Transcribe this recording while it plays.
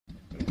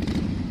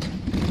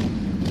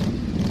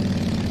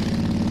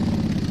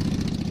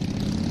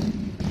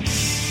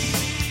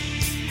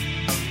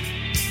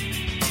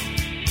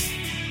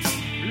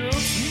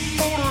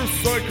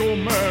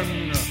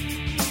gentlemen.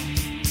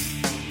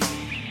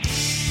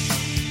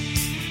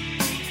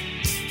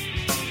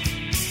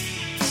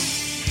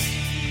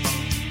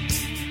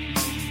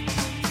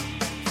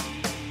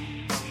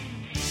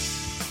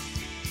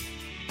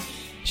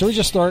 Shall we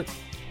just start?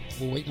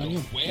 We're waiting on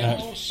you.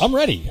 I'm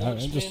ready.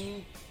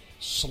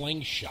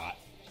 Slingshot.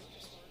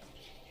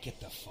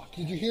 Get the fuck out.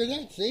 Did you hear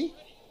that? See?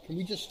 Can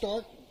we just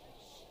start?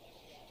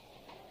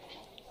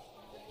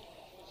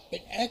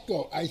 It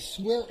echoed. I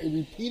swear it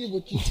repeated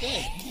what you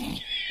said.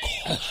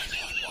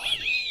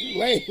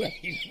 Wait.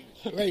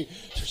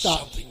 There's Stop.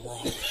 something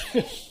wrong.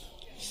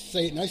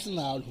 Say it nice and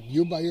loud.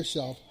 You by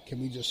yourself.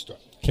 Can we just start?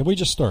 Can we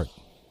just start?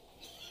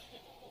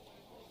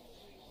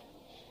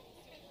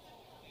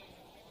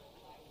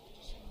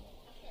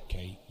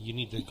 Okay, you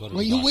need to go to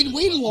Well, the you doctor.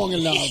 waited long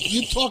enough.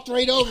 You talked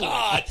right over.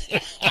 God.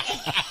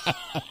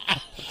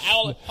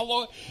 How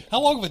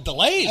long of a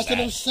delay is That's that?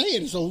 what I'm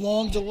saying. It's a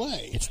long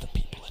delay. It's the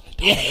people in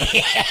the dark.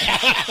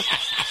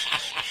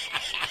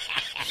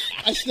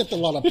 I sniffed a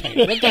lot of paint.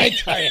 What can I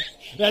tell you?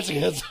 That's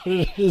what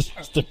it is.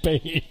 It's the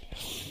pain.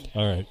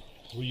 All right.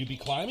 Will you be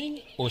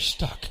climbing or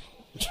stuck?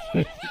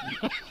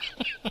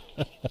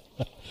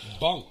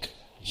 Bunk.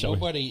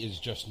 Nobody is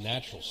just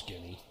natural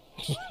skinny.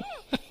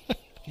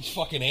 These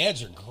fucking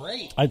ads are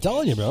great. I'm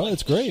telling you, bro.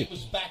 It's great. It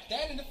was back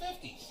then in the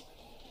 50s.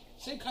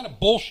 Same kind of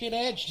bullshit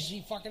ads you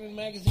see fucking in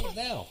magazines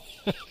now.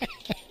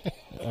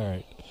 All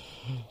right.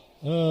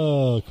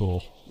 Oh,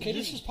 cool. Okay,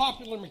 this is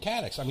Popular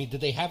Mechanics. I mean, did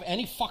they have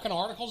any fucking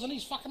articles in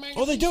these fucking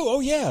magazines? Oh, they do.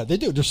 Oh, yeah. They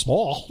do. They're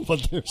small,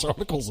 but there's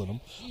articles in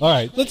them. All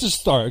right. Let's just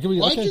start.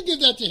 Why'd you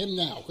give that to him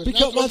now?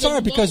 Because that's all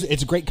right, because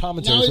it's great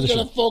commentary now for the he's show.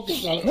 going to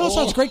focus on it. No, it's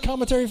not. It's great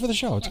commentary for the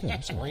show. It's good.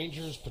 It's good.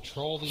 Rangers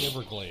patrol the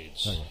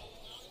Everglades.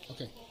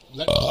 Okay.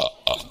 We're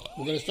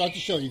going to start the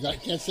show. You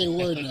can't say a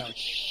word now.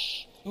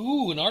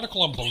 Ooh, an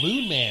article on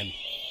Balloon Man.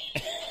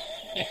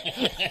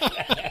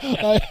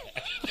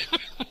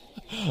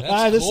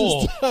 This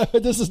cool.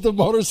 This is the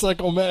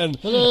Motorcycle Men.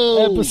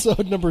 Hello.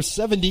 Episode number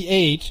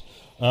 78.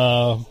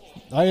 I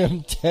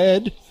am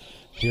Ted.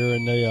 Here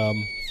in the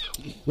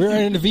we're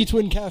in the V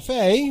Twin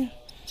Cafe,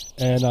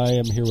 and I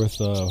am here with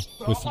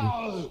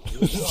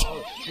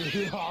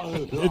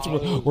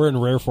we're in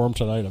rare form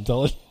tonight. I'm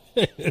telling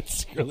you,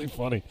 it's really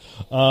funny.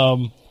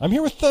 I'm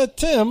here with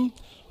Tim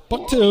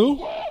Buck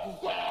 2.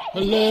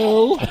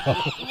 Hello.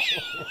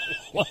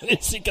 Why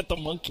did he get the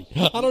monkey?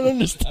 I don't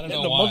understand. I don't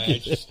know the why.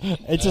 monkey.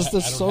 It's just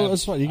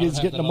it's funny. He's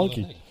getting the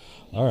monkey. Thing.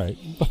 All right.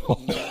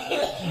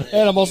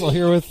 And I'm also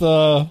here with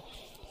well,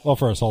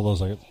 first, hold on a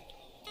second.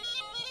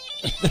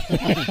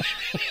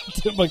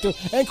 Tim Buck 2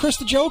 and Chris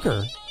the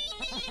Joker.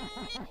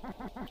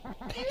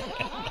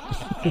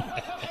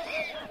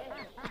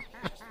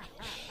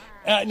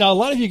 Now, a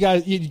lot of you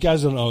guys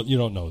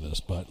don't know this,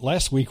 but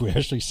last week we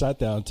actually sat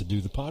down to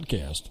do the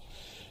podcast.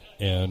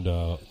 And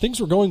things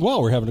were going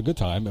well. We're having a good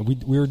time, and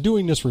we were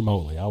doing this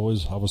remotely. I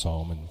was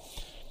home, and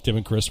Tim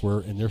and Chris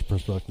were in their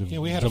perspective. Yeah,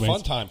 we had a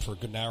fun time for a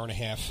good hour and a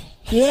half.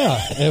 Yeah,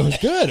 it was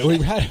good. We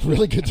had a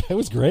really good. It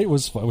was great. It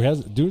was fun. We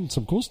had doing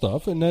some cool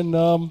stuff, and then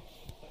I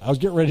was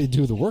getting ready to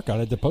do the work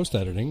on it, the post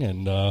editing,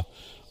 and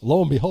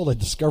lo and behold, I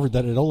discovered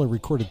that it only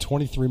recorded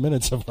 23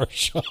 minutes of our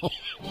show.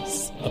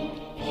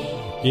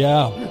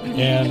 Yeah,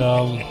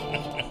 and.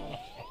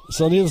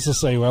 So needless to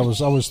say, I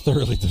was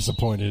thoroughly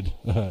disappointed,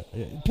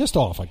 pissed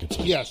off, I could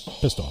say. Yes,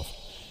 pissed off.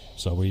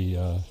 So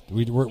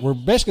we're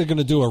basically going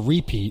to do a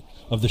repeat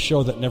of the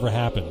show that never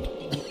happened.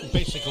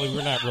 Basically,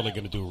 we're not really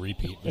going to do a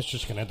repeat. It's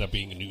just going to end up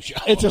being a new show.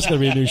 It's just going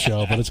to be a new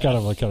show, but it's kind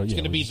of. It's going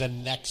to be the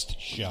next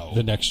show.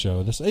 The next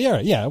show. So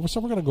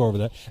we're going to go over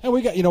that, and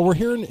we got we're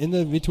here in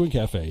the V-Twin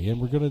Cafe,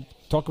 and we're going to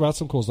talk about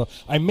some cool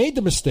stuff. I made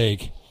the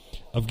mistake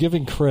of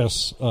giving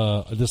Chris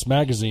this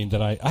magazine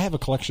that I have a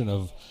collection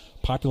of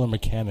Popular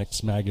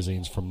Mechanics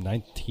magazines from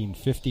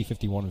 1950,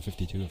 51, and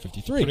 52, and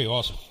 53. Pretty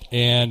awesome.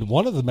 And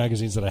one of the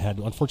magazines that I had,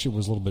 unfortunately,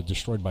 was a little bit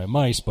destroyed by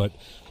mice, but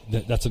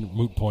that's a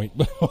moot point.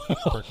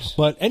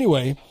 But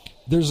anyway,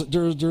 there's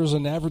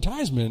an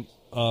advertisement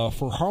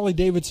for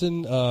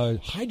Harley-Davidson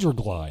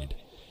Hydroglide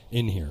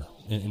in here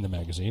in the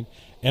magazine,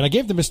 and I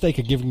gave the mistake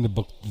of giving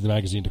the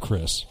magazine to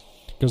Chris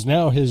because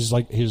now his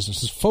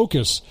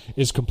focus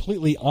is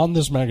completely on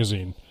this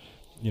magazine,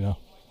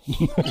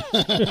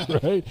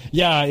 right?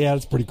 Yeah,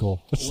 it's pretty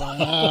cool.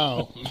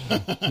 Wow.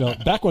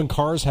 Back when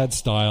cars had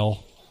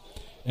style,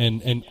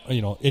 and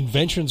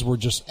inventions were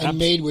just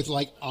made with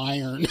like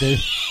iron.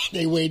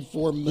 They weighed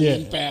 4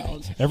 million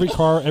pounds. Every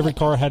car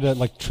had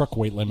like truck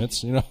weight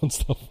limits, and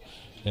stuff.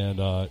 And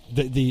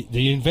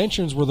the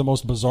inventions were the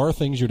most bizarre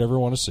things you'd ever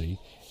want to see.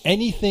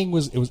 Anything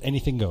was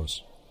anything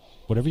goes.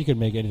 Whatever you could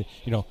make anything.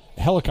 A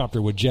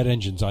helicopter with jet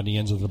engines on the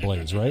ends of the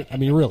blades, right? I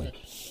mean, really.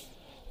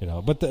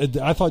 But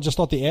I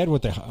thought the ad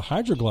with the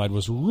Hydroglide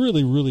was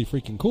really, really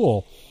freaking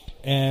cool.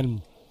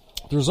 And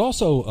there's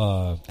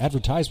also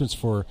advertisements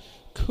for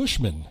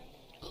Cushman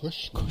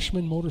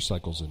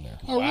motorcycles in there.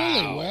 Oh,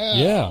 really? Wow.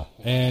 Yeah,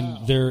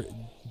 and they're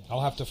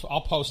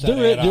I'll post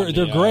that.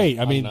 They're great.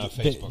 I mean,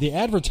 the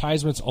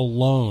advertisements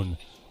alone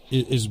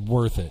is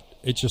worth it.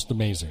 It's just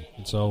amazing.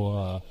 And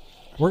so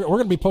we're going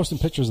to be posting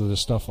pictures of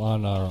this stuff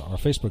on our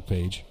Facebook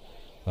page,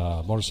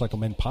 Motorcycle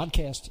Men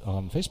Podcast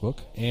on Facebook,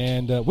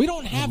 and we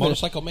don't have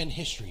Motorcycle Men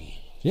History.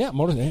 we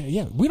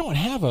don't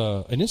have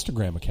an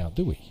Instagram account,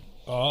 do we?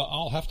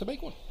 I'll have to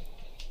make one.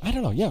 I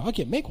don't know. Yeah,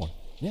 okay, make one.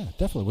 Yeah,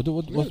 definitely.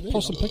 We'll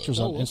post some pictures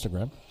on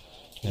Instagram,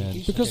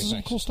 and because there's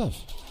some cool stuff.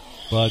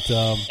 But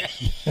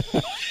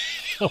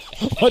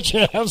why don't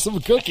you have some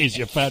cookies,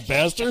 you fat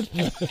bastard?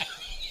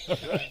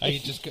 I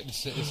just couldn't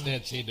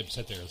stand seeing them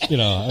sit there. You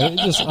know,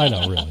 I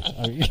know, really.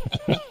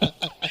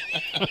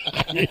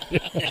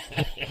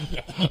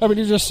 I mean,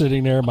 you're just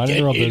sitting there minding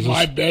your own business.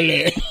 my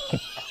belly.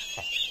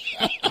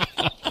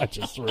 I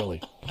just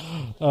really.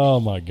 Oh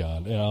my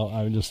God! You know,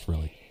 I'm just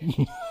really.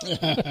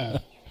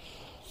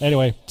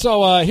 Anyway,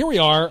 so here we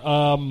are.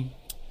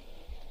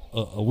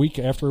 A week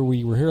after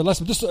we were here.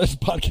 This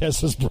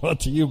podcast is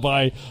brought to you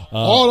by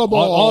Audible.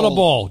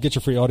 Audible. Get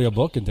your free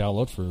audiobook and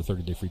download for a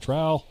 30-day free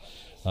trial.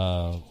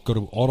 Go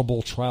to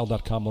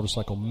audibletrial.com,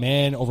 Motorcycle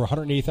Man. Over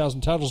 180,000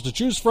 titles to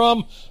choose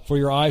from for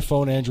your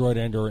iPhone, Android,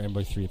 and or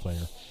MP3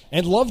 player.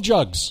 And Love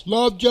Jugs.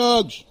 Love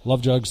Jugs.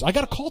 Love Jugs. I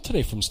got a call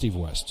today from Steve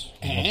West.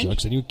 And? Love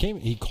Jugs, and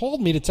he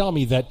called me to tell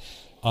me that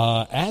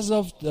as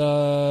of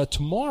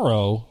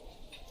tomorrow,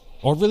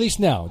 or released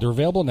now, they're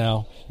available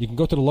now. You can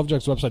go to the Love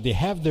Jugs website. They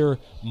have their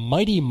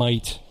Mighty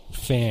Might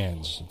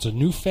fans. It's a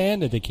new fan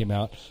that they came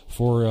out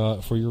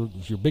for your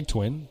big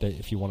twin. That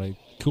if you want to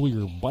cool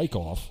your bike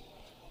off.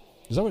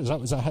 Is that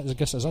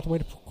the way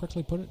to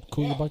correctly put it?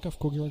 Cool your bike off,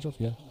 cool your range off.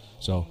 Yeah.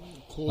 So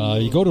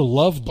you go to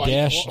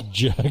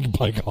love-jug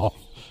bike off.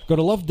 Go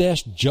to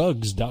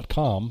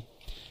love-jugs.com.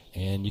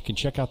 And you can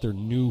check out their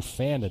new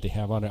fan that they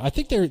have on it. I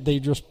think they're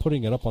just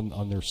putting it up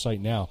on their site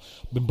now.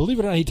 But believe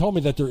it or not, he told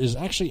me that there is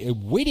actually a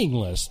waiting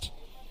list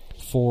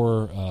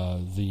for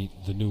the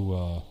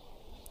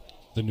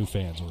new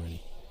fans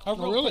already. Oh,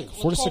 really?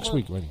 4 to 6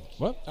 week waiting.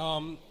 What?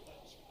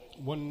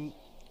 When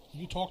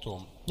you talk to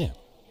them, Yeah.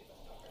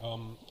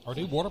 Are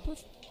they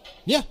waterproof?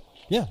 Yeah.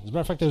 Yeah. As a matter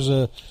of fact, there's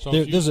a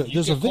There's a get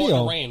caught in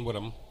video. the rain with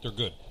them, they're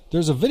good.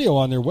 There's a video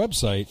on their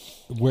website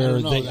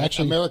where they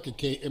actually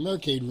Americade rain.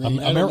 Americade.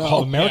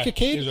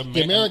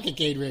 The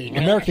Americade rain.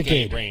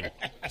 Americade. rain.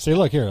 See,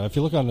 look here. If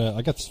you look on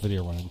I got this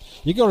video running.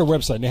 You go to their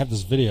website and they have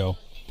this video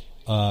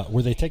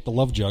where they take the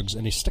Love Jugs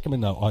and they stick them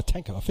in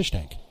a fish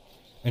tank,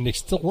 and they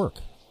still work.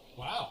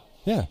 Wow.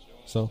 Yeah.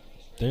 So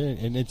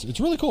and it's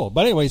really cool.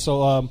 But anyway,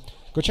 so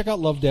go check out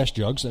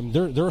Love-Jugs, and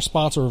they're a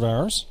sponsor of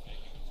ours.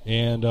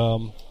 And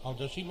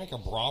does he make a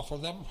bra for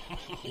them?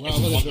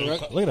 look at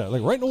that,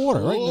 like right in the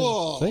water,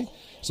 right? See,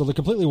 so they're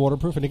completely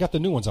waterproof, and they got the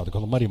new ones out. They're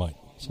called the Mighty Might.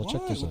 So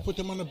check this We'll out. put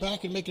them on the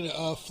back and make it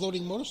a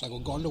floating motorcycle.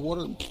 Go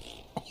underwater.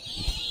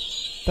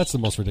 That's the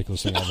most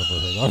ridiculous thing I've ever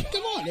heard.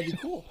 Come on, that'd be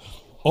cool.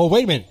 Oh,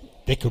 wait a minute.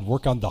 They could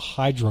work on the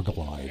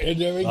Hydroglide.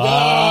 And there we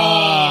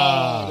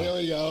go. There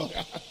we go.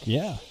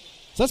 Yeah.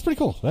 So that's pretty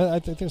cool. I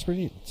think that's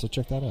pretty neat. So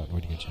check that out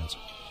when you get a chance.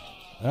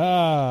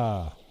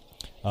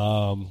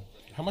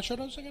 How much are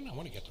those again? I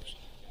want to get those.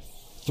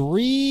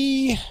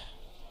 Three.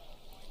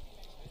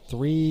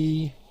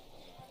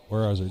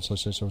 Where is it? So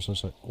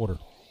order.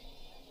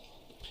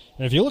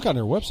 And if you look on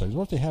their website, I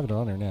wonder if they have it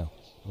on there now.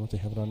 I wonder if they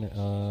have it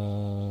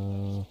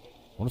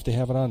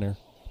on there.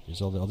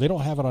 So they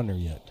don't have it on there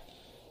yet.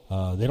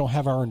 They don't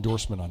have our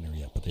endorsement on there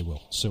yet, but they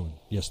will soon.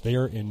 Yes, they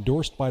are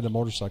endorsed by the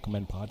Motorcycle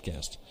Men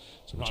Podcast.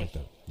 So we'll check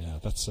that. Yeah,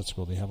 that's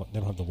cool. They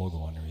don't have the logo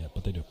on there yet,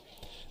 but they do.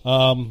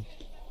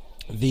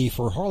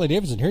 For Harley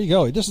Davidson, here you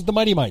go. This is the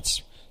Mighty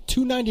Mites.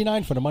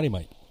 $299 for the Mighty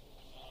Mite.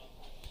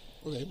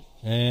 Okay.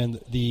 And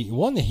the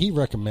one that he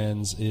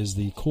recommends is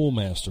the Cool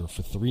Master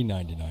for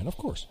 $399, of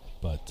course.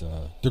 But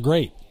they're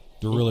great.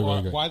 They're really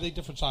great. Why are they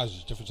different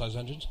sizes? Different size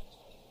engines?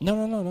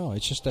 No.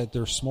 It's just that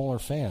they're smaller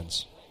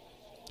fans.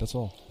 That's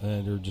all.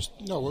 And they're just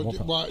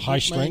high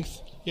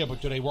strength. Yeah,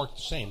 but do they work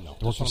the same, though?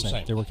 They work the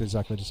same. They work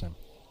exactly the same.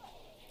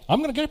 I'm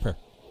going to get a pair.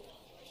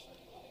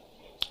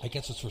 I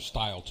guess it's for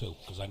style, too,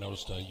 because I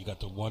noticed you got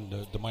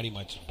the Mighty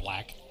Mites in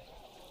black.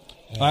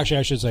 Actually,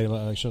 I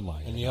shouldn't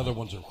lie. And the other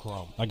ones are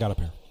chrome. I got a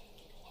pair.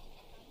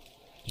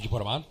 Did you put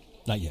them on?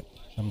 Not yet.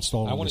 I'm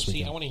installing them this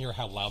weekend. I want to hear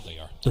how loud they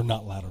are. They're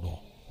not loud at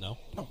all. No?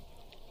 No.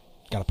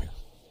 Got a pair.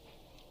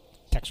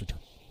 Tax return.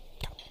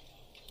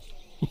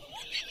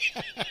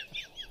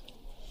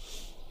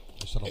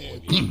 I don't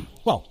believe you.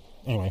 Well,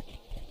 anyway.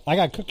 I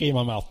got a cookie in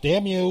my mouth.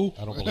 Damn you.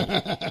 I don't believe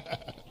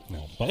it.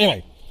 No. But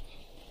anyway.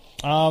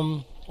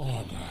 Oh,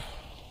 God.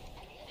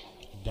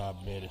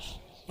 Diabetes.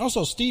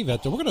 Also, Steve, we're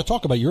going to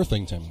talk about your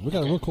thing, Tim. We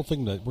got a real cool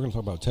thing that we're going to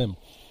talk about, Tim.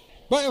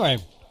 But anyway,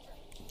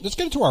 let's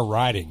get into our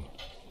riding.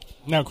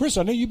 Now, Chris,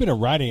 I know you've been a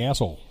riding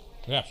asshole.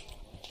 Yes.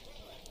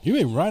 You've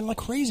been riding like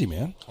crazy,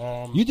 man.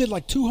 You did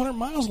like 200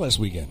 miles last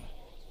weekend.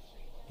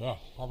 Yeah,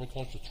 probably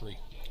close to 3.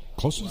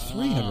 Close to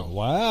 300.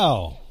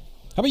 Wow.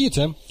 How about you,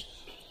 Tim?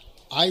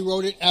 I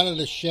rode it out of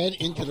the shed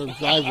into the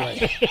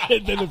driveway.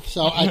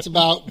 So it's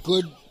about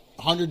good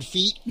 100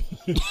 feet.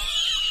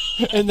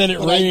 And then it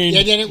rained.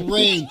 And then it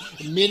rained.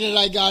 The minute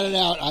I got it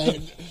out,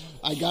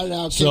 I got it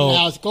out. So- Get in the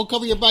house. Go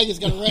cover your bike. It's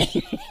going to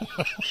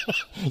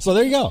rain. So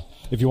there you go.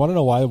 If you want to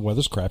know why the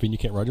weather's crappy and you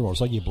can't ride your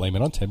motorcycle, you blame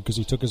it on Tim because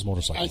he took his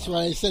motorcycle. That's out. what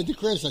I said to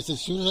Chris. I said,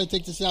 as soon as I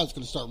take this out, it's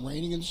going to start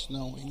raining and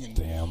snowing and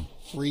Damn.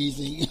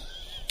 freezing.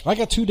 I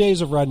got 2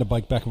 days of riding a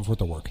bike back and forth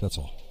to work. That's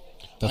all.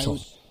 That's I all.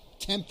 was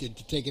tempted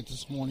to take it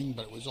this morning,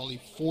 but it was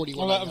only 40.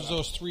 Well, when I that got was up.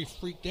 those 3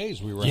 freak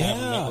days we were Yeah,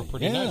 having that were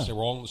pretty yeah. nice. They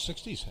were all in the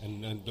 60s.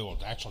 And well,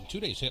 actually, 2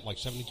 days hit like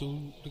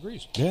 72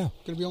 degrees. Yeah.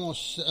 It's going to be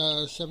almost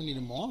 70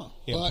 tomorrow.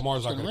 Yeah, but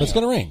tomorrow's not gonna gonna It's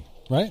going to rain,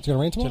 right? It's going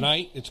to rain tomorrow?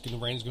 Tonight, it's going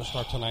to rain. It's going to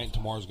start tonight, and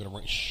tomorrow's going to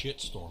rain.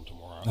 Shitstorm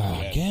tomorrow.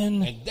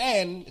 Again? And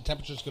then the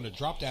temperature's going to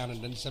drop down,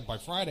 and then said by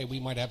Friday we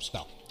might have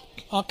snow.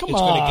 Oh, come It's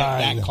on. going to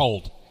get that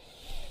cold.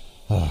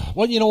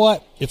 Well, you know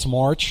what? It's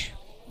March.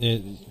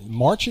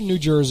 March in New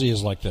Jersey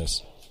is like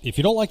this. If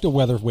you don't like the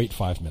weather, wait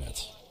 5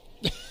 minutes.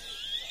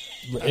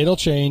 It'll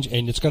change,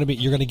 and it's going to be.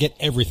 You're going to get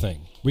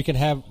everything. We can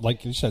have,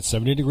 like you said,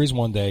 70 degrees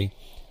one day,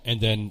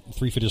 and then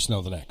 3 feet of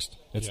snow the next.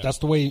 That's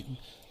the way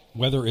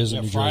weather is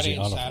in New Friday Jersey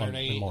and on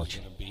Saturday in March. is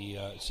going to be.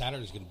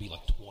 Saturday's going to be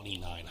like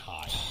 29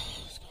 high.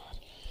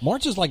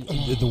 March is like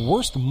the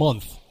worst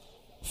month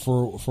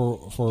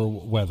for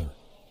weather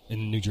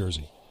in New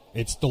Jersey.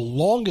 It's the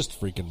longest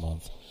freaking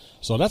month,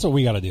 so that's what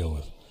we got to deal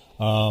with.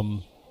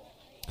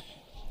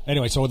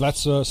 Anyway, so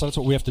that's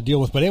what we have to deal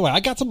with. But anyway, I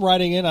got some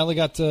writing in. I only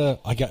got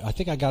I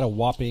think I got a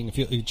whopping. If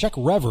you check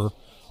Rever,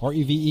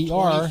 REVER.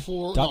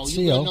 24.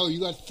 .co You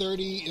got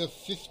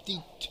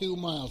 52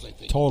 miles, I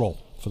think. total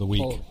for the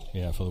week. Total.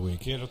 Yeah, for the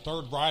week. Yeah, the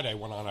third ride I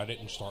went on, I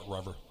didn't start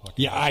Rever. Like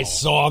Yeah, I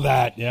saw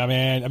that. Yeah,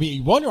 man. I mean,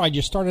 you wonder I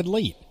just started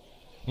late.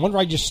 I wonder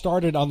I just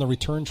started on the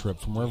return trip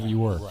from wherever you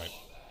were. Right.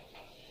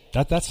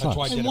 That's why I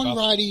sucks. did And one about-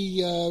 ride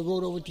he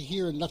rode over to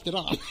here and left it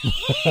on.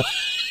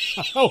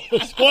 I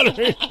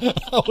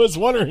was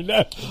wondering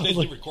that. They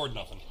didn't record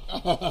nothing.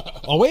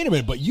 Oh, wait a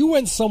minute. But you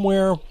went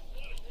somewhere.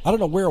 I don't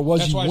know where it was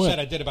That's you why went. I said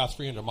I did about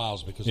 300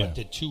 miles because I Yeah.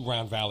 did 2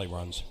 Round Valley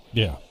runs.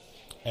 Yeah.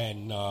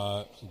 And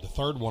the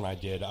third one I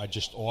did, I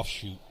just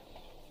offshoot.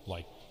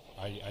 Like,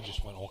 I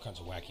just went all kinds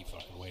of wacky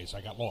fucking ways.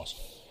 I got lost.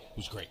 It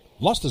was great.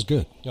 Lost is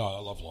good. Yeah, I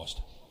love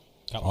Lost.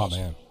 Got Oh, lost.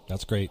 man.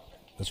 That's great.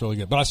 That's really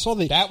good. But I saw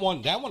the... That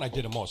one I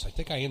did the most. I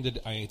think I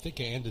ended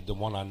the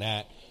one on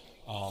that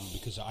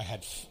because I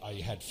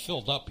had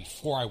filled up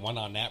before I went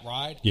on that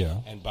ride. Yeah.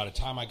 And by the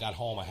time I got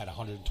home, I had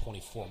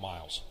 124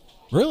 miles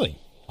Really?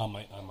 on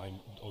my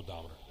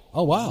odometer.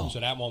 Oh, wow. So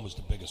that one was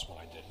the biggest one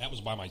I did. And that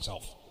was by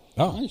myself.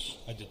 Oh. Nice.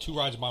 I did 2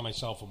 rides by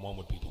myself and 1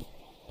 with people.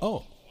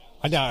 Oh.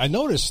 I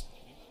noticed...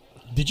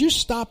 Did you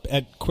stop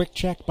at Quick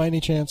Check by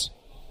any chance?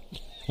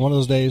 One of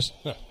those days?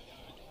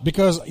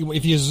 Because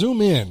if you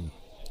zoom in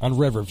on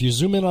River, if you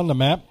zoom in on the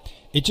map,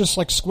 it just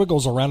like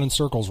squiggles around in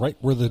circles right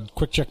where the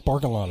Quick Check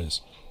parking lot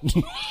is.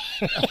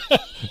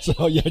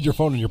 So you had your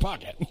phone in your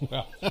pocket.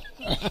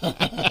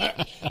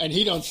 And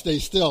he don't stay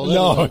still.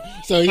 No. Anyway.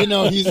 So,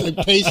 he's like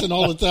pacing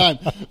all the time.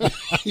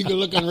 You can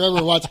look on River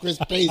and watch Chris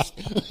pace.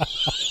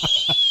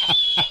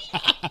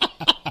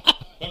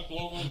 That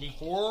blown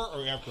before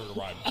or after the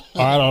ride?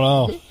 I don't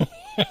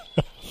know.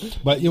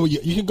 But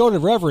you can go to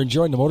Rever and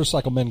join the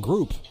Motorcycle Men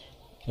group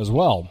as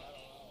well.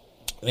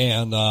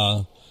 And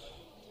I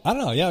don't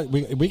know. Yeah,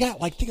 we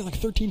got I think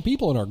 13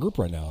 people in our group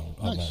right now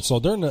on Nice. that. So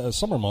during the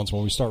summer months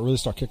when we really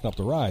start kicking up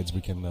the rides,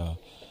 we can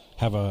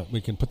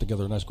we can put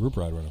together a nice group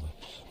ride or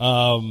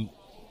whatever.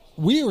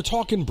 We were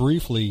talking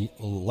briefly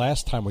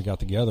last time we got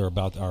together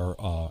about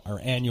our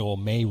annual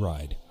May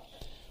ride.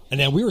 And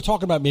then we were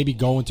talking about maybe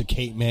going to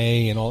Cape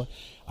May and all.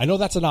 I know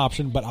that's an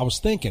option, but I was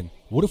thinking,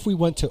 what if we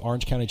went to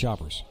Orange County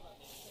Choppers?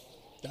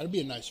 That'd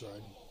be a nice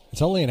ride.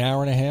 It's only an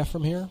hour and a half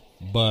from here,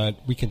 but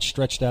we can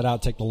stretch that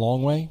out, take the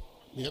long way,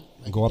 Yep.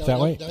 and go up that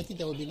way. I think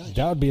that would be nice.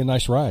 That would be a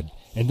nice ride.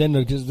 And then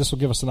this will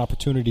give us an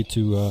opportunity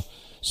to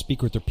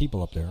speak with their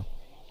people up there.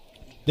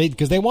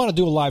 Because they want to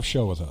do a live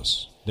show with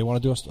us. They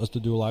want to do us to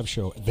do a live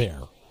show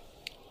there,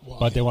 Wow.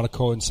 but they want to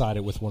coincide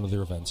it with one of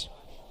their events.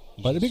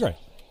 But it'd be great.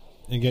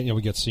 And again,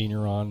 we get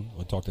Senior on.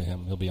 We'll talk to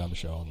him. He'll be on the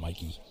show, and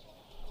Mikey.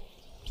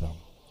 So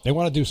they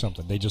want to do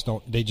something. They're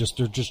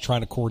just trying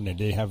to coordinate.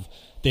 They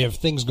have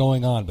things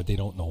going on, but they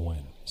don't know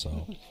when.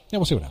 So yeah,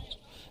 we'll see what happens.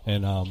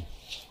 And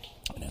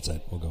that's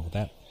it. We'll go with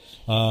that.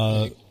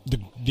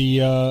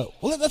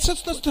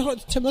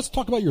 Tim, let's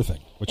talk about your thing.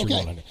 What you're Okay.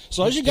 going on here.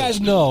 So as you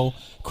guys know,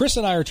 Chris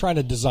and I are trying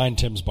to design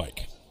Tim's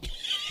bike,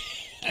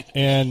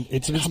 and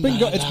it's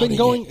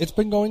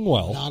been going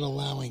well. Not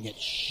allowing it.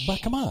 Shh.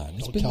 But come on,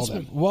 Don't tell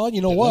them. well,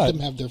 you know Let what? them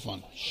have their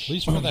fun. At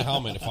least for the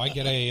helmet. If I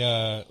get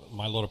a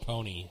My Little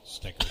Pony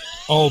sticker,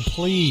 Oh,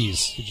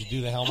 please. could you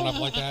do the helmet up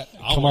like that?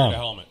 I'll Come wear on. the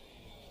helmet.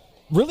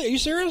 Really? Are you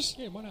serious?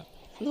 Yeah, why not?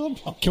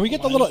 Can we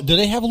get the little... Do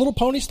they have little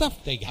pony stuff?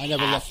 They I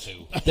never have left.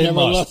 to. They Never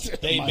must.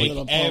 left They My make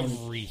Little Pony.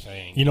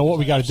 everything. You know what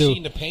we gotta I've do?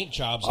 seen the paint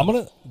jobs I'm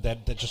gonna-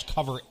 that just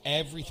cover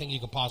everything you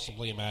could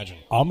possibly imagine.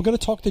 I'm going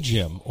to talk to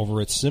Jim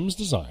over at Sims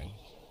Design,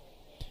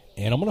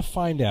 and I'm going to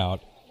find out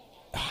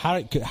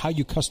how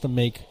you custom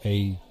make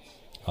the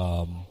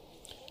film.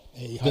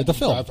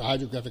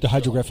 Hydrographic The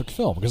hydrographic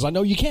film, because I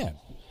know you can.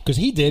 Because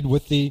he did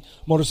with the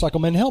Motorcycle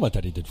Men helmet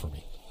that he did for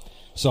me.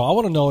 So I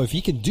want to know if he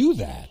can do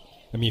that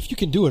I mean, if you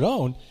can do it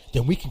own,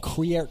 then we can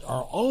create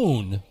our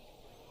own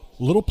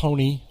Little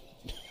Pony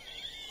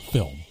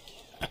film.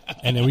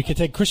 And then we can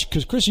take Chris,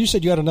 because Chris, you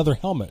said you had another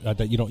helmet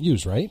that you don't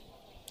use, right?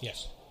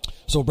 Yes.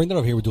 So we'll bring that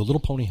over here. We'll do a Little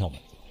Pony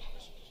helmet.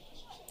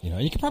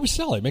 And you can probably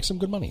sell it, make some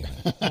good money.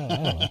 I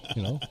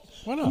don't know.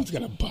 Why not? Who's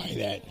going to buy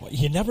that? Well,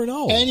 you never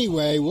know.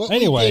 Anyway, what we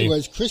did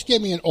was Chris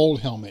gave me an old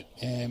helmet,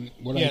 and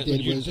what I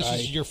did was this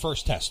is your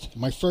first test.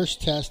 My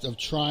first test of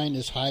trying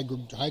this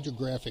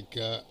hydrographic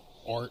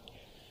art,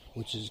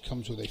 which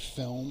comes with a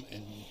film,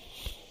 and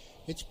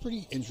it's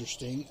pretty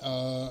interesting.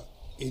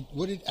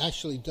 What it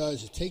actually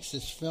does, it takes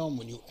this film,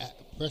 when you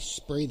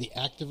spray the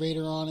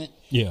activator on it,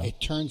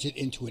 it turns it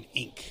into an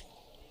ink.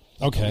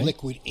 Okay.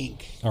 Liquid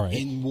ink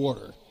in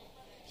water.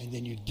 And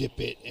then you dip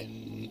it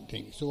and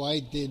things. So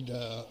I did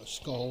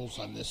skulls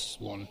on this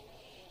one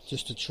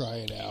just to try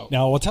it out.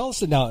 Now, well, tell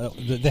us now,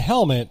 the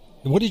helmet,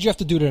 what did you have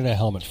to do to the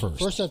helmet first?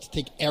 First, I have to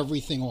take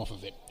everything off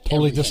of it.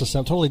 Totally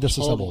disassemble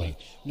Totally. it.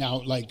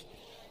 Now,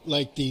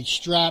 like the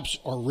straps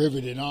are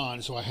riveted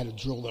on, so I had to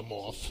drill them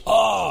off.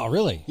 Oh,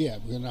 really? Yeah,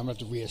 because I'm going to have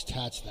to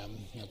reattach them.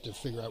 I have to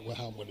figure out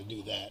how I'm going to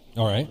do that.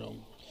 All right.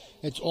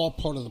 It's all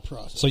part of the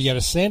process. So you had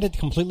to sand it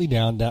completely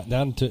down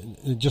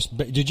to just.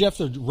 Did you have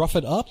to rough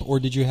it up,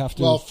 or did you have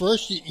to? Well,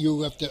 first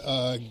you have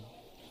to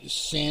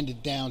sand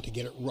it down to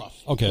get it rough.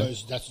 Okay.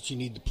 Because that's what you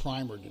need the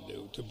primer to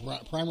do.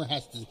 Primer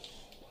has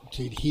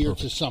to adhere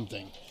to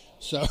something.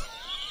 So,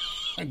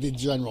 the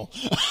general.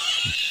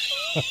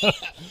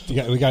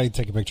 We got to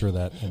take a picture of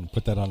that and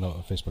put that on the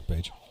Facebook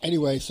page.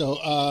 Anyway,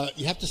 so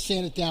you have to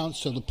sand it down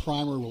so the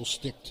primer will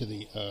stick to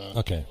the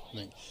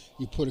thing.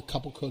 You put a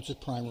couple coats of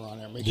primer on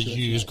there. Did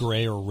you use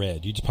gray or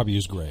red? You just probably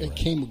used gray. It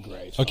came with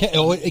gray. So okay.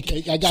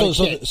 I got a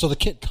kit. So the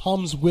kit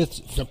comes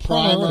with the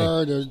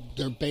primer,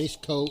 their base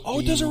coat. Oh,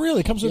 it does it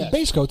really? It comes with a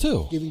base coat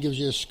too. Even gives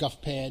you a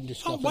scuff pad. To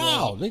scuff it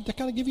wow! They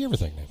kind of give you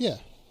everything. Then. Yeah.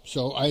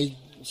 So I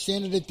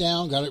sanded it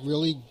down, got it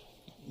really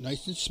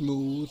nice and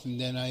smooth,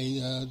 and then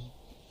I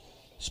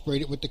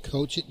sprayed it with the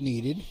coats it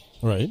needed.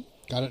 Right.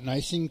 Got it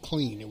nice and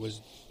clean. It was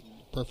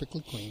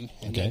perfectly clean.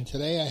 And then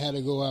today I had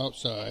to go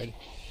outside.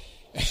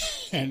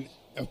 And,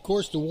 of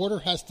course, the water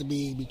has to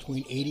be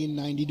between 80 and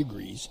 90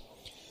 degrees.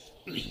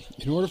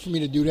 In order for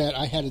me to do that,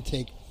 I had to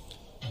take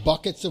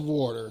buckets of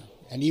water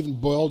and even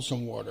boiled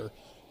some water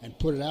and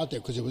put it out there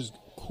because it was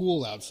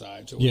cool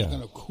outside. So it was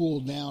going to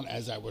cool down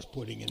as I was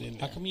putting it in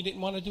there. How come you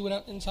didn't want to do it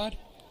out inside?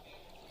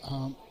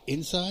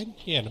 Inside?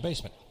 Yeah, in the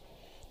basement.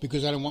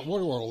 Because I didn't want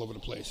water all over the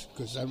place.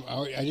 Because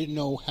I didn't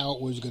know how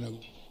it was going to...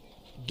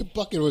 The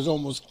bucket was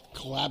almost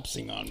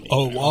collapsing on me.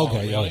 Oh,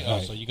 okay. Really?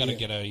 Oh, so you got to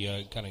get a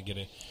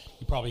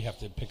You probably have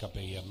to pick up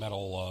a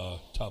metal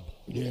tub.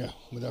 Yeah,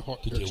 but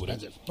they're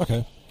expensive.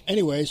 Okay.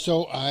 Anyway,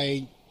 so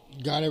I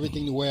got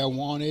everything the way I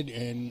wanted,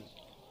 and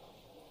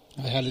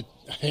I had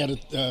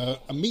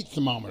a meat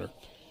thermometer,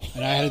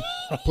 and I had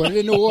to put it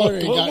in the water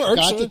and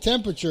got the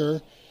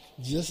temperature.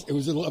 It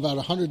was about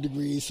 100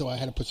 degrees, so I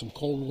had to put some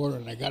cold water,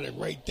 and I got it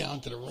right down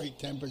to the right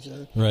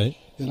temperature. Right.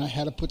 Then I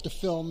had to put the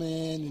film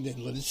in, and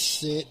then let it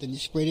sit. Then you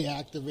spray the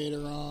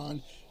activator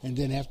on, and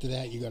then after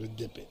that, you got to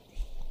dip it.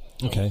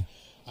 Okay.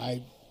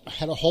 I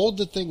had to hold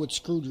the thing with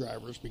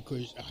screwdrivers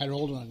because I had to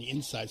hold it on the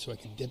inside so I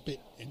could dip it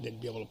and then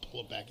be able to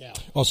pull it back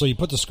out. Oh, so you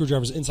put the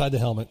screwdrivers inside the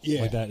helmet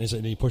like that, and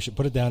then you put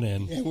it down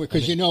in.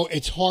 Because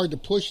it's hard to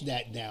push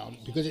that down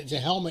because it's a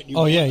helmet.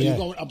 You're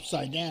going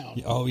upside down.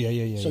 Oh,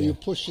 yeah. So you're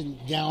pushing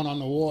down on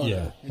the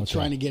water and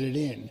trying to get it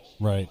in.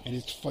 Right. And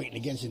it's fighting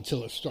against it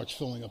until it starts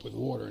filling up with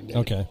water and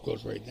then it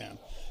goes right down.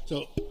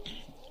 So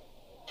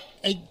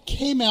it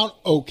came out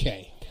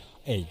okay.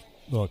 Hey,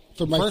 look.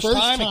 For my first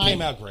time, it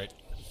came out great.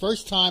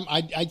 First time,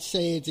 I'd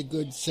say it's a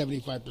good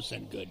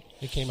 75% good.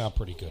 It came out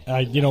pretty good.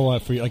 You know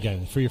what? For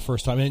your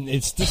first time, and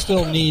it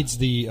still needs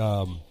the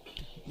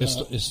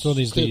it still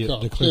needs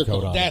the clear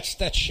coat on.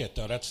 That's shit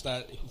though. That's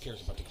that. Who cares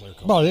about the clear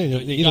coat? Well,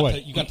 either way,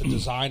 you got the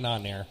design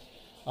on there.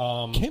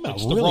 Came out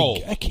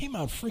really. It came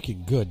out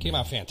freaking good. Came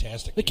out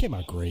fantastic. It came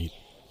out great.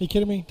 Are you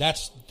kidding me?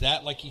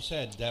 That like you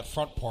said, that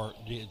front part.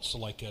 It's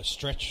like a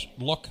stretch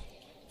look.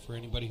 For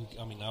anybody who,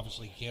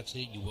 obviously you can't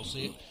see it, you will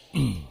see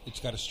it. It's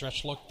got a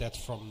stretch look. That's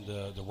from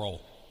the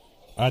roll.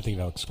 I think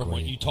that looks from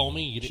great. What you told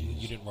me, you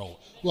didn't roll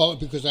it. Well,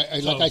 because like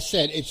I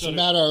said, it's a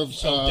matter of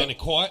then it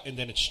caught and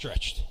then it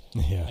stretched.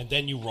 Yeah. And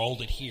then you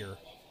rolled it here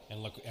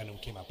and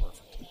it came out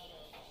perfect.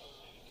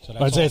 So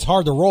I'd say it's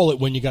hard to roll it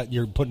when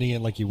you're putting it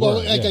in like you were.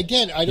 Well,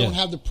 again, I don't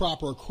have the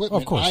proper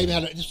equipment. Of course,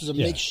 this was a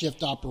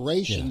makeshift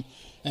operation,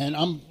 and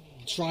I'm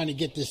trying to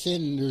get this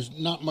in. And there's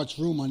not much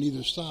room on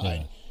either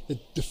side. Yeah.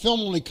 The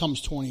film only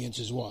comes 20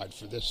 inches wide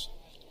for this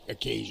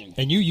occasion.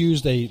 And you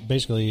used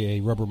basically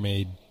a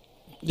Rubbermaid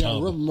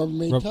tub.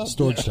 Rubbermaid tub.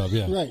 Storage tub,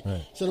 yeah. Right.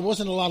 So there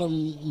wasn't a lot of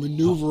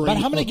maneuvering. But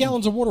how many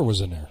gallons of water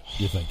was in there,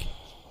 do you think?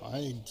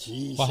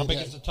 Well, how big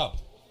is the tub?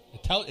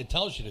 It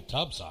tells you the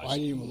tub size. I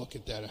didn't even look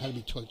at that. It had to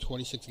be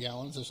 26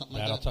 gallons or something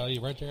like that. That'll tell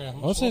you right there.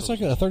 Let's say it's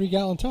like a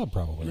 30-gallon tub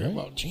probably, right?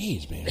 Well,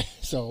 jeez, man.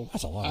 So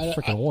that's a lot of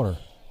freaking water.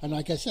 And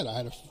like I said, I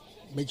had to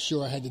make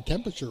sure I had the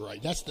temperature right.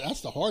 That's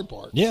the hard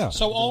part. Yeah.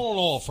 So all in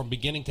all, from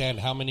beginning to end,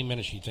 how many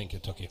minutes do you think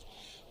it took you?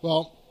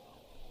 Well,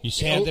 You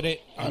sanded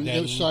it, and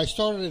then so I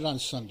started it on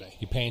Sunday.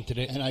 you painted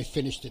it. And I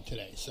finished it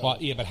today. So Well,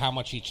 yeah, but how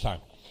much each time?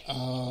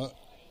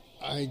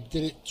 I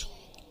did it.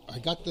 I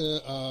got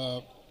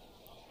the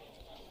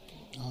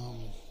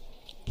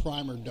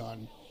primer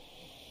done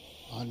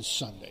on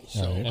Sunday.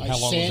 So All right. And I how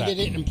long was sanded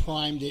that? it and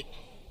primed it.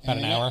 About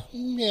an hour?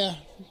 Yeah,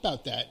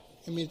 about that.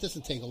 I mean, it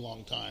doesn't take a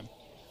long time.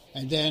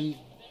 And then,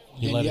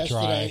 let it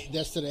dry.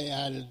 yesterday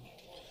I had to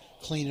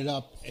clean it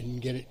up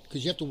and get it,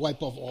 because you have to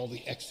wipe off all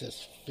the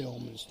excess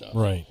film and stuff.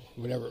 Right.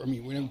 Whatever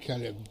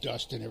kind of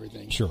dust and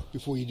everything. Sure.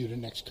 Before you do the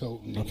next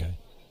coat. And then, Okay.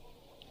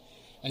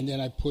 And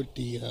then I put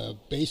the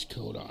base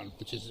coat on,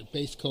 which is the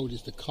base coat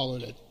is the color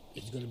that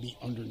is going to be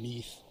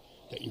underneath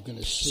that you're going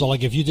to see. So,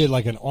 like, if you did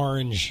like an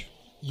orange,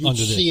 You'd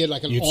under see the, it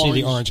like an you'd see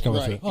the orange, orange coming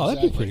right, through. Oh,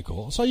 that'd be exactly. pretty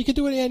cool. So you could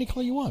do it any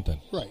color you want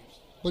then. Right.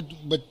 But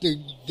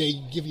they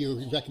give you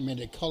a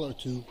recommended color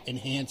to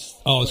enhance.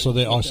 Oh, so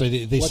they what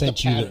they what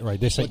sent you the pattern- right.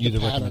 They sent what you the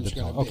pattern's recommended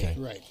gonna color. be, Okay.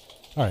 right.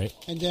 All right.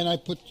 And then I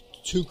put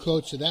 2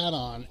 coats of that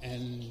on,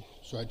 and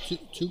so I had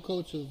two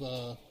coats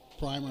of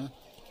primer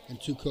and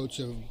 2 coats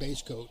of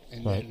base coat,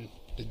 and Right. then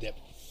the dip.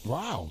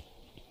 Wow.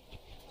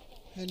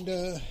 And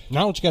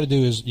Now what you got to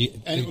do is you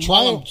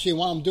try.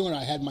 while I'm doing it,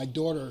 I had my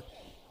daughter,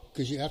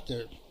 because you have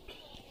to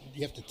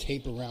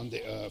tape around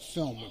the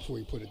film before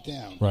you put it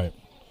down. Right.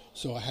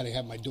 So I had to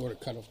have my daughter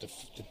cut off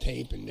the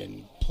tape and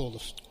then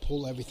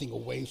pull everything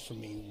away from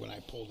me when I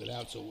pulled it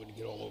out, so it wouldn't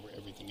get all over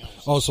everything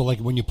else. Oh, so like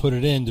when you put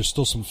it in, there's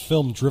still some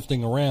film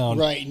drifting around,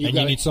 Right, And and you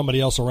you need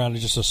somebody else around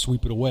to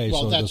sweep it away.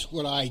 Well, so that's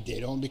what I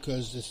did, only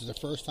because this is the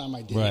first time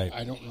I did Right. it.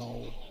 I don't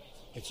know.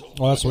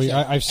 Well, that's what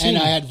I've seen. And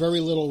I had very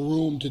little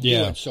room to do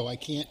Yeah. it, so I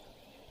can't.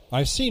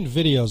 I've seen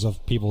videos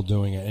of people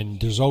doing it, and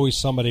there's always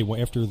somebody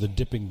after the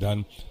dipping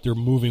done, they're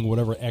moving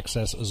whatever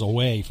excess is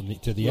away from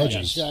to the Right,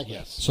 edges, exactly.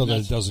 so that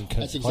it doesn't. That's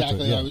collect it,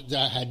 exactly yeah. what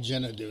I had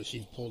Jenna do.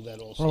 She pulled that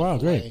all. Oh wow,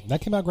 stuff great! away. That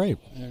came out great.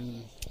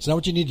 And So now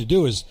what you need to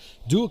do is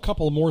do a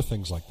couple more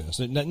things like this.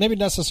 Maybe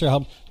not necessarily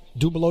help.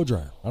 Do a blow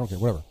dryer. I don't care.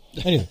 Whatever.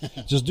 Anyway,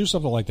 just do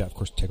something like that. Of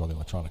course, take all the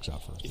electronics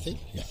out first. You think?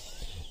 Yeah.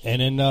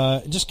 And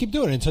then just keep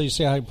doing it until you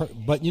see how.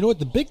 But you know what?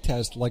 The big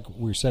test, like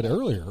we said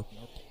earlier,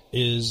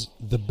 is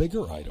the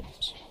bigger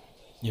items.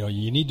 You know,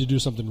 you need to do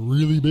something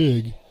really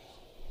big.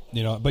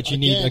 You know, but you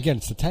need again,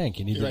 it's the tank.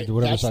 You need to right. do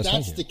whatever that's, size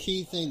tank. That's the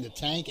key thing: the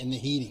tank and the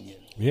heating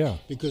it. Yeah.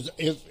 Because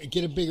if I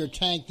get a bigger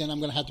tank, then I'm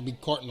going to have to be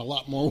carting a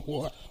lot more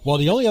water. Well,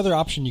 the only other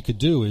option you could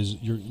do is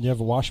you have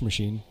a washing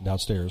machine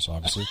downstairs,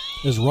 obviously,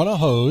 is run a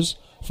hose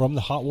from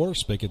the hot water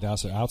spigot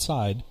downstairs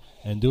outside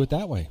and do it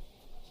that way.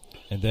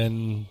 And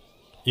then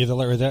either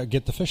let that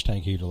get the fish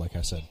tank heater, like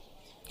I said.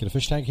 Get a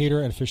fish tank heater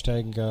and a fish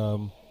tank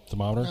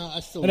thermometer. No,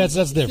 I still and that's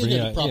different. Get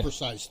Yeah, a proper yeah.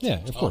 size. Yeah,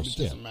 of course.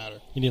 It doesn't matter.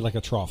 You need like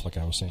a trough, like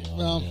I was saying earlier.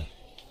 Well, yeah.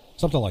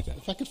 Something like that.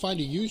 If I could find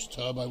a used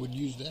tub, I would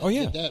use that. Oh,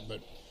 yeah. Get that,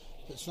 but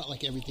it's not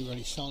like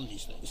everybody's selling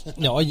these things.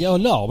 No,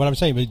 but I'm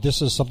saying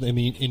this is something. I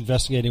mean,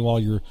 investigating while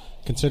you're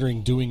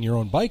considering doing your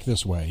own bike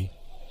this way,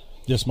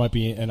 this might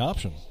be an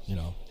option. You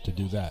know, to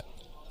do that.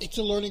 It's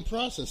a learning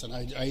process, and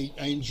I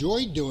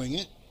enjoy doing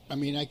it. I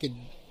mean, I could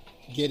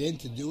get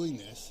into doing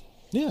this.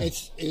 Yeah.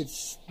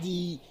 It's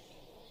the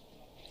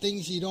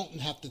things you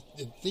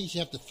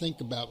have to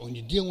think about when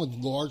you're dealing with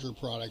larger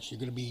products. You're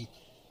going to be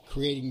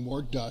creating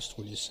more dust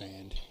when you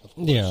sand. Of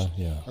course. Yeah.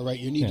 All right,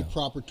 you need Yeah. the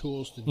proper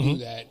tools to do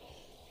that.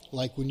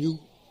 Like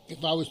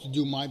if I was to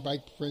do my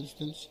bike, for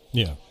instance,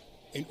 Yeah.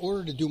 in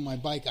order to do my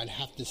bike, I'd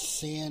have to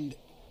sand.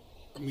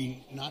 I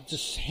mean, not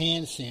just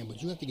hand sand,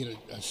 but you have to get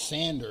a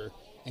sander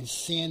and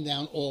sand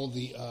down all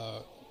the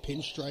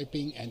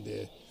pinstriping and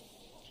you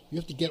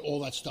have to get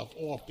all that stuff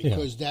off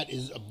because that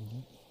is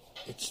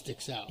it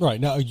sticks out. Right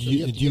now, So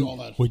you have to get all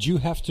that. would you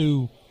have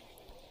to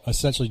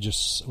essentially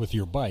just with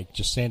your bike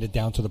just sand it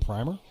down to the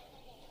primer,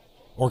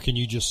 or can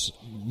you just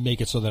make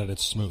it so that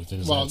it's smooth?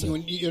 Well,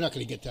 you're not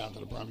going to get down to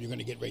the primer. You're going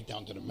to get right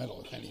down to the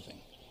metal, if anything.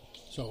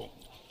 So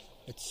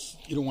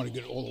you don't want to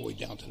get all the way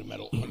down to the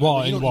metal.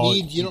 Well,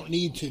 you don't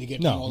need to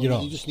get no, all the you way.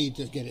 don't. You just need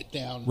to get it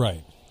down.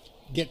 Right.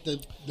 Get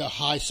the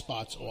high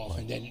spots off,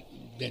 and then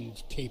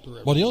taper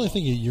everything. Well, the only off.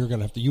 thing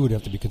you would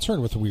have to be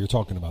concerned with, we were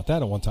talking about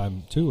that at one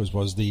time too,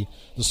 was the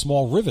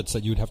small rivets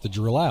that you would have to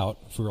drill out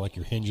for like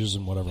your hinges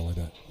and whatever like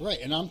that. Right,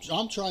 and I'm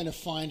trying to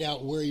find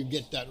out where you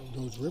get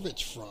those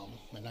rivets from,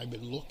 and I've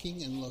been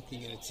looking, and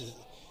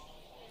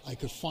I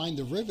could find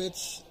the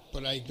rivets,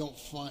 but I don't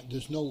find.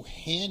 There's no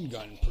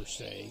handgun per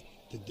se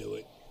to do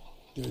it.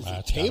 There's a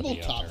It's gotta be out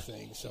tabletop there.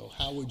 thing. So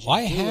how would you?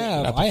 I do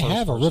have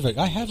it? a rivet.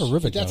 I have a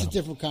rivet. But that's a gun.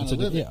 different kind It's of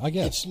a- rivet. Yeah, I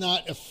guess. It's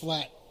not a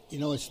flat.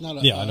 It's not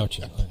a. Yeah, I know what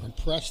you- a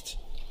compressed.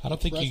 I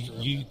don't think compressed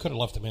rivet. you could have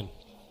left them in.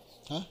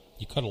 Huh?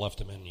 You could have left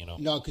them in,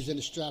 No, because then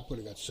the strap would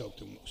have got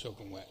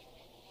soaking wet.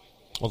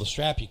 Well, the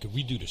strap, you could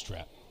redo the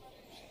strap.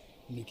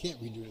 And you can't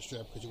redo the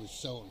strap because it was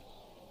sewn.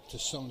 It's a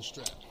sewn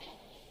strap.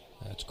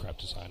 That's crap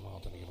design. Well,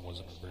 then again, it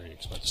wasn't very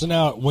expensive. So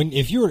now,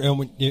 if you were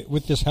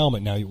with this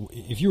helmet, now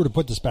if you were to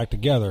put this back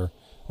together,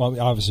 well,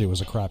 obviously it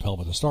was a crap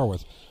helmet to start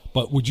with,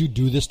 But would you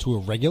do this to a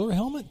regular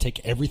helmet?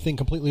 Take everything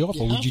completely off,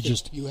 or would you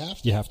just? You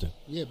have to. You have to.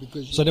 Yeah,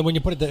 because So then, when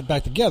you put it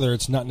back together,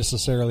 it's not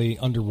necessarily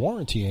under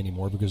warranty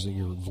anymore because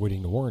you're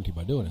voiding the warranty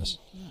by doing this.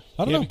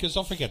 I don't know. Because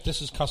don't forget,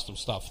 this is custom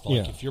stuff. Like,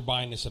 Yeah. if you're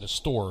buying this at a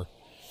store,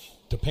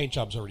 the paint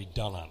job's already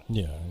done on it.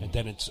 Yeah. And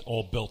then it's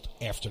all built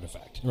after the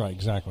fact. Right.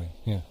 Exactly.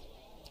 Yeah.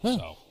 Huh.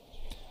 So,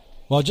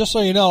 Well, just so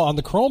you know, on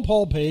the Chrome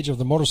Poll page of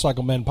the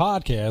Motorcycle Men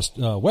podcast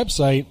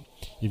website,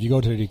 if you go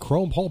to the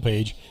Chrome Poll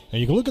page and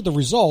you can look at the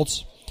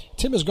results,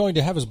 Tim is going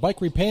to have his bike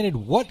repainted.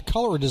 What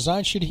color or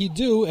design should he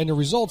do? And the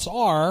results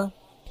are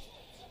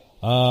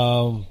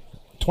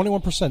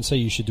 21% say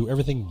you should do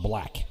everything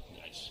black.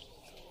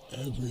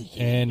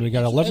 everything. And we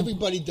got 11.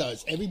 Everybody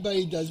does.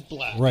 Everybody does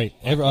black. Right.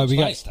 We got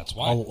nice, that's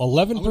why.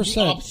 11%. I'm going to be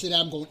opposite.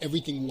 I'm going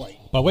everything white.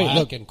 But wait, black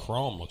look. and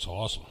chrome looks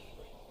awesome.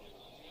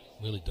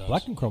 Really does.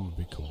 Black and chrome would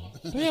be cool.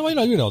 Yeah,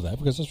 well, you know that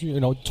because that's,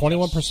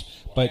 21%,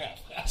 but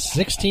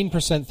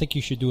 16% think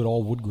you should do it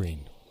all wood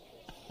green,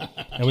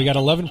 and we got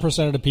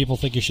 11% of the people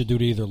think you should do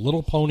it either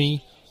little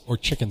pony or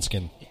chicken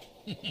skin.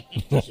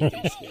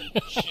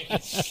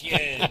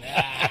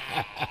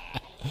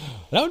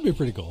 That would be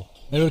pretty cool.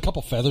 Maybe a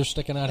couple feathers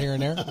sticking out here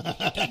and there.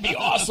 That'd be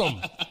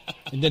awesome.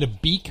 And then a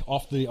beak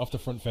off the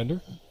front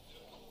fender.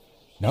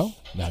 No,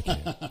 not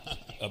kidding.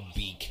 A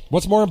beak.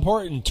 What's more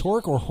important,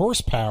 torque or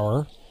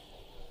horsepower?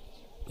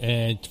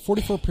 And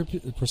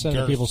 44% of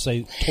Girth. people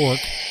say torque.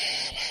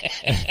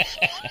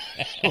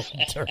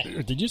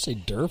 Did you say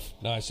derf?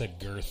 No, I said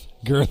girth.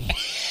 Girth.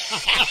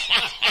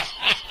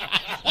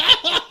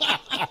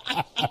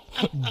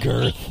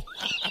 Girth.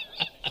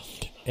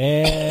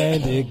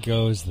 And it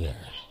goes there.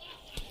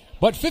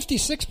 But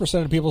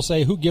 56% of people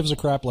say, who gives a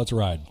crap, let's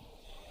ride.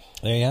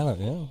 There you have it,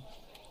 yeah.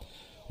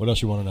 What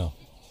else you want to know?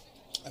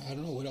 I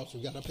don't know what else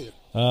we got up here.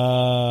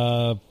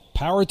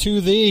 Power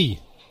to thee.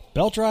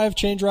 Belt drive,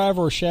 chain drive,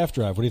 or shaft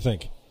drive? What do you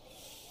think?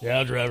 Yeah,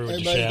 I'll drive it with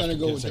Everybody's going to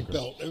go with the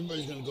belt.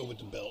 Everybody's going to go with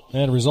the belt.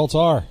 And the results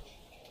are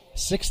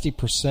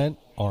 60%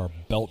 are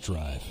belt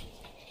drive.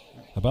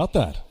 How about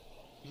that?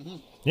 Mm-hmm.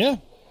 Yeah.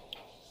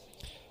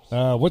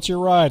 What's your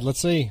ride?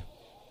 Let's see.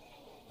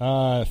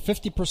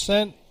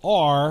 50%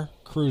 are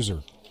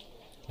cruiser.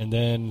 And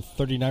then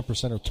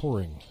 39% are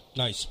touring.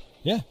 Nice.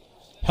 Yeah.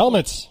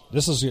 Helmets.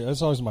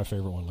 That's always my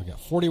favorite one. Look at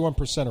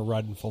 41% are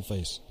riding full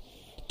face.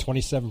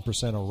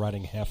 27% are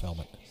riding half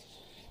helmet.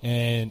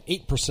 And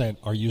 8%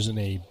 are using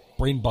a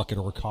brain bucket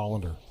or a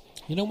colander.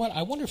 You know what?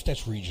 I wonder if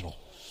that's regional.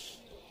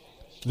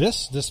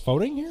 This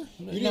voting here?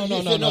 No.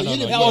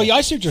 Oh, yeah,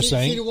 I see what you're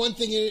saying. See, the one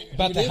thing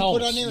About you the didn't put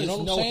helmets, on there you is know what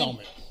I'm no saying?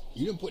 helmet.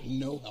 You didn't put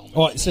no helmet.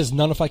 Oh, it says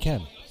none if I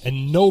can.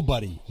 And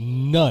nobody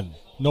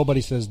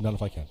says none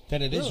if I can.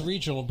 Then it is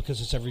regional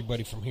because it's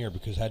everybody from here.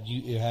 Because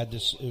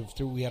if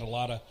there were a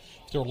lot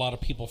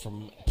of people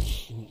from,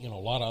 a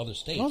lot of other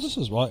states. Oh, this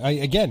is I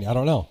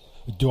don't know.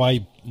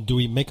 Do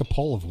we make a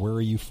poll of where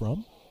are you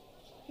from?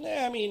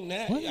 Yeah, it'd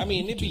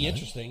be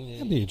interesting.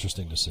 It'd be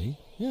interesting to see.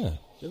 Yeah,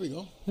 There we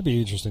go. it'd be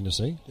interesting to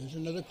see. There's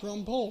another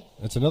chrome pole.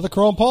 It's another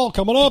Chrome Poll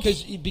coming up.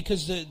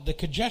 Because the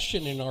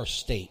congestion in our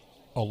state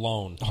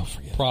alone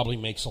probably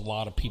makes a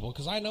lot of people.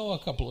 Because I know a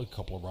couple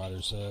of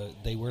riders,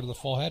 they wear the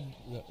full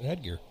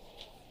headgear.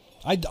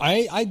 I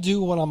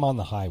do when I'm on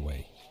the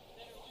highway.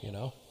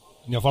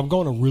 If I'm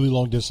going a really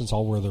long distance,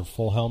 I'll wear the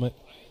full helmet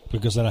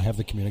because then I have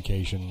the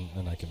communication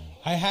and I can.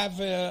 I have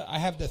the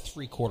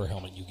 3/4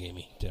 helmet you gave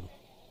me, Tim.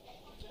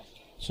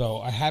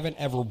 So I haven't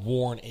ever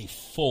worn a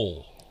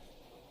full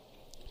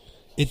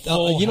you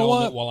know helmet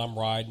what? while I'm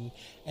riding,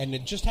 and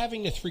then just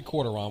having the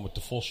 3/4 on with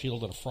the full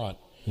shield at the front.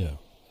 Yeah.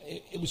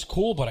 It was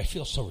cool, but I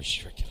feel so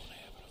restricted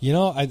when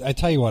I have it. I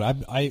tell you what,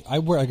 I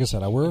wear, like I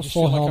said, I wear a I just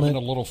full feel like helmet I'm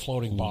in a little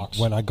floating box.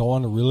 when I go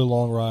on really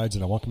long rides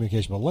and I want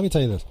communication. But let me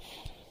tell you this.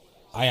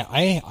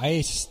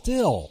 I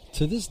still,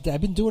 to this day,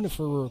 I've been doing it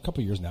for a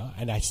couple of years now,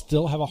 and I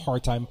still have a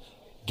hard time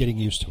getting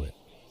used to it.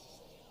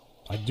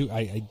 I do.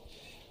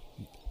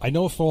 I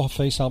know a full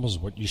face helmet is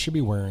what you should be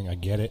wearing. I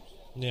get it.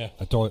 Yeah.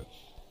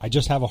 I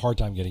just have a hard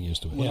time getting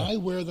used to it. When I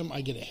wear them,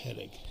 I get a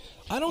headache.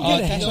 I don't get a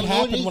That's headache. what No, it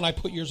happened is- when I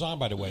put yours on,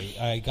 by the way.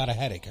 I got a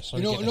headache. I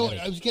started getting a headache.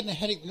 I was getting a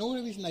headache. You know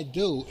the reason I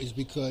do is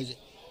because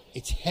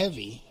it's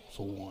heavy,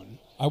 for one.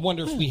 I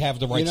wonder if we have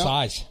the right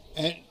size.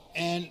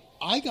 And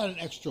I got an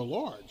extra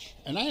large,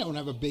 and I don't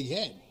have a big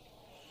head.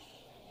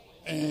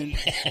 And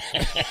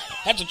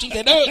That's what she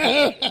said.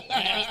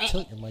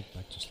 Tilt your mic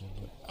back just a little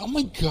bit. oh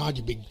my God,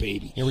 you big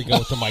baby! Here we go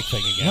with the mic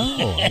thing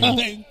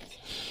again.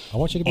 I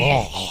want you to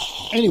be.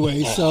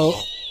 Anyway, so,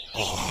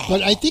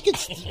 but I think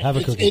it's Have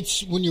a cookie.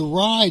 It's when you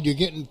ride, you're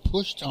getting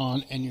pushed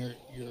on, and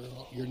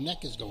your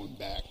neck is going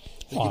back.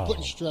 Like you're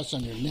putting stress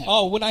on your neck.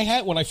 Oh, when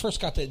I first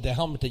got the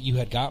helmet that you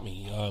had got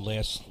me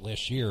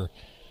last year,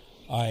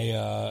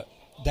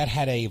 that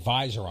had a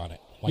visor on it,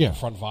 like a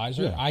front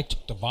visor. Yeah. I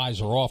took the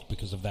visor off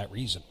because of that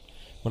reason.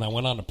 When I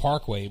went on the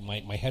Parkway,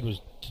 my head was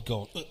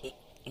going.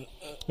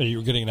 You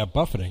were getting that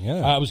buffeting,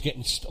 yeah. I was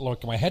getting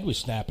like my head was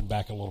snapping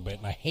back a little bit,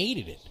 and I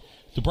hated it.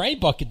 The brain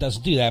bucket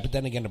doesn't do that, but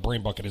then again, the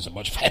brain bucket isn't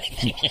much better.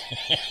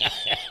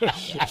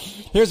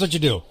 Here's what you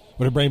do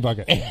with a brain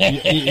bucket.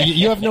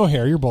 You have no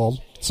hair, you're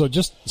bald, So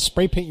just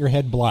spray paint your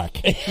head black.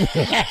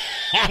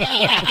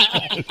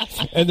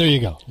 And there you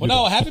go. Well,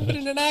 no, having been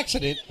in an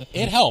accident,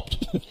 it helped.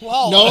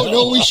 Well,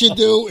 No, we should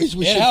do is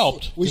we It should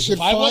helped. we should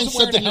If I find wasn't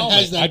wearing something a that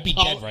has helmet, that I'd be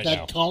dead right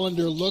now.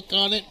 colander look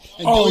on it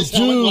and Oh, do his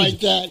helmet dude. like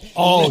that.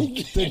 Oh,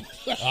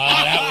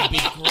 that would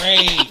be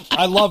great.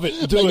 I love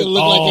it. Do Make it. it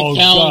look like a Oh,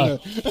 calendar.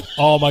 God.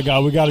 Oh my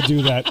God, we got to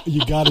do that.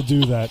 You got to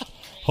do that.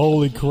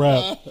 Holy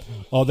crap!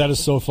 Oh, that is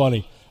so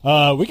funny.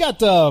 We're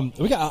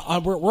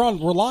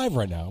live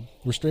right now.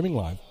 We're streaming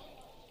live,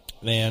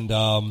 and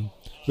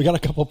we got a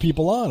couple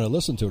people on to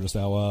listen to us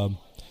now.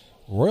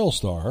 Royal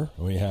Star.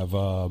 We have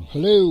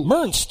Hello.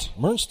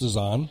 Mernst is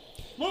on,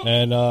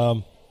 and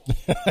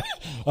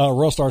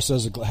Royal Star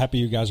says happy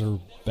you guys are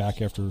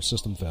back after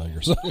system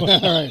failures. All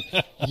right.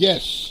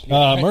 Yes.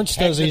 Mernst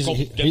says Technical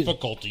he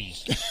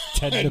difficulties.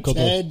 technical.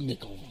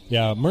 Technical.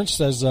 Yeah, Mernst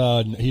says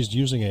he's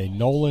using a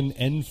Nolan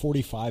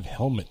N45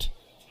 helmet.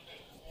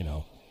 You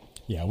know,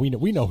 yeah, we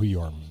know who you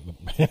are.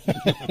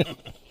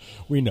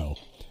 We know.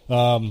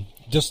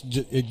 Just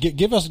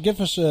give us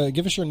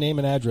your name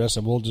and address,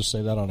 and we'll just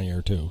say that on the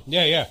air too.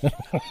 Yeah.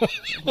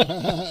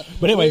 But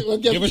anyway,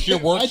 Give us your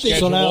work I think schedule.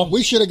 So now-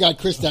 we should have got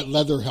Chris that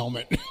leather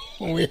helmet.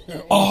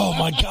 oh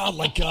my God,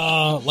 like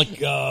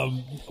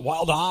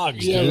Wild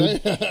Hogs,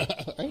 dude.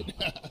 Right?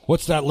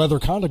 What's that leather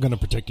condom going to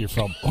protect you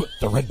from?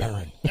 The Red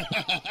Baron.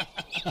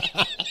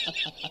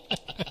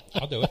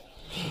 I'll do it.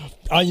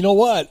 You know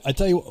what? I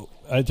tell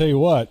you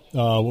what.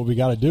 What we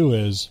got to do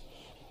is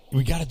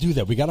we got to do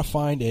that. We got to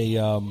find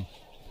a.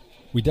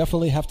 We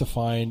definitely have to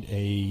find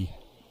a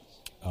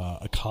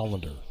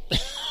colander.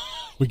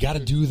 We got to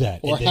do that.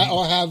 Or And then-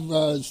 have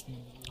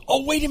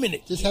oh, wait a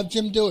minute! just have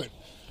Jim do it.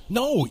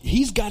 No,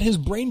 he's got his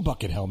brain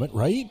bucket helmet,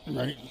 right?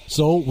 Right.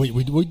 So what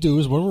we do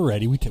is when we're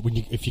ready,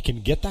 if you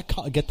can get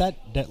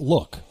that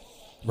look,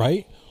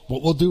 right?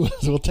 What we'll do is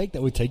we'll take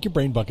your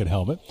brain bucket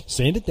helmet,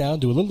 sand it down,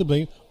 do a little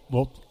bit,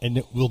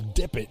 and we'll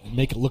dip it and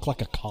make it look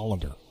like a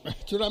colander.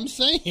 That's what I'm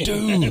saying.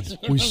 Dude,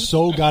 we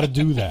so got to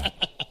do that.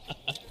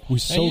 We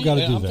so got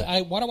to do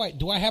that.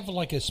 Do I have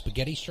like a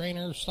spaghetti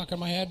strainer stuck in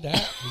my head? Is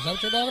that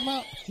what you're talking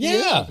about?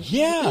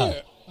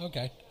 Yeah.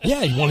 Okay.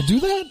 Yeah, you want to do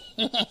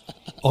that?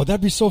 Oh,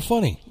 that'd be so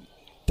funny.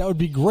 That would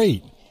be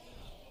great.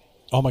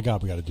 Oh, my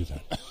God, we got to do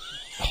that.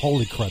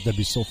 Holy crap, that'd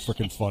be so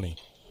freaking funny.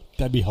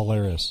 That'd be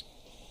hilarious.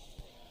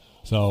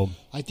 So,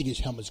 I think his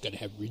helmet's got to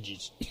have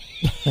ridges.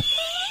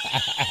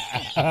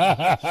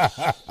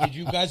 Did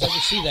you guys ever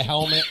see the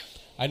helmet?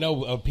 I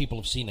know people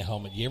have seen the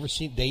helmet. You ever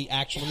seen?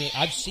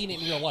 I've seen it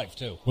in real life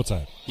too. what's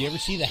that? You ever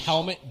see the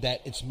helmet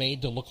that it's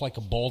made to look like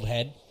a bald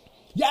head?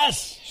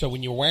 Yes. So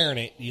when you're wearing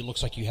it, it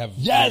looks like you have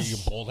Yes! your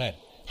bald head.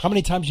 How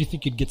many times do you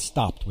think you'd get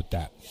stopped with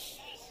that?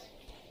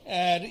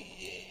 And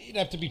you'd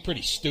have to be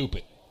pretty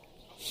stupid.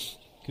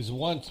 Because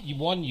you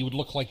would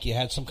look like you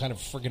had some kind of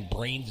friggin'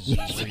 brain disease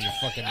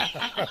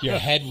where your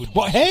head would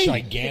be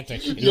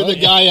gigantic. You're the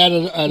guy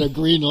at a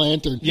Green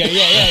Lantern.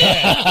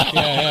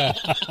 Yeah.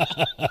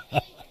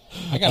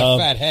 I got a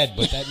fat head,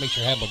 but that makes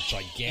your head look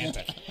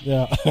gigantic.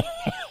 Yeah.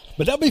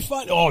 But that'd be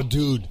fun. Oh,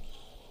 dude.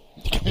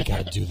 We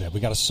got to do that. We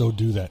got to so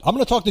do that. I'm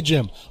going to talk to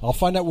Jim. I'll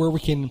find out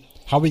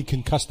how we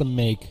can custom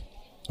make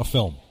a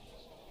film.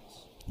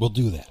 We'll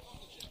do that.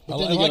 But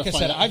then you Like gotta I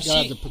find said, out- I've you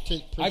gotta seen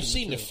have the I've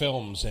seen the material.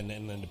 films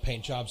and the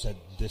paint jobs that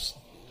this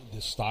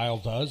style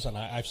does, and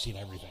I've seen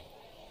everything.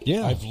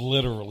 Yeah. I've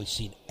literally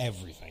seen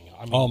everything.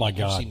 I mean, Oh, my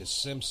God. I've seen The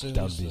Simpsons,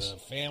 That would be- The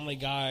Family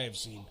Guy. I've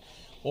seen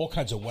all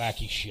kinds of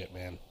wacky shit,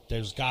 man.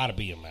 There's got to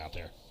be them out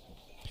there.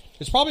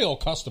 It's probably all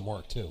custom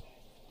work too.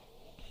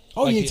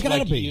 Oh, Like yeah, it's got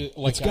to be.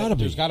 It's got to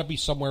be. There's got to be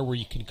somewhere where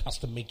you can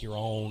custom make your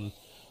own.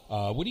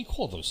 What do you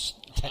call those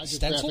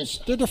stencils?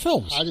 They're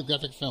films.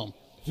 Hydrographic film.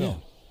 Yeah.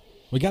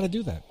 We got to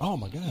do that. Oh,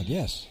 my God,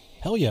 yes.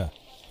 Hell yeah.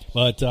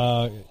 But,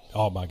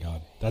 oh, my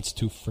God. That's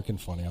too freaking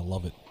funny. I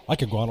love it. I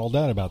could go on all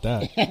day about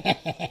that.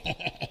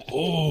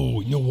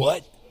 Oh, you know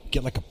what?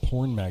 Get like a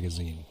porn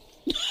magazine.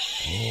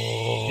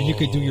 Oh. And you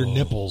could do your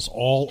nipples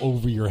all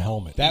over your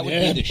helmet. That would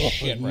be the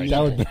shit, right?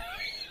 That would be...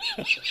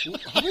 How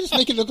about just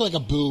make it look like a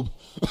boob?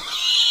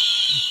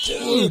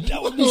 Dude,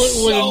 that would be With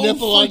so a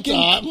nipple on freaking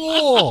top.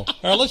 cool. All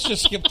right, let's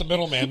just skip the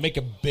middleman. Make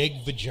a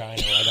big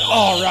vagina right on.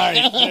 All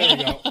right. There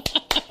you go.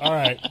 All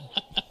right.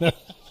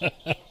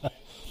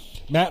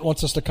 Matt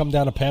wants us to come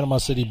down to Panama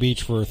City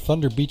Beach for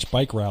Thunder Beach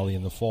bike rally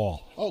in the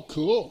fall. Oh,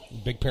 cool.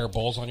 Big pair of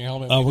balls on your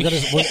helmet. We're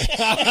maybe?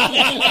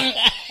 gonna.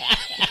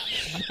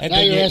 And Now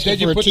then you're asking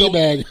for a put tea the,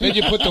 bag. Then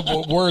you put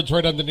the words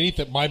right underneath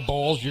it. My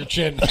balls, your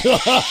chin.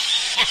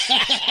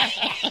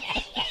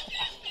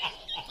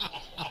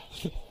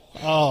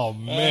 Oh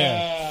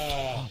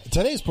man!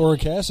 Today's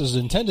podcast is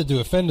intended to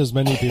offend as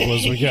many people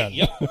as we can.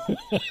 Yep.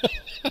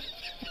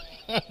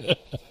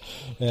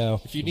 Yeah.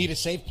 If you need a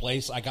safe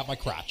place, I got my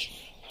crotch.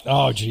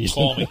 Oh, geez.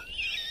 Call me.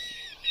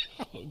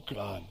 Oh,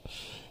 God.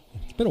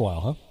 It's been a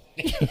while,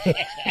 huh?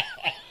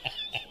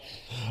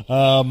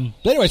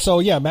 But anyway, so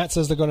yeah, Matt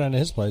says they're going down to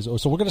his place.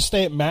 So we're going to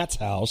stay at Matt's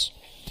house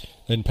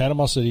in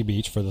Panama City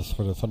Beach for the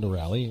Thunder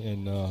Rally,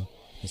 and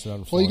it's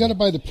Well, you got to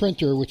buy the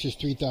printer, which is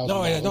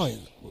 $3,000. No.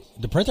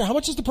 The printer? How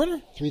much is the printer?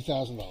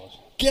 $3,000.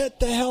 Get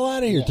the hell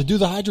out of here to do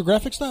the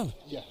hydrographic stuff.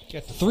 Yeah.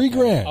 Get the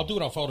 $3,000. I'll do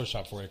it on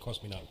Photoshop for you. It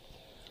costs me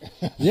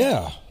nothing.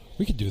 Yeah,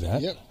 we could do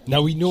that. Yep.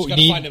 Now we know Just got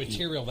to find the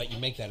material that you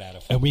make that out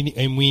of. and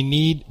we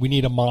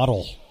need a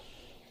model.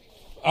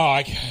 Oh,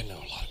 I know a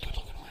lot of good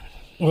looking women.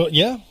 Well,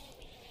 yeah.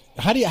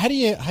 How do you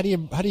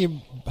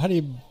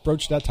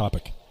broach that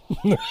topic?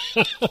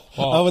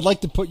 I would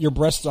like to put your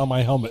breasts on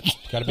my helmet.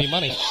 Got to be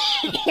money.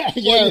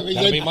 Yeah,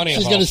 Gotta be money she's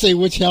involved. going to say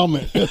which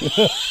helmet.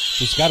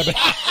 It's got to be.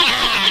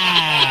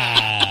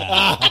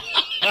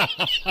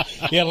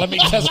 Yeah, let me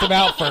test them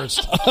out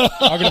first.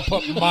 I'm going to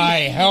put my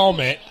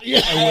helmet,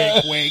 wink,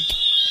 wink,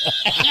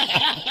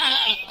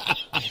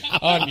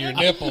 on your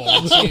nipple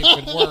and see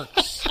if it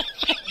works.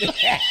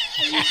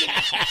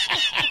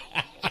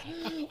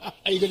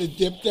 Are you going to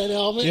dip that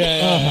helmet?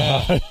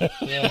 Yeah.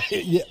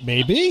 Yeah,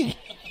 maybe.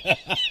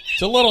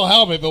 It's a little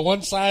helmet, but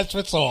one size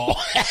fits all.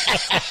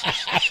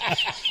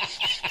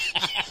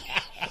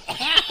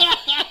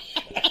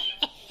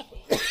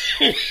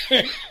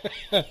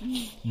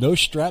 No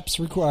straps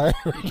required.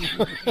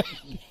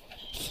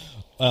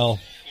 Well,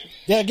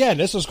 yeah. Again,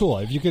 this is cool.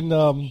 If you can,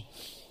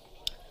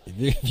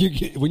 if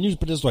you when you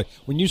put it this way,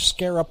 when you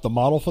scare up the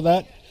model for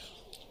that,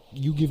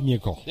 you give me a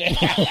call. Yeah,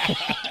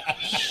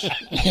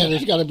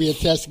 there's got to be a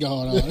test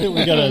going on.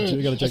 we gotta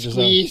check this out.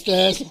 Squeeze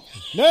test.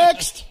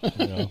 Next.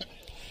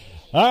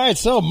 All right,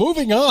 so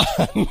moving on.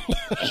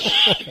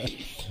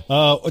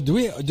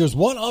 There's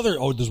one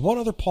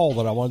other poll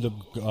that I wanted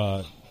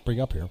to bring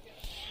up here.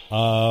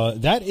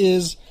 That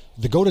is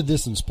the go to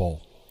distance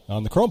poll.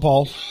 On the Chrome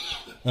poll,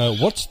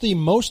 what's the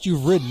most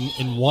you've ridden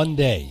in one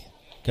day?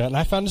 Okay, and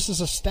I found this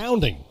is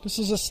astounding.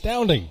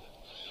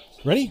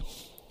 Ready?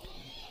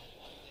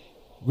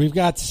 We've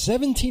got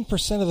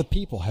 17% of the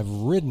people have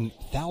ridden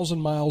 1,000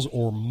 miles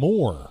or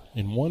more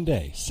in one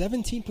day.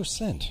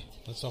 17%.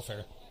 That's not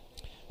fair.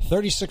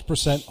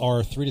 36%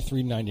 are 3 to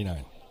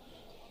 399.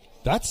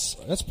 That's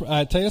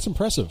I tell you, that's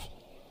impressive.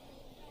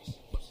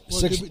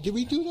 Well, did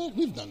we do that?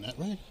 We've done that,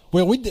 right?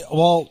 Well, we did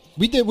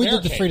the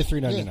Barricade. 3 to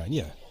 399.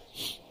 Yeah.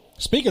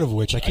 Speaking of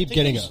which, I keep think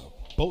getting it was-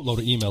 a boatload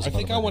of emails. I about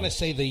think it I right want now. to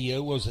say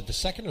was it the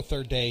second or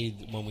third day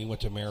when we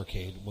went to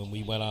Americade, when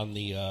we went on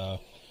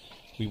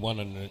we went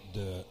on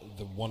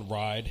the one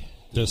ride.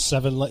 the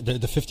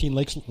 15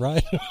 lakes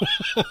ride.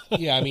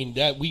 Yeah, I mean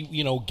that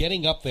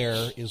getting up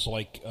there is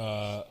like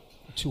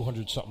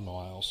 200 something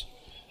miles.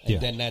 And Yeah.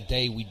 then that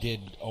day we did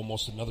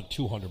almost another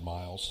 200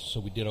 miles. So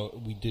we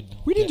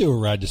didn't do a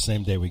ride the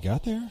same day we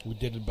got there. We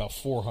did about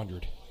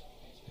 400.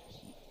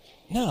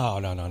 No.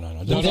 No,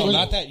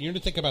 not that. You're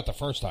thinking about the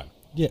first time.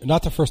 Yeah,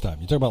 not the first time.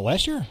 You talking about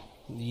last year?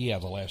 Yeah,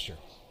 the last year.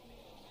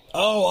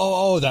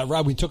 Oh, that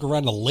ride. We took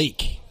around the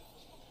lake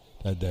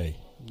that day.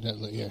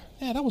 Yeah.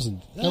 Yeah, that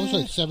wasn't. That was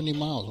like 70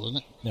 miles, wasn't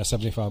it? Yeah,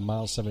 75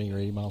 miles, 70 or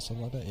 80 miles,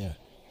 something like that. Yeah.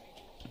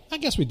 I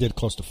guess we did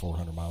close to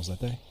 400 miles that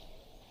day.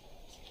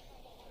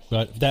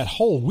 But that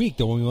whole week,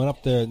 though, when we went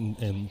up there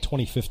in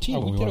 2015,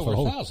 we when did went for over the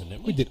whole, 1,000,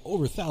 didn't we? We did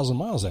over 1,000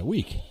 miles that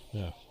week.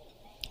 Yeah.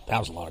 That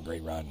was a lot of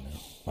great riding there.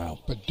 Wow.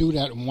 But do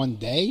that in one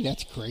day?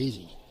 That's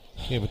crazy.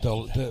 Yeah, but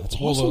That's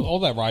awesome. all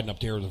that riding up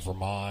there in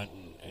Vermont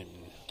and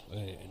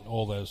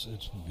all those,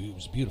 it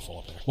was beautiful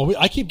up there. Well,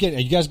 I keep getting.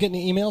 Are you guys getting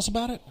the emails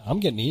about it? I'm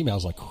getting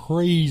emails like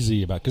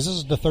crazy about because this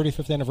is the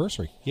 35th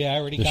anniversary. Yeah, I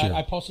already This year.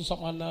 I posted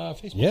something on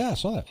Facebook. Yeah, I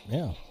saw that.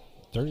 Yeah,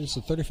 it's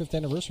the 35th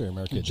anniversary of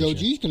America. Joe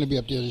G's going to be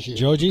up there this year.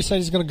 Joe G said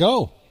he's going to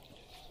go.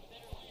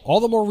 All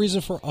the more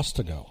reason for us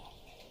to go.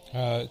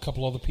 A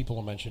couple other people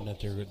have mentioned that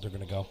they're going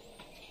to go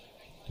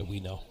that we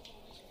know.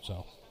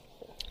 So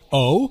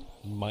Oh,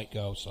 might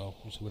go. So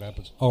we'll see what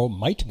happens.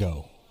 might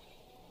go.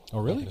 Oh,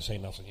 I'm really? not going to say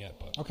nothing yet,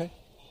 but Okay.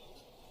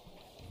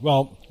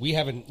 Well, we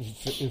haven't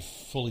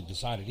fully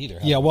decided either.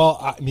 have yeah. we? Well,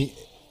 I mean,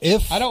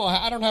 if I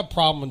don't have a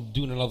problem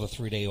doing another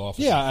 3-day off.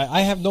 yeah,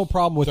 I have no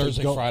problem with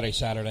Thursday, it go- Friday,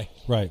 Saturday.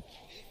 Right.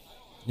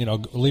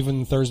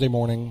 Leaving Thursday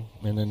morning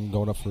and then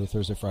going up for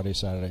Thursday, Friday,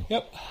 Saturday.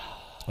 Yep.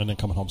 And then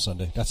coming home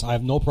Sunday. I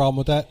have no problem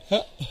with that.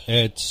 Huh.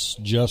 It's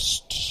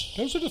just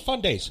Those are the fun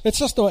days. it's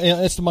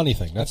the money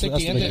thing. That's I think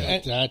that's the the end. big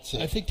Of, thing. That's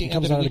it. I think the It end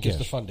comes of the down to week is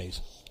the cash. fun days.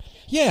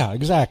 Yeah,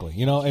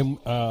 exactly. And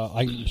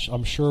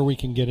I'm sure we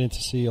can get in to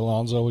see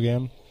Alonzo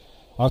again.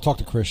 I'll talk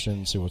to Christian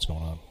and see what's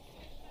going on.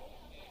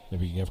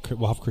 Maybe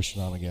we'll have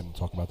Christian on again and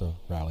talk about the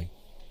rally.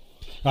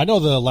 I know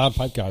the Loud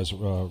Pipe guys,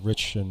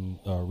 Rich and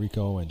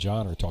Rico and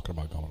John, are talking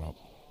about going up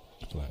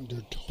for that. They're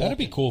talking. That'd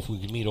be cool if we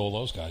could meet all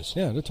those guys.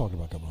 Yeah, they're talking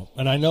about coming up.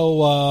 And I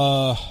know,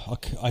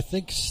 I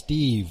think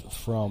Steve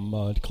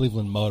from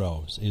Cleveland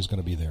Moto is going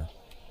to be there.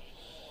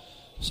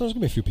 So there's going to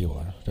be a few people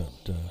there.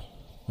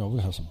 We'll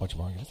have some bunch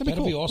of arguments. That'd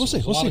cool. be awesome. We'll see.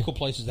 There's We'll a lot see. of cool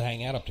places to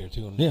hang out up there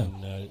too, and, Yeah.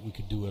 and we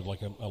could do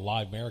a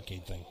live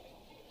barricade thing.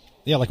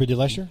 Yeah, like we did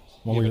last year.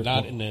 When Yeah, we but were-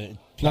 not in a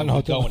not in a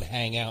hotel. Go and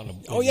hang out. In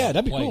Oh, yeah,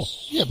 that'd be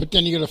place. Yeah, but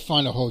then you got to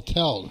find a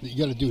hotel. You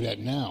got to do that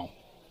now.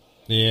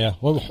 Yeah.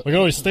 Well, we can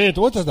always stay at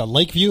what is that,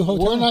 Lakeview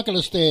Hotel? We're not going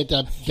to stay at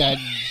that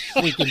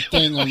freaking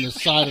thing on the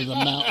side of the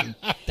mountain.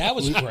 That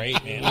was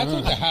great, man. I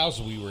thought the house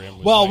we were in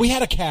was Well, nice. we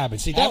had a cabin.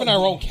 See, having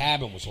our own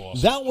cabin was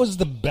awesome. That was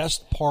the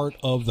best part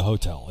of the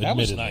hotel. That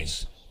was admittedly.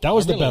 nice. That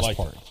was I the really best liked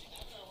part.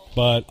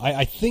 But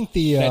I think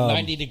the That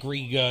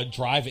 90-degree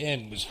drive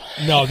in was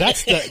no,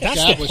 that's the That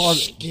the was part.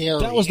 scary.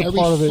 That was the every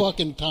part of it.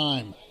 fucking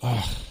time.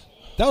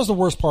 That was the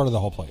worst part of the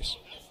whole place.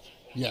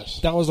 Yes.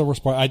 That was the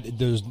worst part.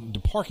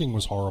 The parking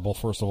was horrible,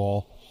 first of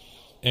all,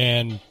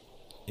 and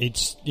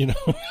it's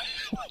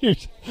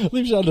leaves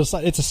you on the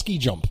side. It's a ski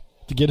jump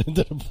to get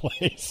into the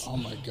place. Oh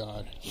my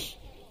god.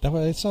 That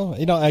way, so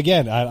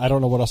again, I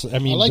don't know what else. I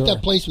mean, I like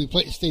that place we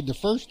stayed the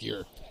first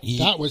year.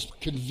 That was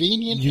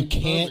convenient. You and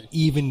can't perfect.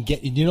 even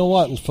get. You know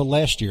what? For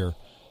last year,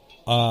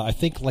 I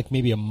think like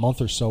maybe a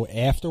month or so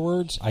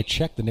afterwards, I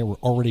checked and they were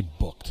already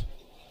booked.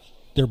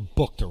 They're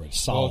booked already.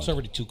 Solid. well, it's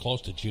already too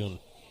close to June.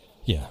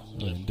 Yeah, I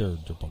mean, they're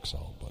booked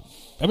solid. But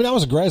I mean, that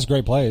was a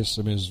great place.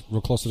 I mean, it was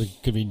real close to the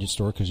convenience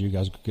store because you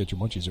guys could get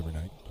your munchies every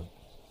night.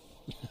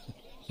 But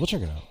we'll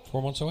check it out.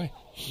 4 months away.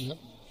 Yep.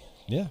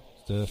 Yeah,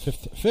 the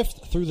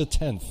 5th through the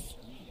 10th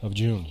of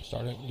June.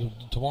 Starting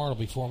tomorrow, it'll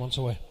be 4 months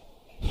away.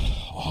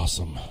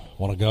 Awesome.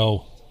 Want to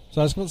go?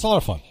 So it's a lot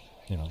of fun.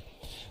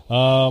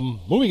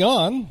 Moving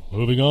on.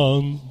 Moving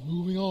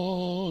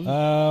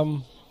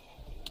on.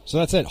 So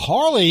that's it.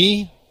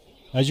 Harley,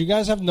 as you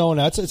guys have known,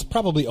 it's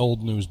probably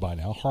old news by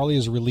now. Harley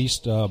has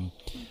released the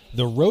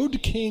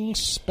Road King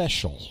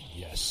Special.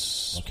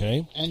 Yes.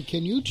 Okay. And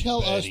can you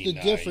tell us Very the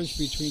nice. difference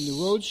between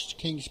the Road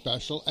King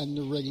Special and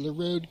the regular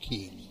Road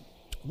King?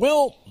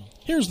 Well,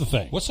 here's the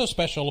thing. What's so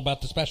special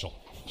about the special?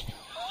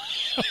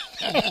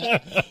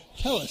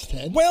 Tell us,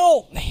 Ted.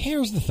 Well,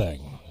 here's the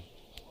thing.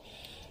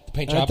 The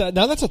paint job.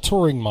 Now that's a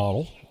touring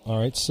model. All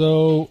right.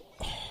 So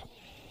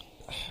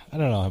I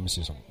don't know. Let me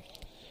see something.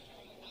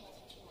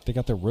 They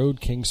got the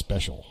Road King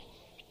Special.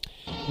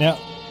 Now,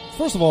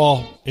 first of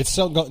all, it's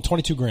selling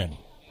 $22,000.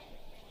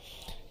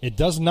 It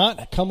does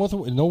not come with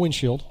no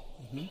windshield.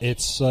 Mm-hmm.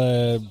 It's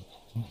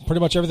pretty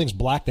much everything's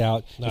blacked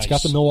out. Nice. It's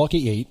got the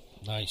Milwaukee 8.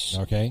 Nice.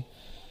 Okay.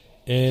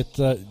 It's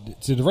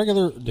the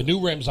regular. The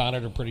new rims on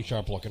it are pretty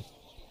sharp looking.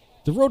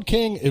 The Road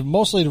King,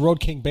 mostly the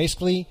Road King,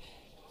 basically,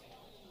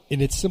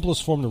 in its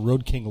simplest form, the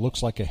Road King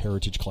looks like a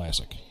Heritage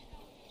Classic.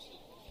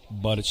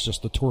 But it's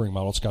just the touring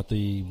model. It's got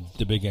the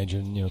big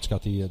engine. It's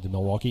got the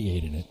Milwaukee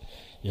 8 in it.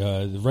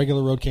 The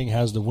regular Road King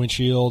has the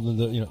windshield and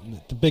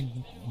the big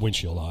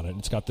windshield on it.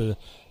 It's got the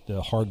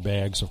hard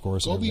bags, of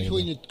course. Go and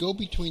everything.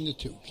 between the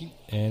two.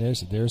 And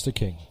there's the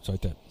King. It's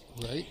right there.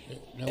 Right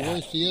now,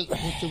 what's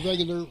the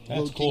regular That's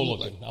Road cool King look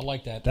looking. like? I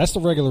like that. That's the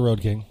regular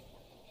Road King.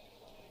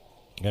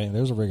 Okay,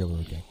 there's a regular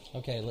Road King.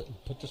 Okay,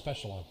 put the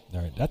special on.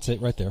 All right, that's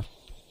it right there.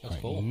 That's All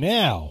right, cool.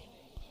 now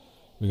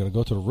we're going to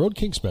go to the Road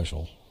King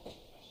Special.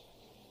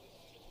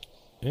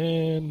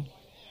 And,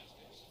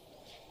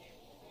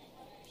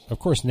 of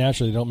course,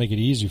 naturally, they don't make it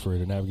easy for you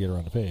to navigate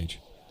around the page.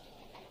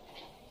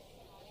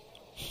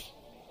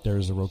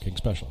 There's the Road King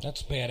Special.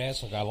 That's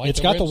badass. Look, I like It's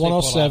the got the rims they put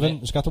on 107.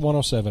 it. It's got the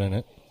 107 in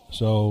it.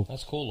 So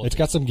That's cool looking. It's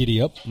got some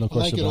giddy up. No I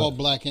question like it about all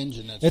black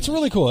engine. That's It's nice.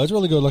 really cool. It's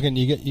really good looking.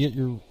 You get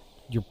your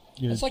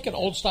It's like an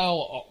old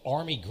style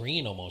army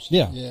green almost.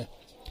 yeah. Yeah.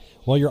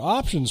 Well, your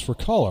options for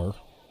color,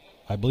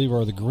 I believe,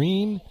 are the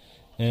green,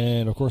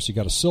 and of course you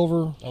got a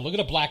silver. Oh, look at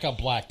the black on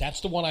black. That's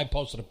the one I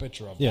posted a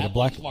picture of. Yeah, that the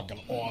black- one's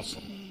fucking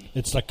awesome.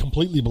 It's like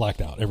completely blacked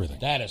out. Everything.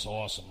 That is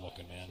awesome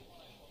looking, man.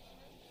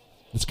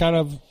 It's kind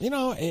of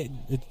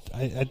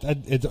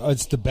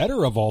it's the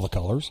better of all the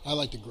colors. I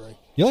like the gray.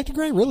 You like the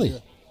gray, really? Yeah.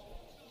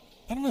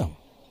 I don't know.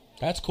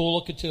 That's cool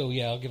looking too.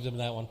 Yeah, I'll give them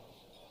that one.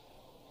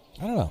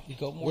 I don't know. You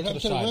go more What to the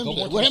happened to the side. rims? Go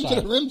more What to the happened to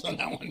the side. rims on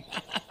that one?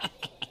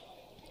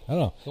 I don't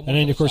know. Go more And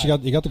then to of course the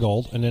you got the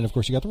gold, and then of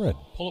course you got the red.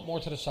 Pull it more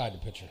to the side. The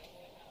picture.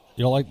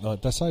 You don't like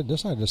that side,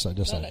 this side, this side,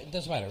 this No, side. it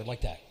doesn't matter.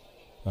 Like that.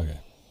 Okay.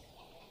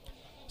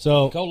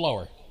 So Go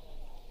lower.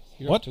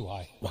 You're What? too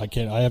high. I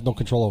can't. I have no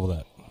control over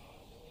that.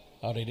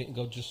 Oh, they didn't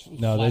go just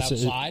No, flat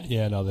that's outside.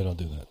 yeah. No, they don't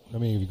do that. I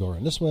mean, if you go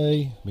around this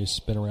way, let me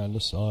spin around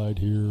this side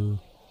here.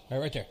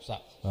 Right there.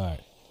 Stop. All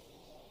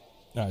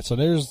right. So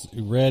there's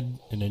red,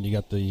 and then you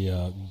got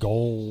the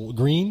gold,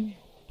 green,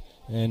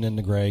 and then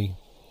the gray,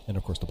 and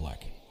of course the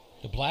black.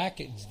 The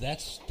black.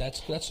 That's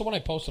the one I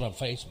posted on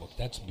Facebook.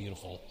 That's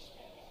beautiful.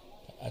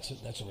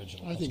 That's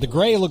original. I think The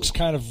gray looks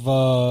kind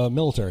of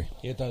military.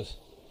 Yeah, it does.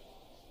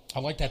 I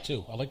like that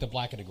too. I like the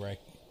black and the gray.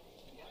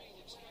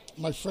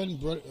 My friend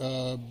brought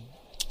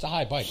It's a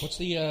high bike. What's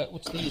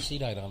the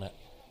seat height on it?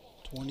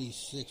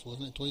 26,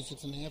 wasn't it?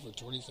 26 and a half or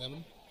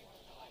 27?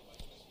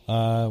 We're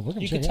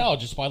gonna You check can it tell out.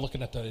 just by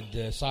looking at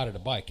the side of the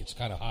bike. It's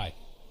kind of high.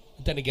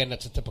 But then again,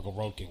 that's a typical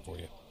Road King for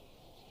you.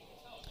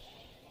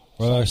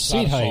 Well, It's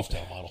not seat a height.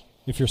 Softail model.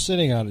 If you're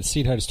sitting on it,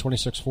 seat height is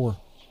 26.4.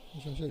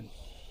 That's what I said.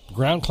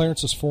 Ground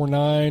clearance is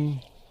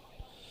 4.9.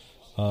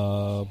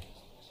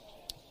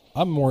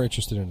 I'm more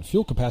interested in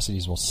fuel capacity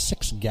as well.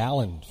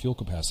 6-gallon fuel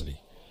capacity.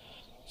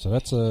 So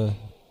that's a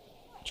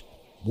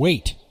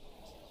weight.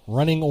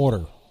 Running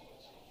order.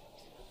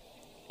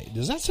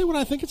 Does that say what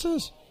I think it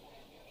says?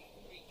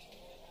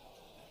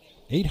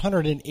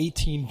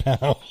 818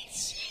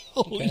 pounds.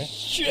 Holy Okay.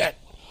 shit.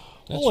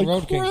 That's Holy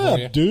Road King for crap,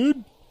 you.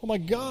 dude. Oh my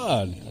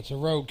God. That's a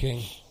Road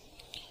King.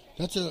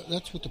 That's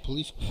what the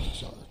police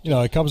bikes are. You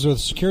know, it comes with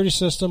security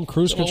system,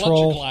 cruise It's an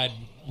control. electric glide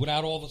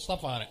without all the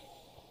stuff on it.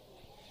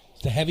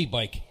 It's a heavy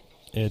bike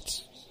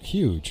It's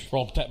huge. for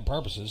all intent and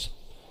purposes.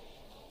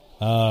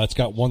 It's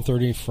got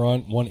 130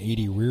 front,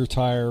 180 rear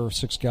tire,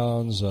 6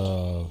 gallons.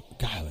 God,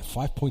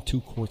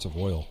 5.2 quarts of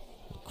oil.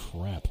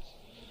 Crap.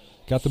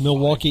 Got the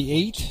Milwaukee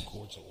 8.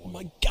 Oh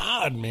my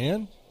God,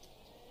 man,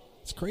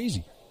 it's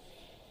crazy.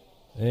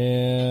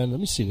 And let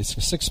me see. It's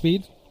a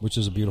 6-speed, which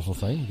is a beautiful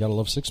thing. You gotta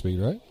love 6-speed,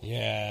 right?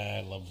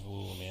 Yeah, I love.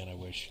 Oh man, I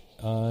wish.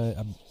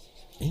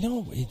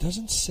 It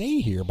doesn't say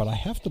here, but I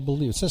have to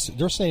believe it says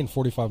they're saying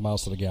 45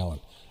 miles to the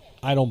gallon.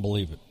 I don't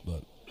believe it,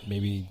 but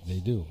maybe they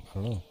do. I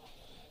don't know.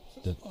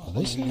 Are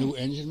they A saying? new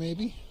engine,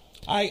 maybe?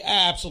 I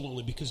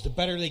absolutely, because the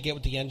better they get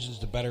with the engines,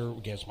 the better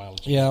gas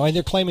mileage. Yeah, I mean,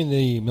 they're claiming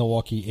the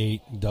Milwaukee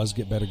 8 does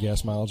get better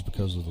gas mileage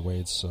because of the way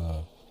it's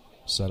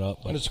set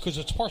up. But And it's because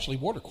it's partially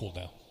water cooled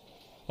now.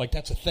 Like,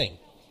 that's a thing.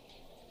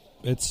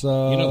 it's You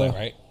know that,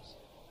 right?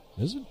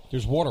 Is it?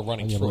 There's water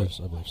running Yeah, I through believe it.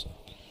 so. I believe so.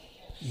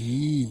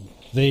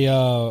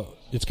 Ew.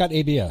 It's got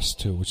ABS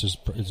too, which is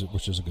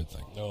a good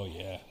thing. Oh,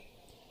 yeah.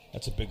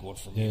 That's a big one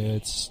for Yeah, me.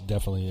 it's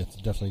definitely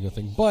a good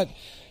thing. But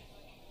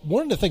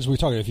one of the things we were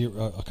talking,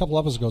 a couple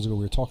episodes ago,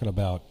 we were talking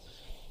about,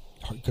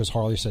 because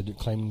Harley said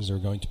claiming they're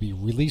going to be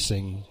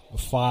releasing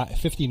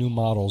 50 new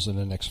models in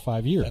the next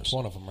 5 years. That's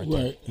one of them right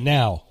there. Right.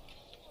 Now,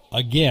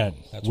 again,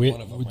 That's one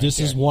of them right this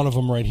is there. one of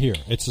them right here.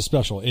 It's a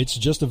special. It's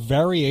just a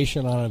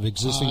variation on an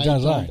existing I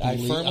design. don't I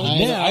believe-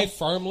 firmly, I- I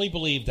firmly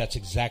believe that's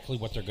exactly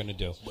what they're going to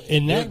do.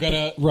 In they're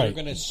that- going right.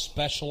 to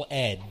special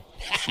ed.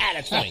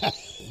 That's funny.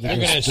 They're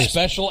going to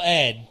special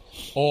ed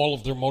all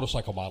of their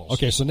motorcycle models.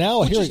 Okay, so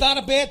now which here is not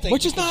a bad thing.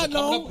 Which is because not.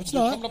 they're coming No, up- it's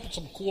they're not. coming up with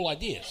some cool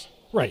ideas.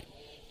 Right.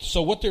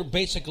 So what they're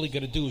basically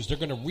going to do is they're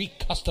going to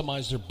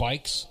re-customize their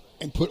bikes.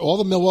 And put all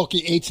the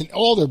Milwaukee 8s in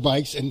all their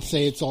bikes and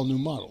say it's all new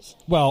models.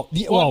 Well,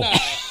 Well, no,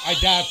 I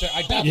doubt.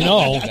 I doubt You they're know.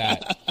 going to do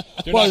that.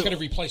 They're Well- not going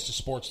to replace the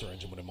Sportster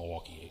engine with a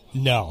Milwaukee 8.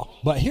 no.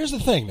 But here's the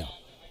thing. Now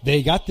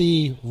they got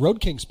the Road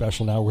King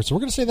special now, so we're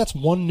going to say that's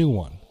one new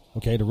one.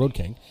 Okay, the Road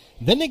King.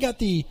 Then they got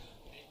the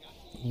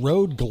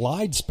Road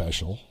Glide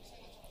special,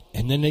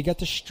 and then they got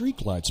the Street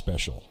Glide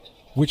special,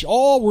 which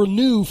all were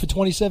new for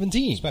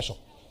 2017. Special.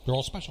 They're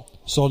all special.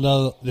 So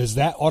now, is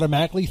that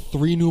automatically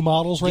 3 new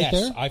models right yes,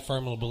 there? I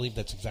firmly believe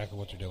that's exactly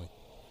what they're doing.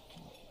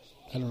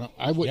 I don't know.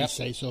 I wouldn't Yep.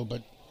 say so,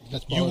 but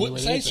that's You probably wouldn't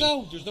the say way it is.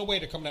 so? There's no way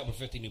they're coming out with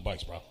 50 new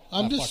bikes, bro.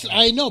 I'm Not just, fucking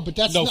I way. know, but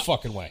that's no not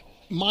fucking way.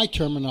 my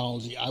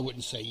terminology. I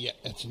wouldn't say, yeah,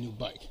 that's a new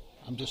bike.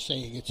 I'm just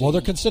saying it's. Well, a,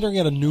 they're considering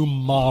it a new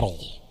model.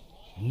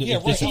 Yeah,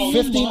 They right. said Oh,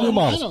 50 I new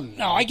models. don't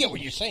know. No, I get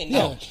what you're saying.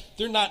 No, Yeah.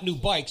 they're not new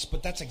bikes,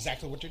 but that's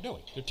exactly what they're doing.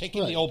 They're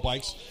taking the Right. old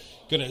bikes,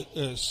 going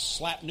to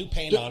slap new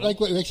paint They're- on like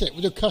them. what they say,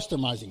 they're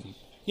customizing them.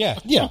 Yeah,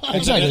 Yeah,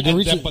 exactly. And They're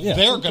reaching- but yeah.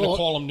 they're going to Cool.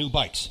 call them new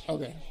bikes.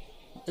 Okay,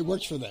 it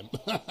works for them.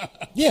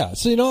 Yeah,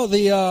 so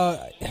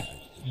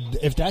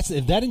if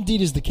that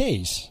indeed is the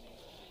case,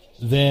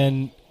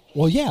 then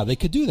yeah, they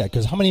could do that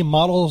because how many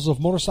models of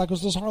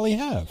motorcycles does Harley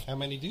have? How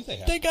many do they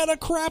have? They got a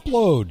crap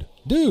load,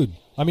 dude.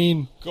 I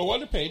mean, Go on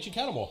the page and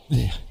count them all.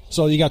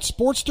 so you got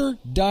Sportster,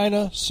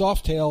 Dyna,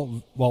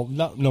 Softail. Well,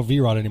 no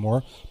V-Rod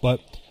anymore, but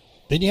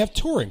then you have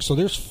Touring. So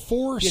there's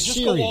 4 Yeah, just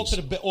series. go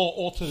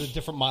all to the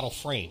different model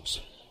frames.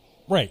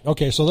 Right.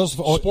 Okay. So those.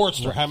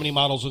 Sportster. How many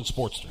models in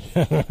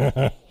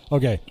Sportster?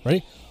 Okay.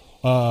 Ready?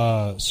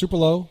 Super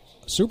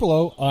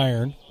low,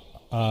 iron,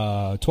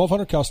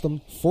 1200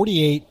 custom,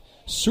 48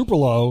 super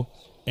low,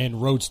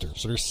 and roadster.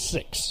 So there's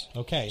 6.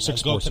 Okay, now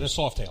 6 go to the courses.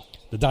 Softail.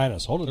 The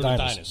Dynas. Hold on, Go to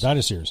Dynas. Dynas.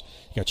 Dyna series.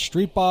 You got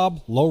Street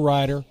Bob, Low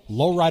Rider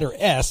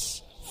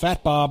S,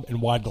 Fat Bob,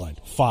 and Wide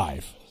Glide.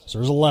 5. So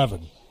there's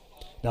 11.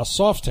 Now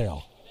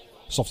Softail.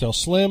 Softail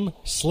Slim,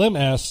 Slim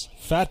S,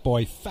 Fat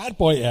Boy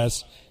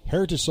S,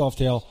 Heritage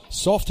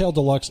Softail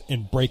Deluxe,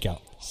 and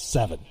Breakout.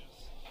 7.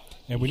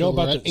 And we know So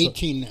we're about at the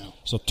 18 now.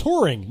 So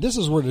touring, this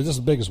is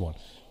the biggest one.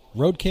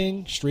 Road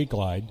King, Street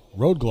Glide,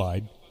 Road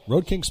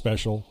King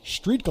Special,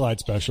 Street Glide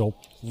Special,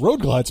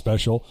 Road Glide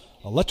Special,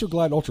 Electric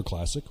Glide Ultra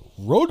Classic,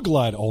 Road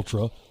Glide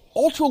Ultra,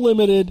 Ultra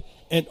Limited,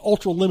 and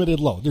Ultra Limited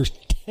Low. There's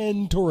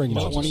 10 touring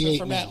models. 28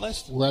 from now. that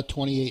list? We're at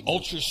 28 now.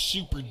 Ultra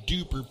super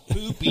duper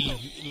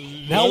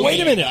poopy. Now wait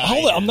a minute, low hold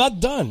on, rider. I'm not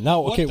done.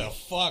 Now What okay, the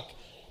fuck?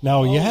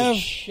 now you Holy have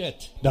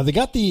shit. now they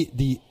got the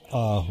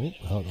Come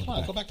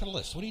on, go back to the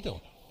list. What are you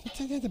doing?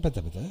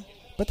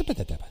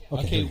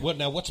 Okay,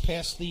 what's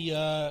past the?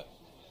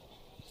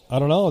 I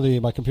don't know.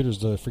 My computer's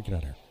freaking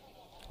out here.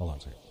 Hold on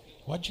a second.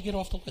 Why'd you get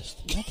off the list?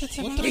 What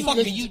the fuck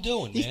are you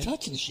doing, He's man?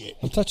 touching shit.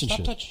 I'm touching Stop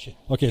shit. touching shit.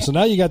 Okay, so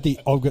now you got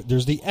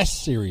there's the S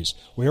series.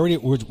 We already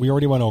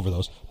went over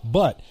those,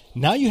 but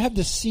now you have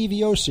the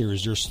CVO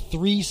series. There's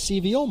 3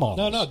 CVO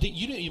models. No,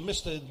 you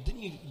missed the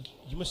didn't you?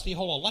 You missed the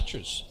whole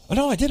Electras. Oh,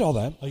 no, I did all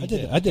that. Oh, you I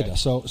did. did? I did. Okay.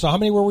 So how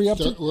many were we up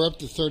to? We're up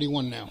to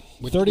 31 now.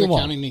 With 31. We're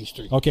counting these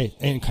 3. Okay,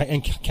 and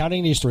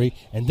counting these 3,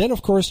 and then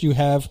of course you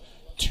have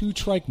 2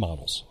 trike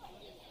models.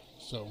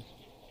 So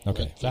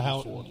Okay, So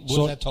how? 34. What's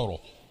So- that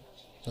total?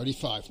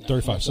 35 now.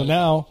 35.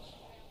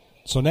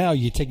 So now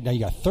you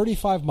got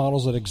 35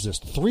 models that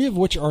exist, 3 of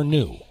which are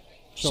new.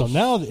 So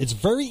now it's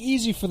very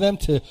easy for them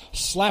to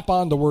slap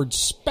on the word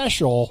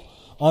special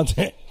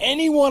onto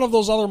any one of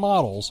those other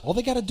models. All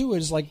they got to do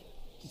is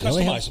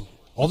Customize them.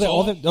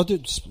 They'll do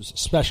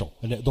special,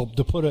 and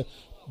they'll put a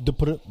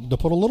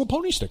little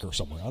pony sticker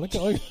somewhere.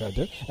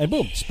 And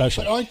boom,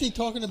 special. But aren't they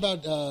talking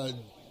about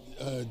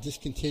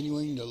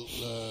discontinuing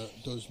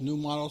those new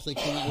models they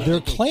came out with?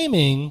 They're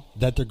claiming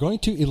that they're going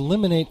to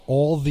eliminate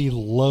all the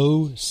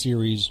low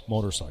series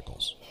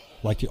motorcycles,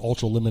 like the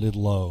ultra limited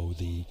low,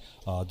 the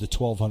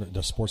 1200,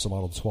 the sports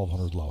model, the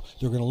 1200 low.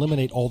 They're going to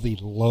eliminate all the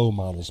low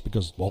models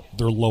because, well,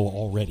 they're low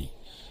already.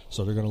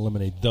 So they're going to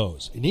eliminate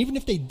those. And even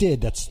if they did,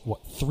 that's,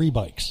 3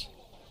 bikes.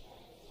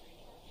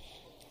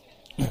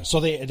 So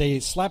they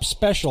slap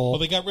special. Well,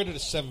 they got rid of the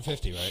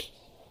 750, right?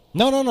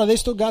 No. They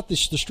still got the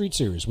Street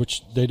Series,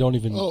 which they don't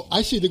even... Oh,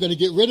 I see. They're going to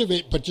get rid of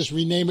it, but just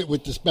rename it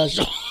with the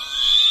special.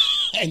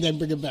 And then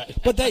bring it back.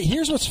 But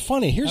here's what's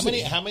funny.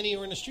 How many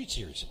are in the Street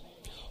Series?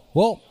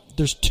 Well,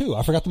 there's 2.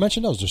 I forgot to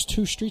mention those. There's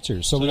 2 Street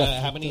Series. So we got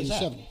how many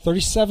 37. is that?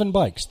 37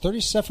 bikes.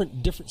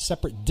 37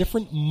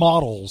 different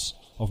models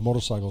of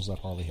motorcycles that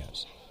Harley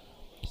has.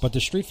 But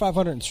the Street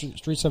 500 and Street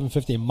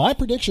 750, my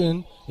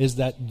prediction is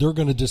that they're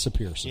going to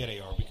disappear soon. Yeah, they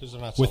are, because they're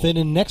not Within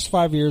the next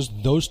 5 years,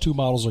 those 2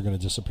 models are going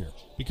to disappear.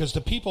 Because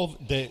the people,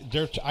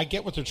 I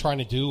get what they're trying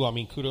to do. I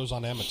mean, kudos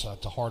on them. It's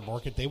a hard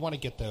market. They want to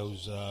get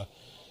those...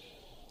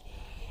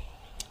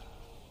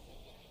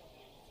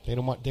 They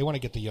want to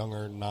get the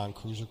younger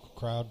non-cruiser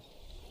crowd.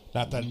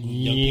 Not that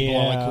young people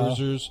are like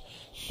cruisers.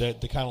 They're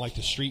kind of like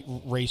the street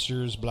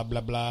racers, blah, blah,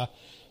 blah.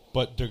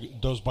 But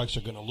those bikes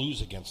are going to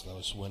lose against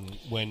those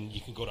when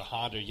you can go to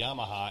Honda or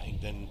Yamaha, and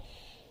then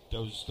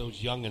those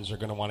youngins are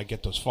going to want to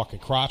get those fucking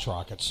crotch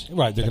rockets.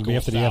 Right, they're going to be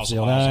after the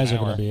FZ09s. They're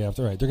going to be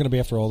after They're going to be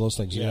after all those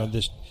things. Yeah.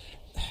 You know,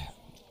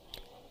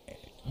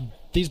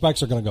 these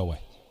bikes are going to go away.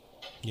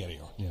 Yeah, they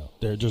are. Yeah,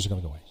 they're just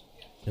going to go away.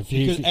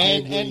 Even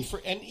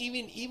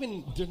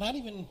they're not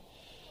even.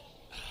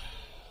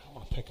 I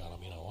want to pick on them.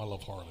 I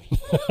love Harley.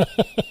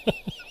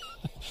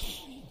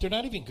 They're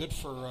not even good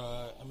for.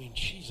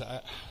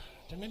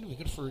 They're not even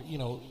good for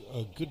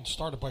a good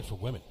starter bike for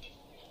women.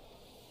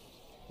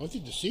 I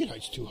think the seat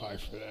height's too high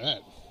for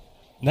that.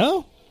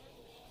 No,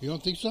 you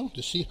don't think so?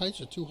 The seat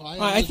heights are too high.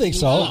 I think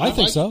so. I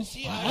think so.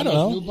 I don't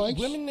know. New bikes?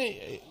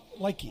 Women,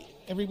 like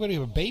everybody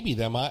who baby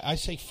them. I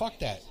say fuck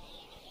that.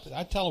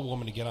 I tell a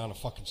woman to get on a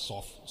fucking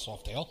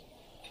soft tail.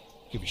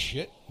 Give a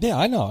shit. Yeah,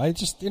 I know. I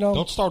just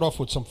don't start off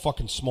with some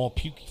fucking small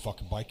pukey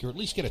fucking bike. Or at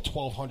least get a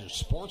 1200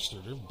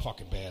 Sportster. They're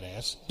fucking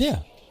badass. Yeah.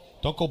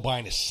 Don't go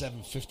buying a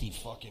 750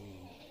 fucking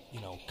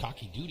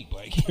cocky duty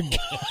bike.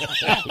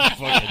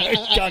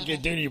 Cocky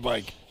duty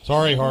bike.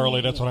 Sorry,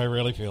 Harley. That's what I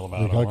really feel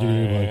about it. Cocky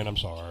duty bike. And I'm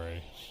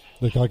sorry.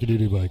 The cocky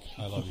duty bike.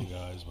 I love you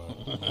guys,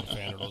 but I'm not a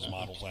fan of those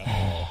models at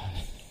all.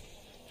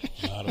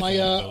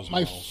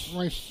 My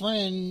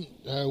friend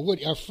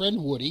Woody, our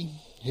friend Woody,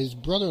 his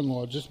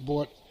brother-in-law just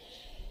bought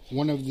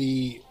one of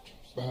a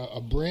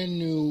brand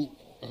new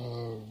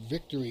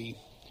Victory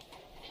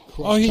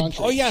cross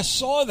country. Oh yeah, I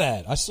saw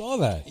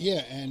that.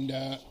 Yeah,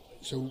 and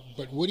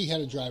but Woody had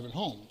to drive it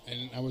home,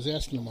 and I was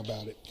asking him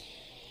about it,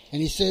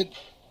 and he said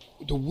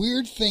the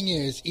weird thing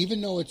is, even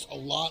though it's a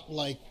lot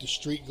like the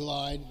Street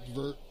Glide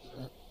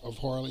of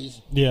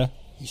Harley's, yeah,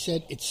 he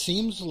said it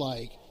seems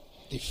like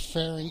the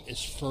fairing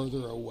is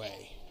further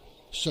away,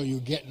 so you're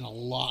getting a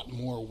lot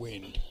more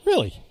wind.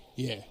 Really?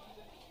 Yeah.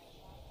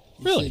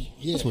 Really? Said,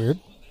 yeah. That's weird.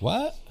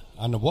 What?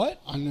 On the what?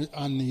 On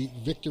the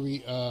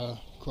Victory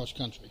cross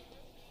country.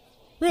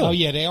 Really? Oh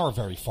yeah, they are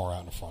very far out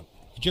in the front.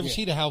 Did you ever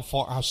see how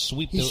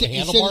sweep the handlebars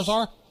handlebars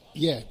are?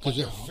 Yeah, because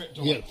they're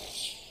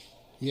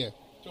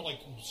they're like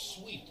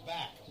sweeped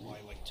back by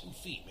like 2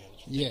 feet, man.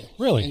 Yeah.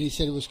 Really? And he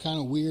said it was kind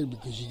of weird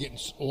because you're getting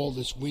all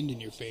this wind in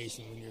your face,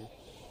 and when you're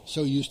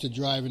so used to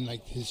driving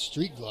like his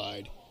Street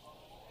Glide,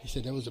 he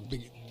said that was a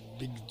big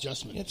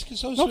adjustment. It's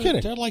because those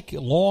kidding. They're like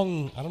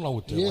long. I don't know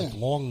what they're like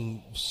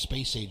long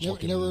space age.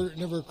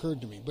 Never occurred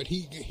to me, but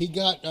he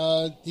got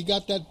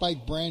that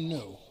bike brand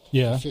new.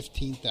 Yeah. For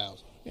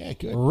 $15,000. Yeah,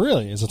 good.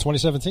 Really? Is it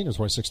 2017 or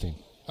 2016?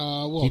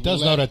 Well, he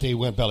does know that they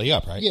went belly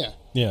up, right? Yeah.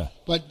 Yeah.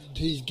 But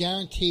he's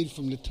guaranteed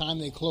from the time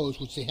they close,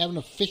 which they haven't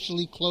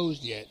officially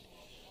closed yet,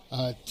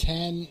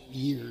 10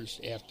 years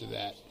after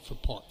that for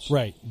parts.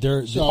 Right.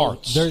 They're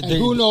parts.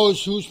 Who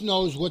knows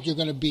what you're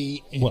going to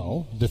be in.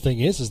 Well, the thing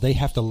is they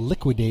have to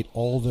liquidate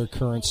all their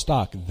current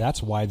stock.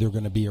 That's why they're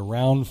going to be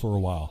around for a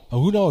while.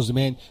 Who knows,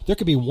 man? There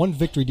could be one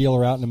Victory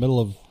dealer out in the middle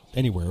of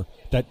anywhere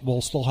that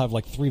will still have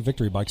like 3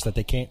 Victory bikes that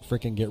they can't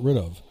freaking get rid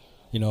of.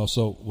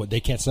 So they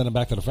can't send them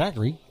back to the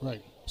factory.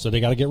 Right. So they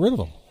got to get rid of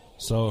them.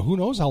 So who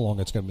knows how long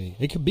it's going to be?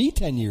 It could be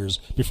 10 years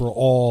before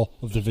all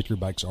of the Victory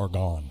bikes are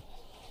gone,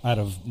 out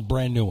of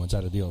brand new ones,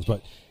 out of dealers.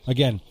 But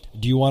again,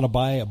 do you want to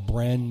buy a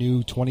brand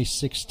new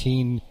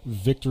 2016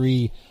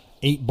 Victory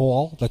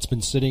 8-ball that's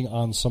been sitting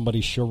on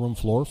somebody's showroom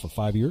floor for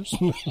 5 years?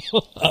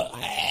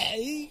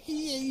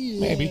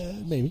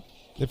 Maybe.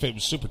 If it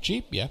was super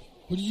cheap, yeah.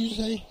 What did you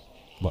say?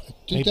 What?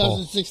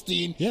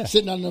 2016,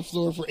 sitting on the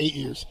floor for 8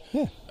 years.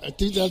 Yeah.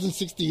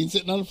 2016,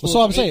 sitting on the floor. That's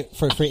all I'm saying.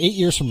 For 8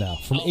 years from now.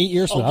 From 8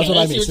 years from now. That's what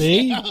I mean.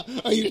 See?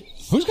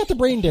 Who's got the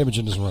brain damage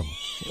in this room?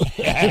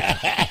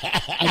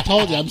 I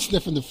told you, I'm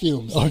sniffing the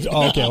fumes. Oh,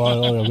 okay,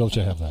 well, I'll let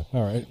you have that.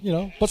 All right,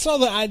 but so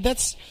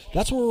that's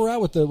where we're at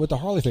with the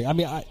Harley thing. I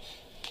mean,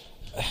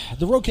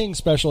 the Road King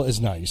special is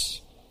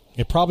nice.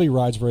 It probably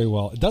rides very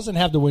well. It doesn't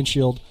have the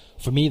windshield.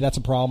 For me, that's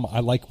a problem. I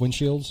like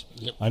windshields.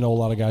 Yep. I know a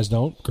lot of guys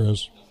don't.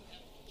 Chris.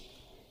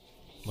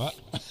 What?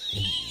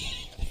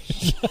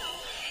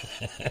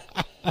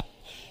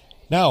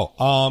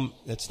 No,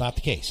 that's not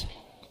the case.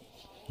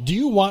 Do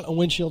you want a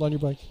windshield on your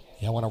bike?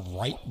 Yeah, I want a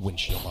right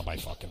windshield on my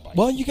fucking bike.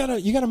 Well, you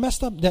gotta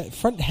messed up. That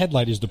front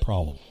headlight is the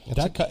problem.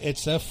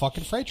 It's a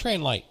fucking freight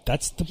train light.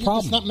 That's the problem.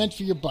 It's not meant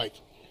for your bike.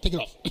 Take it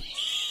off.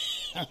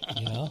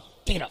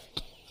 Take it off.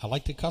 I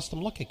like the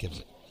custom look it gives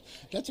it.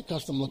 That's a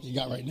custom look you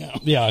got right now.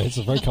 Yeah, it's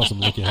a very custom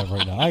look you have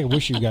right now. I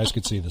wish you guys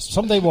could see this.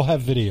 Someday we'll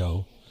have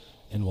video,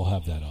 and we'll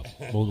have that up.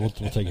 We'll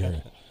take care of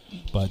it.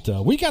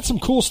 But we got some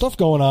cool stuff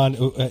going on.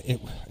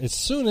 As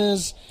soon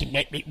as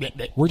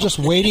we're just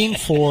waiting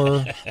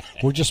for,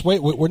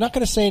 we're not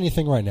going to say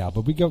anything right now,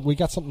 but we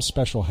got something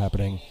special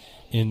happening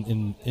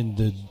in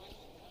the,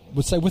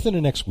 let's say within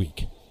the next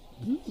week.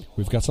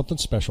 We've got something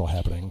special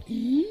happening,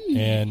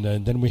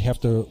 and then we're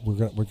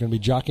going to be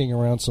jockeying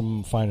around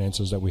some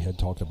finances that we had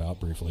talked about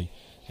briefly,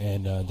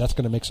 and that's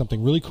going to make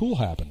something really cool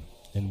happen.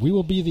 And we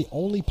will be the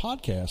only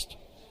podcast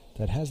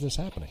that has this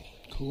happening.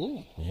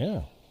 Cool.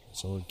 Yeah.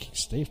 So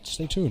stay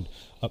tuned.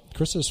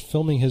 Chris is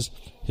filming his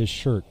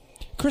shirt.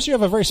 Chris, you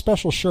have a very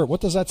special shirt. What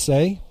does that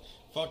say?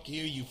 Fuck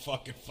you, you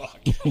fucking fuck.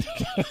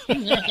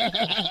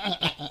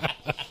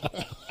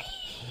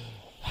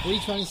 What are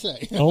you trying to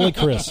say? Only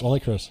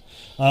Chris.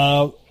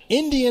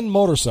 Indian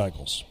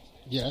Motorcycles.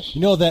 Yes.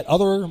 You know that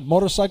other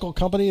motorcycle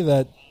company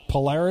that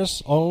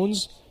Polaris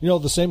owns? You know,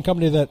 the same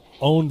company that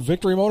owned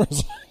Victory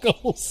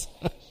Motorcycles?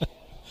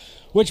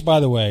 Which, by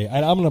the way,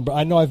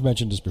 I know I've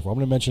mentioned this before. I'm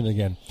going to mention it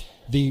again.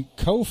 The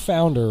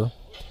co-founder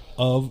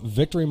of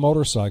Victory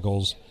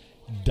Motorcycles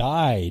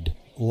died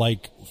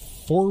like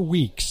 4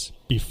 weeks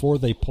before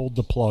they pulled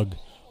the plug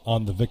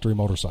on the Victory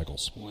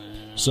Motorcycles. Wow.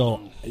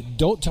 So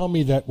don't tell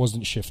me that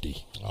wasn't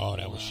shifty. Oh,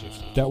 that was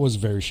shifty. That was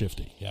very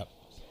shifty. Yep.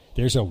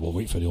 There's a, we'll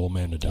wait for the old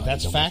man to die.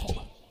 That's fact?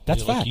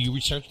 That's fact. You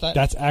researched that?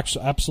 That's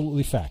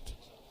absolutely fact.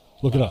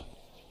 Look it up.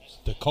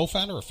 The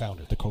co-founder or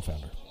founder? The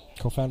co-founder.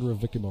 Co-founder of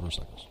Victory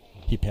Motorcycles.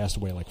 He passed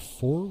away like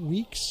 4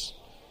 weeks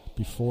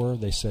before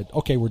they said,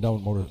 okay, we're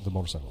done with the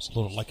motorcycles. A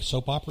little like a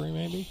soap opera,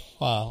 maybe?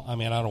 Well, I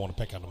mean, I don't want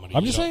to pick on the money.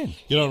 I'm just saying.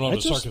 You don't know the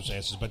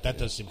circumstances, but that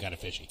does seem kind of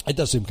fishy. It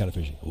does seem kind of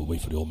fishy. We'll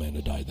wait for the old man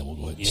to die, then we'll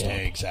go ahead and stop.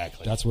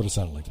 Exactly. That's what it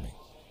sounded like to me.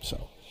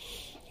 So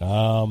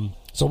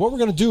what we're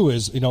going to do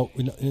is,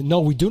 no,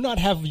 we do not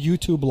have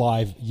YouTube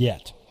Live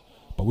yet,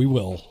 but we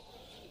will.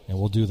 And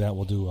we'll do that.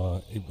 We'll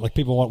do, like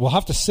people want, we'll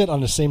have to sit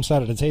on the same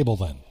side of the table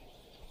then.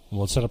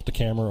 We'll set up the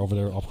camera over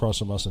there across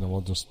from us, and then we'll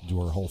just do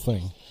our whole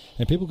thing.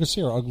 And people can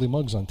see our ugly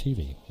mugs on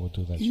TV. We'll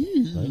do that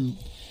shit,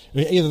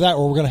 right? Either that,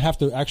 or we're going to have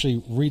to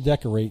actually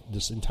redecorate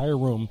this entire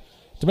room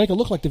to make it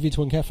look like the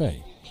V-Twin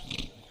Cafe.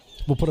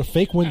 We'll put a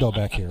fake window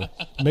back here,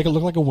 make it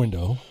look like a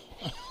window,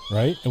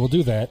 right? And we'll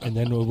do that, and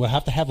then we'll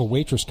have to have a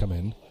waitress come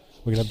in.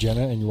 We can have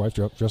Jenna and your wife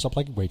dress up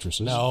like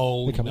waitresses.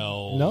 No.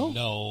 No?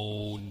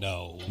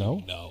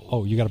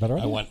 Oh, you got a better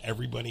idea? I want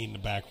everybody in the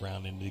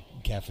background in the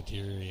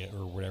cafeteria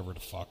or whatever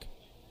the fuck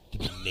to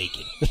be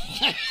naked.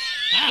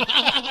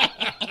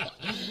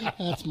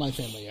 That's my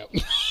family out.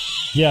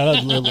 Yeah,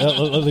 that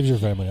leaves your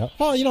family out.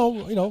 Well,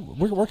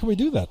 where can we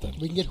do that then?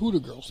 We can get Hooter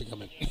girls to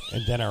come in.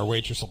 And then our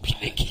waitress will be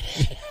naked.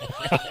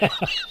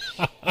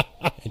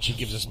 And she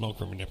gives us milk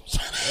from her nipples.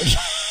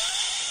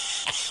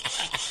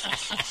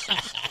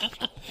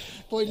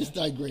 Boy, this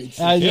degrades.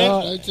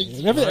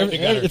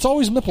 It's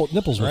always nipples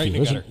with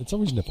you, isn't it? It's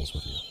always nipples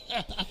with you.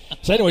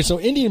 So anyway,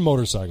 Indian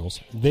Motorcycles,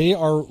 they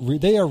are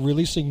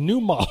releasing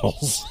new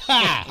models.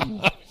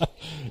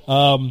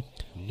 Brand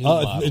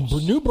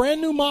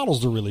new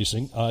models they're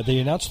releasing. They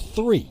announced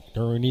 3.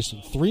 They're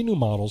releasing 3 new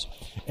models,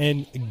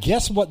 and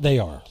guess what they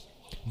are?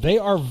 They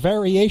are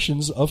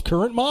variations of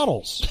current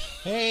models.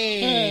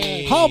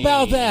 Hey, how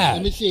about that?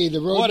 Let me see the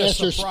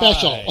Roadmaster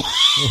Special.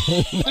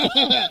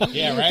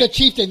 Yeah, right. The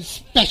Chieftain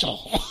Special.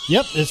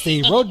 Yep, it's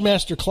the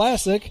Roadmaster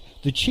Classic,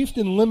 the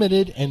Chieftain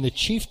Limited, and the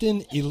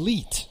Chieftain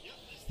Elite.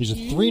 These are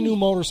 3 new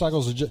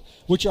motorcycles,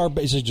 which are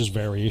basically just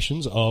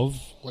variations of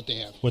what they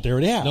have. What they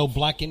already have. No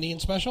Black Indian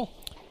Special?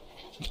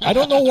 I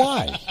don't know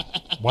why.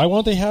 Why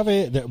won't they have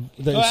a?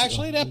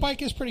 Actually, that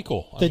bike is pretty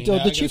cool.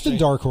 The Chieftain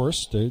Dark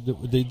Horse.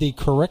 The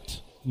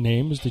correct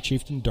name is the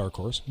Chieftain Dark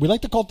Horse. We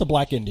like to call it the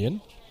Black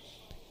Indian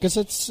because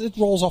it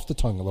rolls off the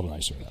tongue a little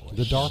nicer that way.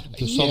 The Dark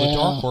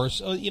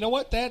Horse. You know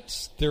what?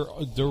 That's their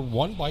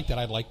one bike that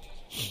I like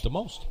the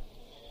most.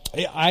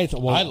 I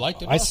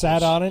liked it. I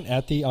sat on it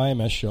at the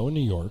IMS show in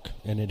New York,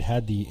 and it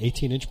had the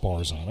 18-inch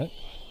bars on it,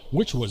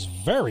 which was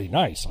very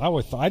nice.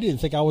 I didn't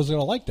think I was going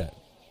to like that.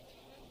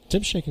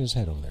 Tim's shaking his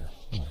head over there.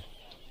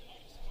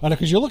 I know,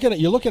 because you're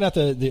looking at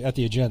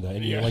the agenda,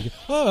 and you're like,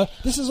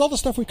 this is all the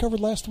stuff we covered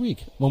last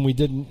week when we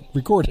didn't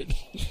record it.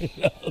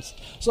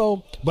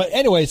 But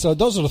anyway, so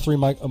those are the 3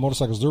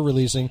 motorcycles they're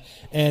releasing,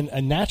 and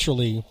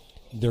naturally,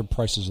 their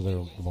prices of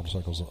their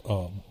motorcycles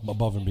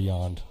above and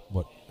beyond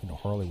what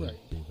Harley would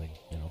Right. be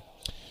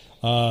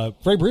thinking.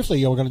 Very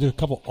briefly, we're going to do a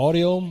couple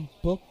audio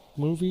book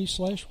movie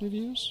 /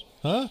 reviews.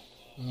 Huh?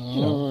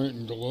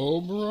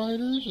 Globe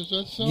Riders? Is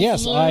that something?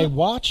 Yes, I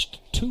watched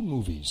 2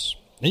 movies.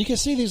 And you can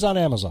see these on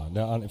Amazon.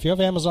 Now, if you have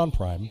Amazon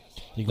Prime,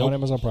 you can go on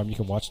Amazon Prime, you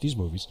can watch these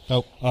movies.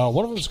 Nope.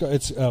 One of them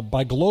is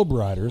by Globe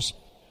Riders.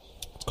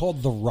 It's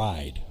called The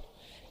Ride.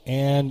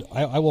 And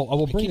I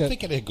will bring keep it.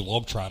 thinking of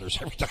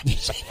Globetrotters every time you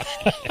say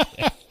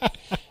that.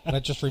 And I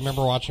just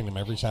remember watching them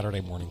every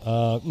Saturday morning.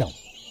 No.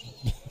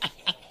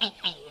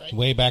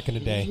 Way back in the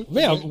day.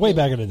 Yeah, way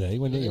back in the day.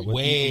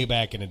 Way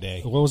back in the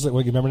day. What was it?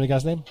 What, you remember the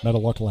guy's name?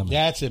 Meadowlark Lemon.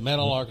 That's it,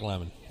 Meadowlark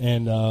Lemon.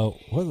 And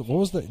what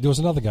was the? There was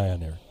another guy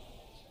on there.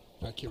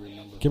 I can't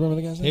remember. Can you remember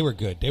the guy's name? They were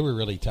good. They were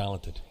really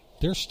talented.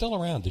 They're still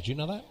around. Did you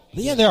know that?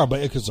 Yeah, they are,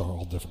 but because they're a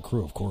whole different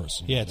crew, of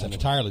course. Yeah, it's an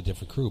entirely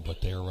different crew,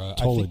 but they're. I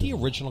Totally think the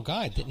different. original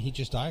guy, didn't he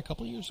just die a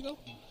couple of years ago?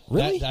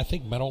 Really? I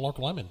think Meadowlark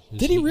Lemon.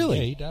 Did he really?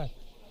 Yeah, he died.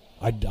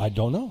 I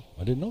don't know.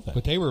 I didn't know that.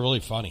 But they were really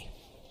funny.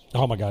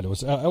 Oh my God! It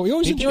was. We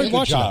always They did a enjoyed good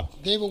watching job.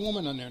 it. They have a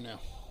woman on there now.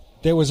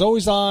 There was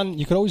always on.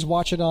 You could always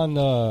watch it on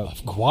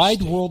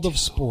Wide World of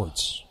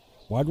Sports.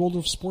 Wide World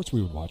of Sports.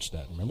 We would watch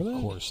that. Remember that?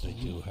 Of course, they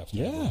do have to.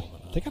 have a Yeah,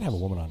 woman on. they gotta have a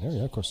woman on there.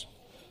 Yeah, of course.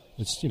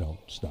 It's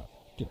it's not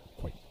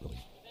quite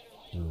really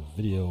your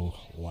video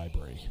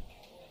library.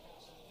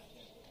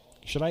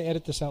 Should I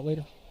edit this out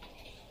later?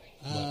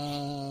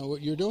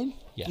 What you're doing?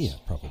 Yes. Yeah,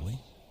 probably.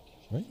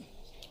 Right?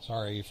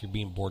 Sorry if you're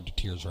being bored to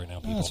tears right now,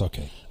 people. That's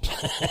okay.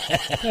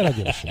 I don't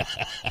give a shit.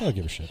 I don't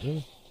give a shit.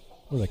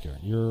 Where'd that go?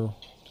 Here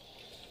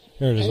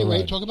it is. Anyway,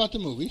 The Ride. talk about the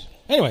movies.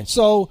 Anyway,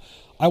 so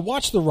I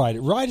watched The Ride.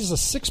 Ride is a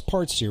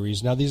 6-part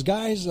series. Now these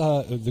guys,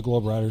 the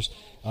Globe Riders,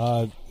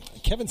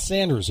 Kevin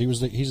Sanders, he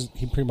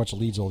pretty much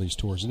leads all these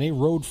tours, and they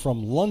rode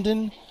from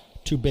London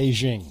to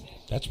Beijing.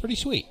 That's pretty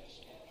sweet.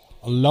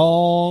 A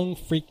long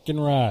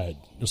freaking ride.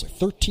 It was like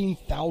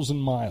 13,000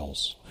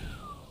 miles.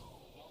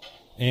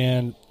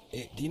 And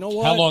do you know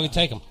what? How long did it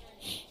take them?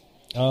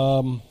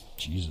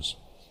 Jesus.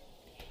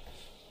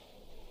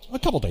 A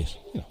couple days.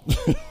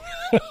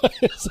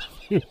 It's a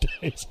few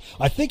days.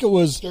 I think it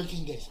was.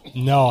 13 days.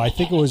 No, I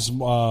think it was.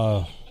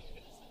 I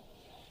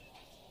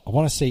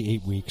want to say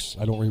 8 weeks.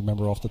 I don't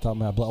remember off the top of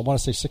my head. But I want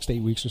to say 6 to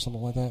 8 weeks or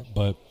something like that.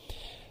 But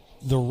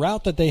the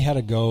route that they had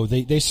to go,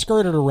 they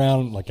skirted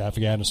around like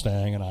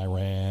Afghanistan and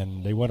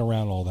Iran. They went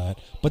around all that,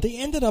 but they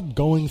ended up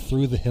going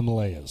through the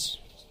Himalayas.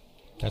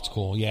 That's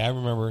cool. Yeah, I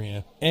remember.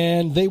 Yeah.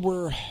 And they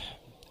were,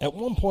 at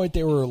one point,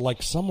 they were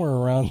like somewhere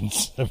around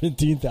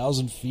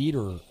 17,000 feet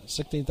or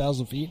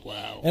 16,000 feet.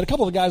 Wow. And a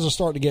couple of guys were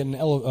starting to get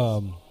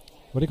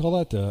what do you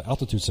call that?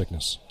 Altitude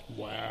sickness.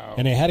 Wow.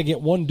 And they had to get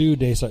one dude.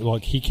 They said, "Well,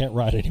 he can't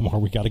ride anymore.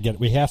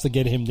 We have to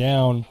get him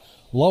down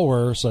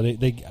lower." So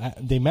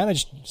they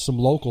managed. Some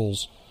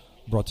locals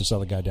brought this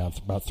other guy down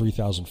about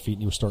 3,000 feet,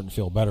 and he was starting to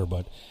feel better.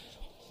 But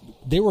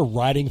they were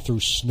riding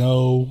through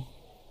snow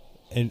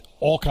and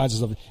all kinds of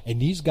stuff.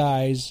 And these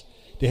guys,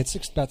 they had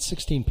about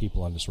 16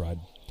 people on this ride.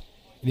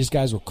 And these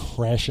guys were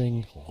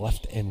crashing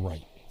left and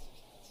right,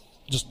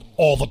 just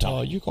all the time.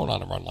 Oh, you're going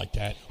on a run like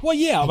that. Well,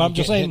 yeah, And I'm you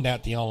just get saying. hitting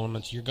at the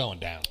elements, you're going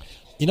down.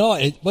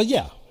 Well,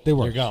 yeah, they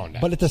were. You're going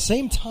down. But at the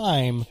same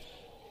time,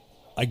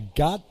 I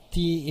got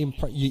the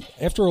impression,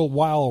 after a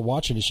while of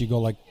watching this, you go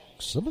like,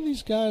 some of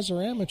these guys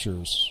are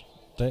amateurs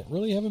that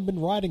really haven't been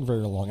riding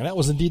very long. And that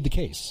was indeed the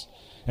case.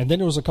 And then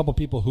there was a couple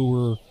people who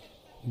were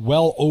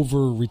well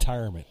over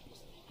retirement.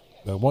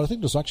 I think there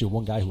was actually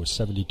one guy who was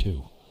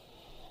 72.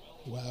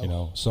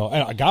 Wow. So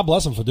and God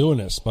bless him for doing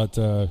this. But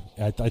I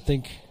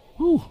think,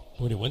 whew.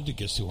 When the wind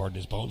gets too hard,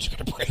 his bones are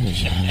going to break.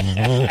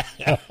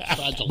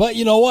 Fragile. But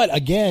you know what?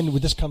 Again,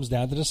 this comes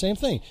down to the same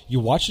thing. You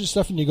watch this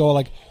stuff and you go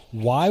like,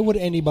 why would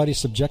anybody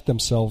subject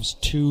themselves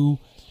to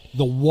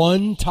the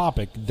one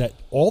topic that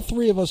all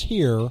three of us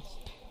here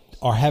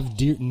have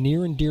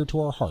near and dear to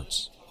our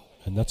hearts,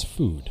 and that's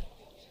food?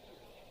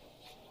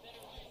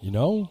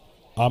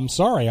 I'm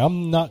sorry,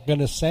 I'm not going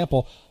to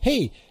sample.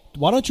 Hey,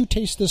 why don't you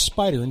taste this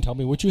spider and tell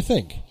me what you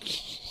think?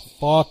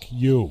 Fuck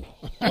you.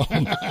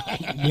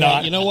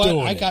 Yeah, you know what?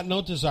 doing I it. got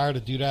no desire to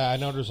do that. I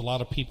know there's a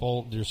lot of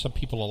people. There's some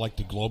people that like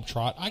to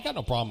globetrot. I got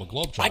no problem with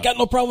globetrot. I got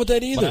no problem with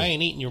that either. But I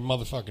ain't eating your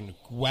motherfucking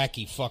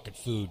wacky fucking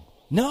food.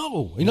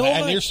 No. You know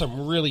And what? there's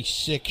some really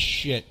sick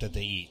shit that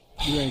they eat.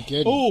 You ain't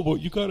kidding. Oh, but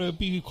you gotta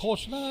be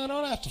culture. No, I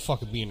don't have to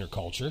fucking be in their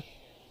culture.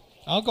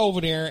 I'll go over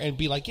there and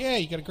be like, yeah,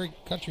 you got a great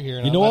country here,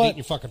 and You know I'm not what? eating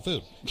your fucking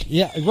food.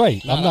 Yeah,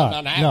 right. I'm not.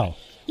 not No. happening.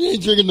 You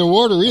ain't drinking the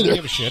water I either. don't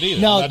give a shit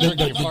either. No, I'm not the-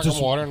 drinking the- your fucking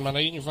just- water, and I'm not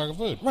eating your fucking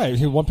food. Right.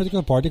 Here, one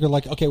particular party, they're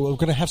like, okay, well, we're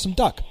going to have some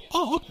duck.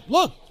 Oh,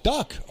 look,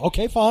 duck.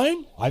 Okay,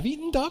 fine. I've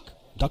eaten duck.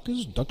 Duck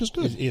is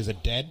good. Is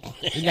it dead?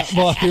 Yeah,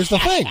 well, here's the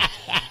thing.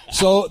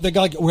 So they're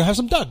like, we'll have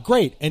some duck.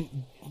 Great. And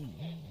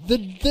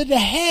the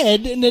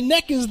head and the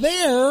neck is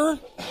there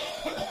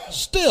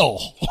still.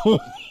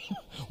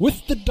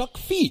 With the duck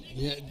feet.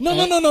 Yeah, No.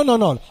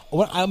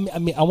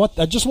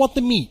 I just want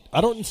the meat.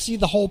 I don't see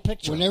the whole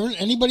picture. Whenever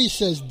anybody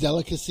says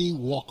delicacy,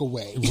 walk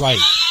away. Right.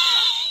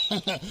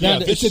 Yeah,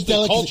 It's this a is the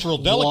delicacy. cultural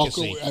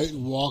delicacy.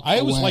 Walk I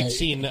always away.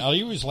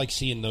 like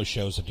seeing those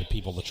shows that the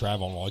people that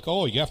travel and like,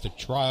 oh, you have to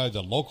try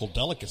the local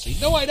delicacy.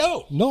 No, I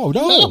don't. No,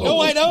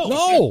 I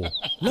don't.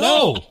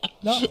 No.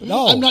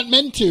 I'm not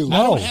meant to.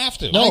 I don't have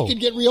to. No. I can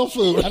get real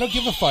food. I don't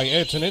give a fuck.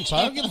 It's an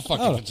insult. I don't give a fuck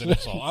if it's an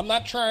insult. I'm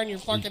not trying your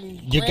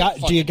fucking. Do you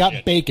got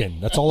shit. bacon?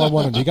 That's all I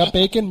wanted. Do you got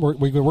bacon?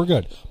 We're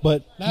good.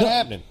 But Not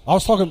happening. I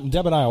was talking to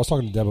Deb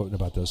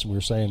about this, and we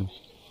were saying,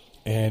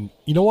 and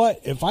you know what?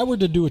 If I were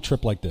to do a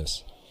trip like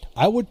this,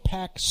 I would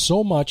pack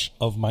so much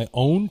of my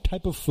own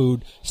type of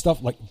food,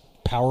 stuff like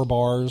power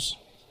bars,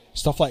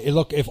 stuff like.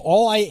 Look, if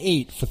all I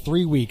ate for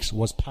 3 weeks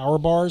was power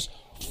bars,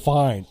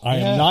 fine. I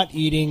am not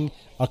eating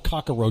a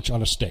cockroach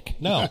on a stick.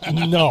 No,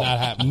 no, not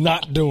happening.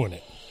 not doing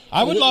it.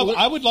 I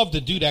would love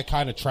to do that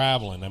kind of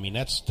traveling. I mean,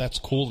 that's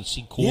cool to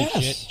see cool Yes,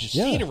 shit, just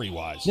yeah. scenery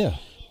wise. Yeah.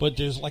 But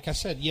there's, like I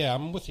said,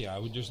 I'm with you.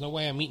 There's no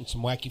way I'm eating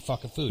some wacky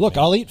fucking food. Look,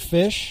 man. I'll eat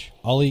fish.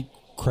 I'll eat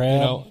crab. You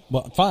know-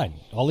 Well, fine.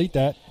 I'll eat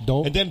that.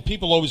 Don't. And then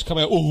people always come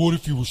out, oh, what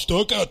if you were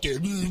stuck out there?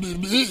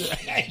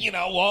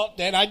 Well,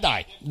 then I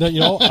die.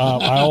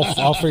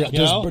 I'll figure.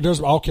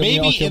 I'll kill me. Maybe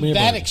I'll kill in me a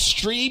that bird.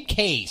 extreme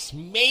case,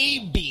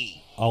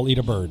 maybe I'll eat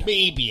a bird. I'll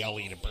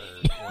eat a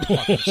bird or a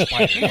fucking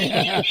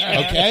spider.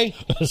 Okay?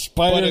 A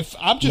spider. But if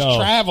I'm just No.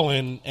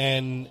 traveling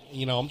and,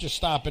 I'm just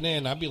stopping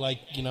in, I'd be like,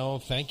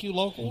 thank you,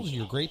 locals.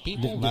 You're great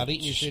people. Not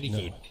eating your shitty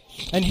food.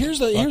 And here's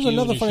you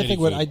another and funny your thing.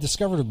 shitty What food. I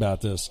discovered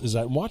about this is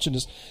that watching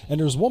this, and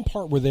there was one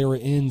part where they were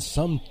in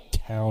some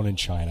town in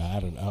China. I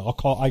don't know.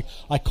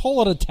 I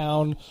call it a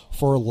town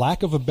for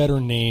lack of a better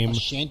name. A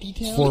shanty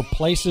town? For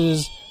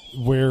places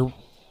where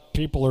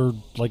people are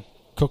like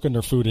cooking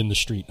their food in the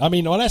street. I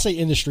mean, when I say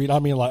in the street, I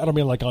don't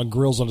mean like on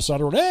grills on the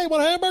side of the road. Hey,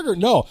 want a hamburger?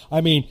 No,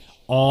 I mean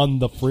on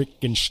the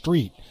freaking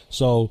street.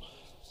 So,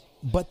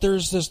 but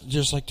there's this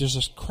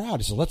crowd.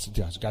 He said,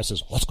 the guy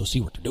says, let's go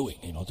see what they're doing.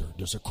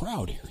 There's a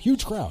crowd here,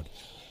 huge crowd.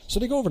 So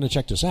they go over and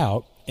check this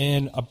out,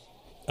 and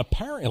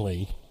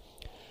apparently,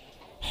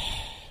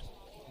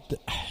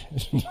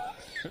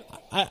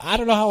 I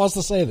don't know how else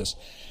to say this.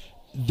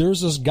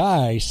 There's this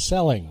guy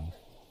selling.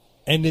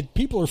 And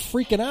people are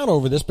freaking out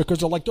over this because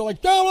they're like, blah,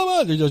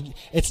 blah, blah.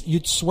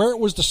 You'd swear it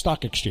was the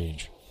stock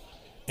exchange.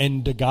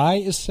 And the guy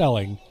is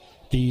selling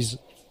these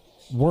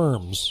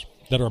worms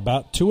that are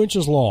about 2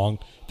 inches long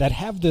that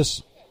have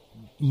this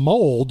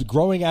mold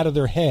growing out of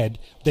their head.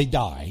 They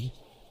die.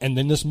 And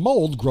then this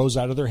mold grows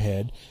out of their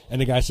head. And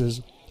the guy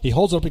says, he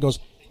holds it up, he goes,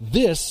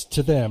 this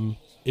to them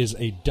is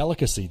a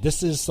delicacy.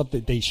 This is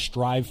something they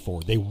strive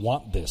for. They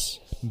want this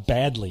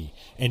badly.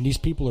 And these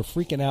people are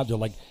freaking out. They're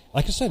like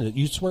I said,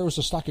 you'd swear it was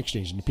a stock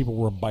exchange, and people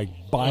were buying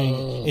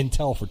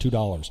Intel for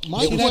 $2.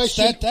 My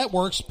question, that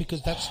works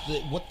because that's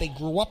what they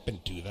grew up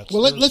into. That's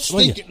let's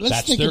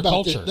think their about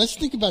culture. this. Let's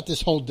think about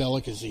this whole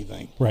delicacy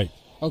thing. Right.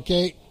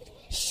 Okay.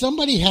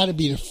 Somebody had to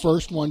be the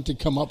first one to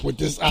come up with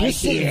this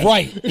idea.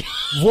 Right.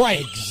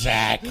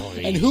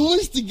 Exactly. And who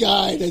was the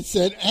guy that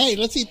said, hey,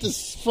 let's eat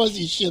this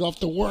fuzzy shit off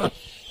the worm?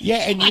 Yeah,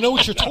 and you know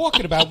what you're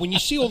talking about. When you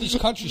see all these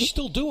countries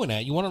still doing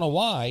that, you want to know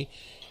why?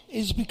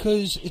 Is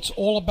because it's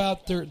all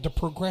about the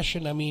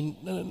progression. I mean,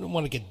 I don't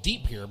want to get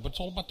deep here, but it's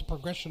all about the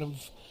progression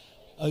of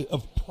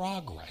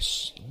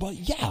progress. But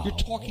yeah, you're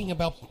talking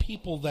about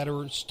people that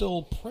are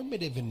still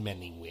primitive in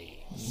many ways.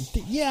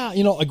 Yeah,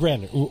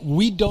 granted,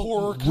 we don't.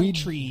 Poor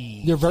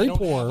countries. They're very they don't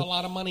poor. Have a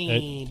lot of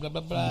money. Blah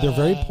blah blah. They're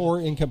very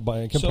poor in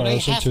comparison so they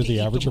have to the eat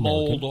average the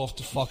mold American. off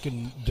the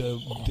fucking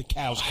the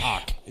cow's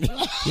cock. You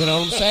know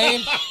what I'm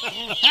saying?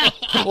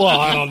 Well,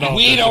 I don't know.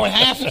 We don't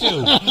have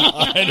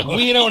to.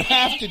 We don't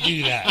have to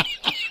do that.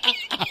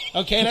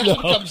 Okay, that's what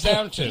it comes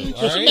down to.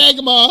 All right?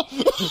 Magma.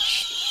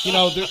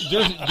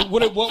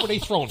 What were they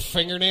throwing?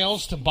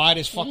 Fingernails to buy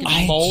this fucking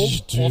mold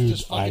off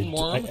this fucking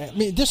worm? I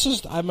mean, this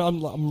is.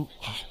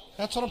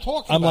 That's what I'm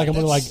talking about.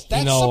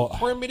 That's some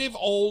primitive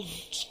old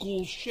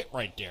school shit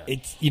right there.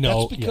 It's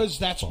that's because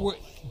that's where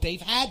they've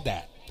had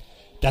that.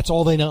 That's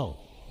all they know.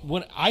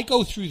 When I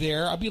go through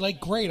there, I'll be like,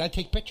 great, I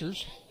take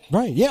pictures.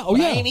 Right? Yeah. Oh But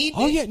yeah. I ain't eating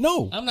Oh it. yeah.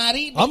 No, I'm not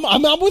eating.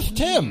 I'm with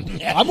Tim.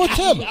 I'm with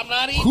Tim. I'm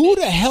not eating Who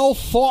the hell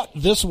thought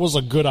this was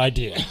a good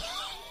idea?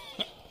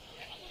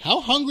 How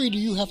hungry do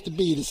you have to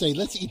be to say,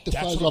 let's eat the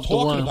That's fuzz what I'm off the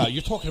talking worm? about.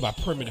 You're talking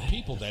about primitive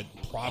people that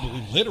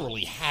probably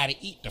literally had to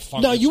eat the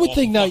fungus. Now you would off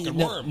think the fucking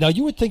worm. now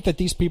you would think that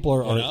these people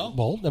are know?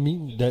 well. I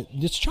mean, that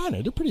it's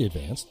China. They're pretty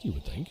advanced. You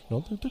would think.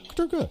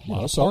 They're good.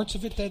 Parts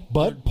of it that,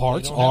 but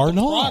parts they don't have are the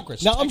not.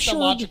 progress. Now I'm sure.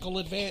 Technological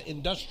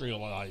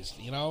industrialized,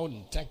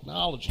 and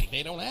technology.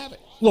 They don't have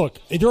it. Look,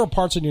 there are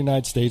parts in the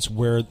United States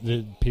where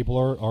the people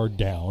are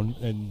down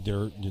and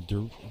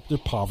they're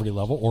poverty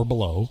level or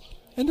below,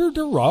 and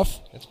they're rough.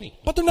 That's me.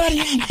 But they're not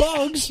eating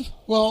bugs.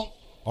 Well,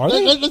 Are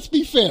they? Let's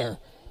be fair.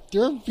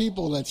 There are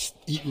people that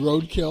eat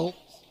roadkill.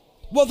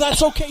 Well,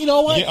 that's okay. You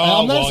know what? Yeah,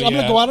 I'm going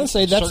to go out and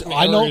say that's. Certain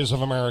I know. areas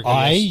of America,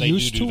 I yes, they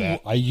used do to.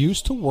 that. I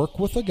used to work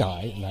with a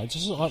guy, and I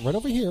just right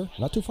over here,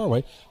 not too far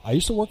away. I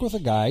used to work with a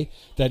guy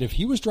that if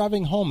he was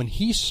driving home and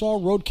he saw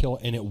roadkill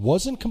and it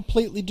wasn't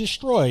completely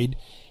destroyed,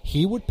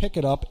 he would pick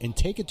it up and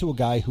take it to a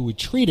guy who would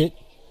treat it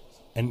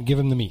and give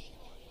him the meat.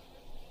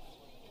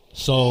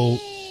 So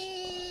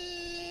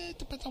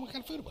depends on what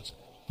kind of food it was.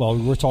 Well,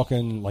 we're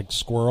talking like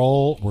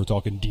squirrel. We're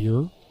talking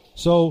deer.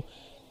 So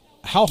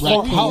how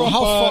far?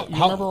 You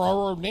remember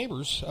our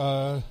neighbors,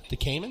 the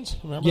Caymans?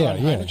 Remember on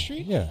Heinrich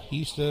Street? Yeah. He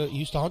used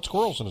to hunt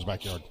squirrels in his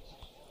backyard,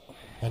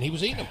 and he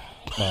was eating them.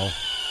 Well,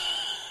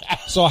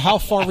 so how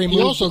far removed?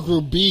 He also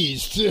grew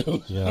bees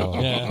too.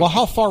 Yeah. Well,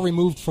 how far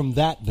removed from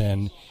that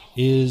then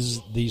is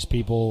these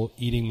people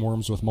eating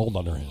worms with mold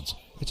on their hands?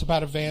 It's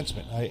about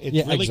advancement.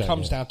 It really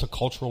comes down to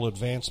cultural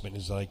advancement.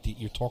 Is like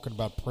you're talking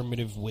about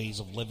primitive ways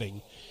of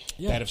living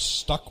that have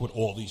stuck with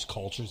all these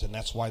cultures, and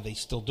that's why they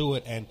still do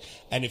it. And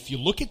if you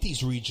look at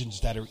these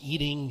regions that are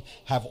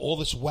have all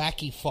this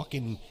wacky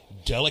fucking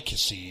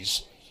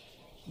delicacies,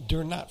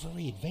 they're not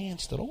very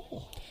advanced at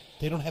all.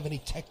 They don't have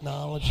any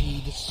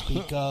technology to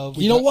speak of.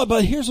 You know what?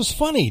 But here's what's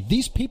funny.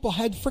 These people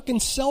had freaking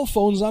cell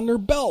phones on their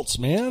belts,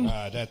 man.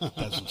 That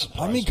doesn't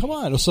surprise I mean, me. come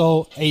on.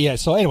 So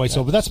So anyway,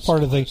 but that's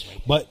part of the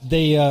thing. But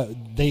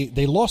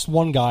they lost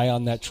one guy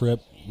on that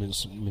trip. You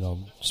know,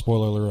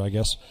 spoiler alert, I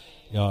guess.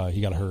 He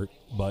got hurt,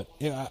 but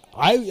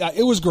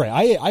it was great.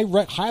 I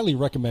highly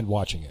recommend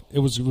watching it. It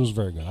was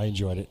very good. I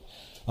enjoyed it.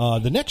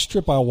 The next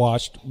trip I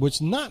watched,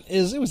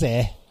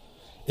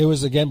 it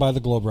was again by the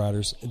Globe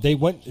Riders. They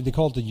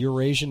called it the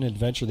Eurasian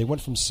Adventure. They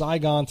went from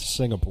Saigon to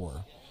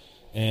Singapore,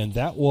 and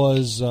that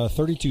was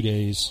 32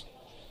 days.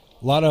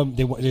 A lot of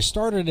they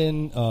started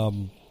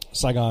in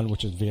Saigon,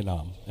 which is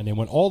Vietnam, and they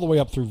went all the way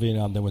up through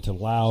Vietnam. They went to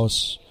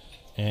Laos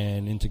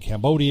and into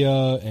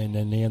Cambodia, and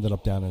then they ended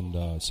up down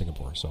in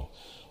Singapore. So,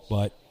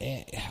 but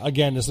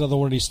again, it's another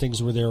one of these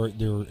things where they're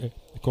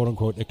quote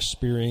unquote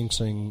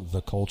experiencing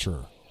the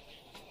culture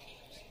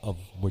of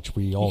which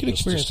we all you can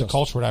experience discussed. the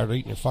culture without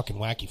eating your fucking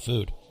wacky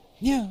food.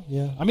 Yeah.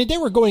 I mean, they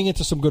were going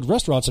into some good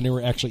restaurants and they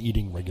were actually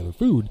eating regular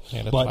food.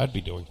 Yeah, that's what I'd be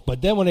doing.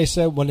 But then when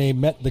they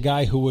met the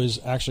guy who was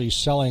actually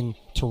selling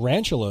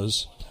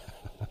tarantulas,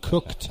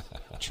 cooked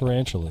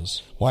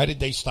tarantulas. Why did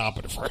they stop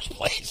in the first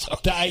place?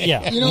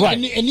 Yeah, You know, right.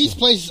 in these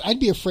places, I'd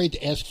be afraid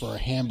to ask for a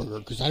hamburger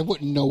because I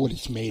wouldn't know what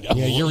it's made of.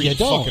 Yeah, You're you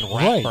eating don't, fucking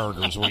rat right.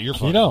 burgers. What you're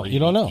fucking You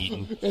don't know.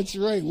 eating. That's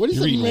right. What is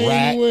You're it eating made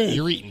rat. with?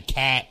 You're eating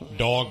cat,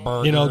 dog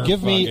burger. You know,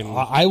 give me. fucking-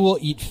 I will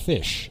eat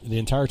fish the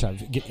entire time.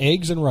 Get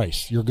eggs and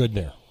rice. You're good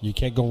there. You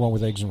can't go wrong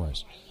with eggs and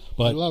rice. I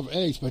But love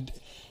eggs, but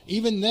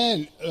even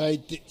then,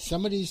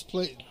 some of these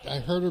I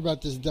heard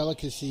about this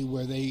delicacy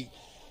where they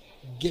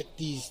get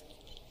these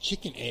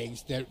chicken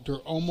eggs that they're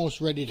almost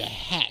ready to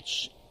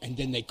hatch, and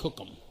then they cook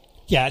them.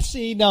 yeah,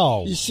 see,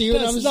 no. You see what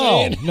I'm That's-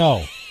 saying?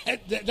 No.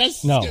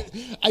 That's No.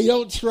 I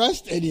don't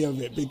trust any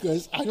of it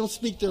because I don't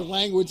speak their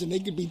language, and they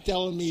could be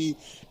telling me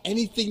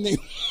anything they.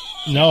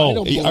 I No.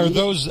 don't believe Are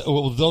it.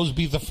 will those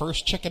be the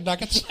first chicken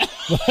nuggets?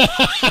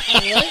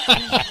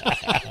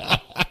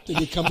 Did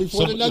they come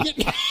before the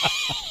nugget?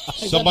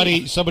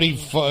 somebody,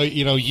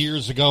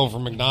 years ago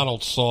from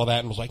McDonald's saw that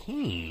and was like,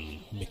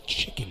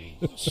 McChicken,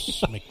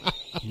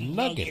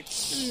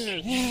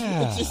 McNuggets.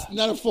 Yeah. It's just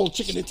not a full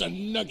chicken; it's a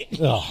nugget.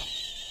 Ugh.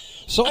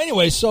 So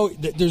anyway,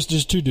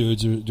 there's two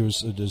dudes.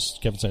 There's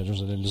Kevin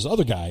Sanders and then there's this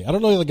other guy. I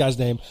don't know the other guy's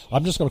name.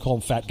 I'm just going to call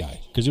him Fat Guy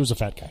because he was a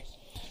fat guy.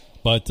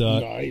 But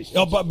Nice.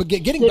 but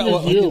getting Good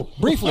back review.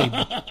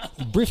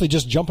 briefly,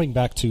 just jumping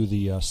back to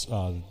the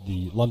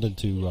London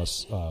to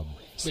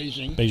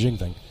Beijing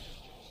thing.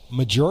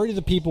 Majority of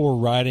the people were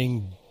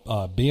riding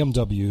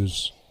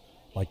BMWs.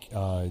 Like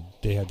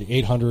they had the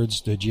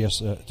 800s, the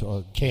GS,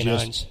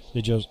 K9s.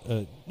 the GS,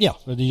 the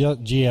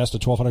GS, the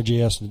 1200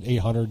 GS, the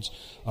 800s.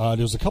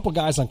 There was a couple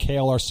guys on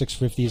KLR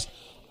 650s,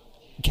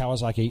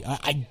 Kawasaki.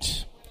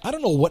 I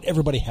don't know what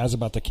everybody has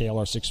about the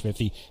KLR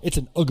 650. It's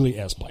an ugly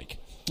ass bike.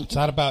 It's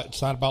not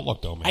about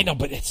look though, man. I know,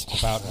 but it's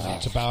about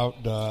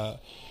the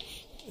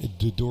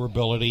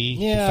durability.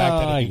 Yeah, the fact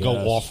that I it can go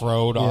guess. off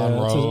road, Yeah,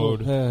 on it's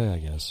road. I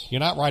guess. You're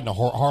not riding a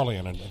Harley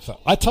on it.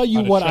 I tell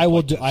you what I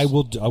will do. This. I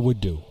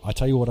would do. I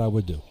tell you what I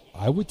would do.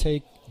 I would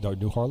take the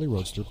new Harley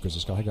Roadster because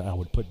it's got. I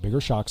would put bigger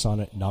shocks on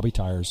it, knobby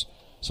tires,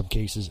 some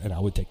cases, and I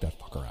would take that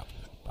fucker out.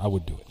 I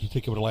would do it. You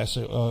think it would last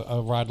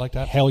a ride like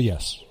that? Hell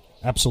yes,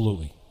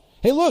 absolutely.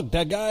 Hey, look,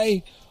 that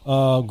guy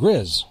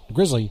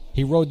Grizzly.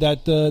 He rode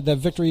that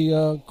Victory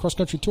cross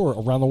country tour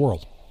around the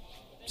world.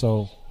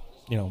 So,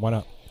 why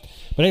not?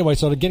 But anyway,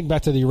 so getting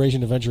back to the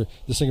Eurasian Adventure,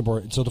 the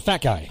Singapore. So the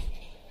fat guy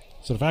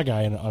on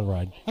the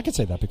ride. I can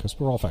say that because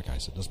we're all fat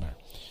guys. It doesn't matter.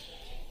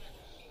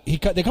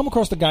 They come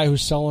across the guy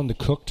who's selling the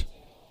cooked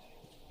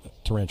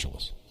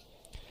tarantulas.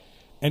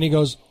 And he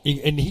goes,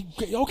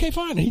 okay,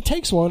 fine. And he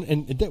takes one.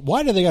 And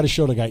why do they got to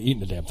show the guy eating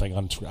the damn thing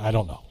on screen? I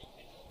don't know.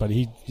 But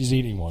he's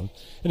eating one.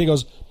 And he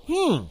goes,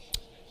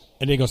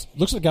 And he goes,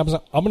 looks at the guy and says,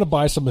 I'm going to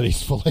buy some of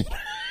these for later.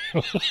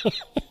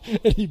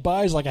 And he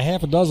buys like a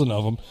half a dozen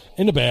of them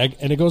in the bag,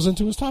 and it goes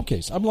into his top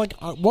case. I'm like,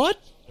 what?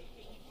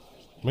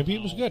 Maybe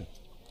it was good.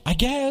 I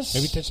guess.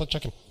 Maybe it tastes like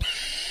chicken.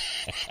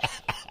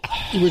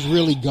 It was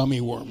really gummy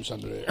worms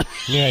under there.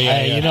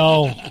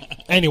 Yeah.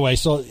 Anyway,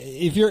 so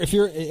if you're,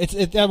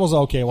 that was an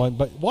okay one,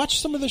 but watch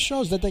some of the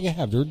shows that they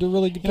have. They're really,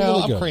 really good.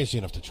 I'm crazy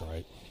enough to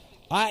try it.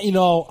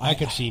 I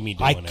could see me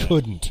doing I that.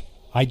 couldn't.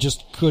 I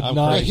just could I'm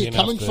not. crazy.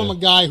 Coming enough from to- a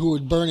guy who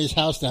would burn his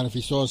house down if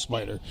he saw a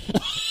spider.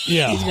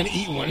 Yeah. He's going to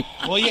eat one.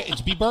 Well, yeah,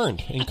 it's be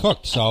burned and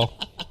cooked, so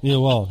Yeah,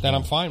 well, then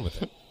I'm fine with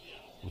it.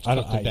 It's I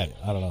don't. cooked to death.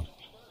 I don't know.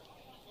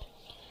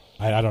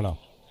 I don't know.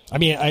 I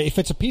mean, if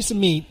it's a piece of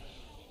meat,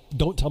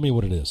 don't tell me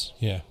what it is.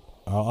 Yeah.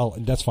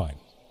 That's fine.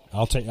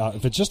 I'll take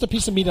if it's just a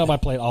piece of meat on my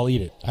plate, I'll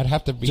eat it. I'd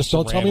have to be Just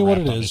don't tell me what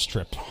it saran-wrapped on is. this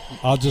trip.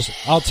 I'll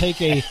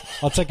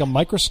take a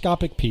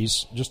microscopic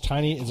piece, just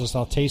tiny, and just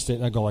I'll taste it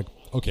and I go like,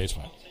 okay, it's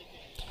fine.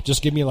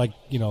 Just give me like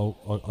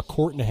a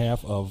quart and a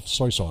half of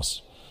soy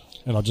sauce,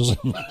 and I'll just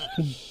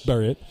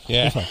bury it.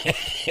 Yeah.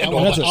 I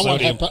want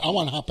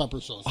hot pepper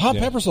sauce. Hot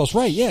pepper sauce,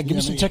 right? Yeah, give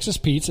me some man. Texas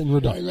Pete's, and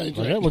we're done. Right.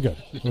 Okay, we're good.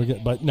 We're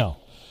good. But no,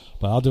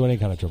 I'll do any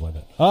kind of trip like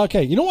that.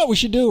 Okay, you know what we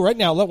should do right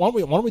now? Why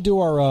don't we do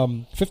our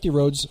 50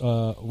 roads?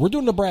 We're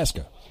doing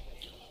Nebraska.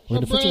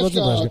 We're doing 50 roads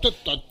Nebraska.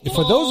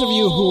 For those of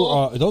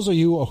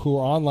you who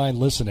are online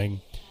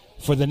listening,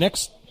 for the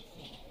next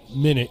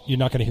minute, you're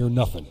not going to hear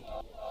nothing.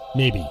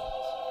 Maybe.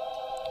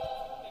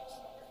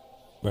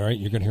 All right,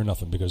 you're going to hear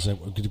nothing because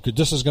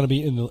this is going to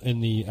be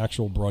in the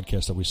actual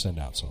broadcast that we send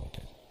out. So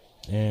okay,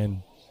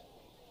 and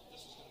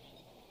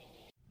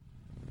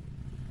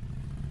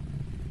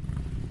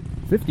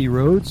 50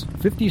 roads,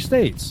 50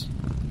 states.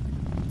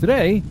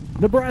 Today,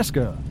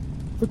 Nebraska,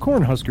 the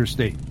Cornhusker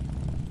State.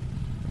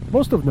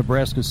 Most of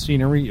Nebraska's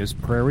scenery is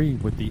prairie,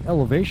 with the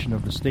elevation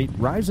of the state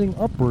rising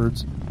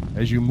upwards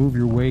as you move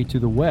your way to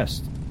the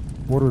west,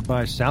 bordered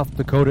by South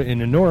Dakota in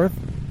the north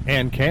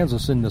and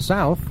Kansas in the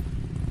south.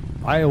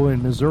 Iowa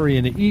and Missouri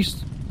in the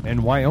east,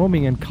 and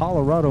Wyoming and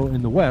Colorado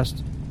in the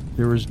west.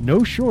 There is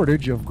no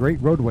shortage of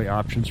great roadway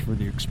options for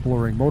the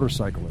exploring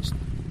motorcyclist.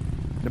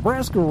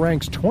 Nebraska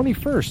ranks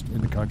 21st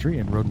in the country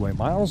in roadway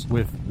miles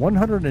with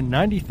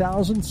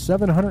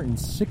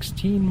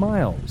 190,716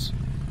 miles.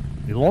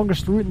 The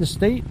longest route in the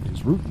state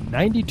is Route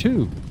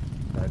 92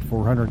 at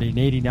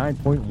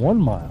 489.1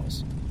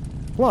 miles.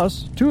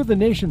 Plus, two of the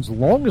nation's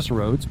longest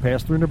roads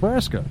pass through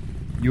Nebraska,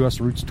 U.S.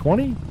 Routes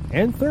 20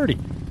 and 30.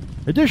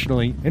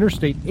 Additionally,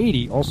 Interstate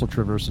 80 also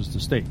traverses the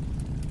state.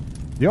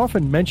 The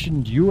often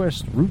mentioned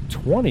U.S. Route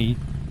 20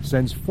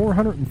 sends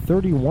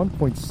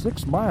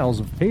 431.6 miles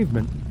of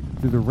pavement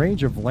through the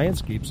range of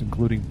landscapes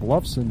including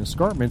bluffs and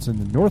escarpments in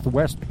the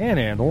northwest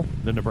panhandle,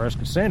 the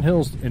Nebraska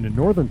Sandhills in the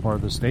northern part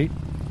of the state,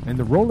 and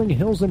the rolling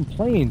hills and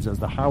plains as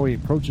the highway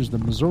approaches the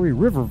Missouri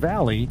River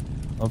Valley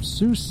of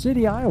Sioux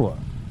City, Iowa.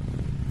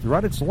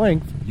 Throughout its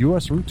length,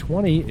 U.S. Route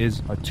 20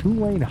 is a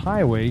two-lane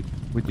highway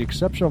with the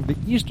exception of the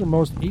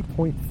easternmost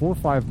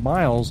 8.45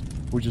 miles,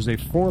 which is a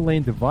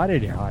four-lane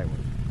divided highway,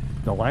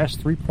 the last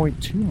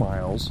 3.2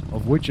 miles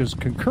of which is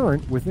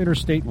concurrent with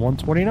Interstate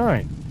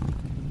 129.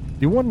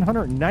 The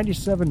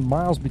 197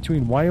 miles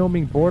between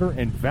Wyoming border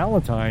and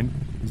Valentine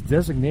is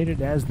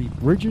designated as the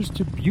Bridges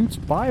to Buttes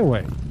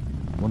Byway,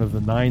 one of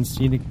the 9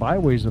 scenic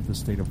byways of the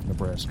state of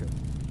Nebraska.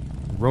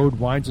 The road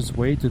winds its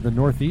way to the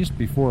northeast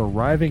before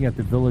arriving at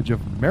the village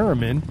of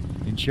Merriman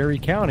in Cherry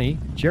County.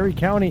 Cherry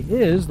County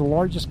is the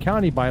largest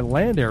county by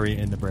land area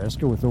in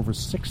Nebraska with over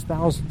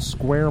 6,000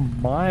 square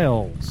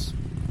miles.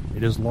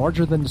 It is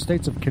larger than the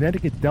states of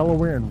Connecticut,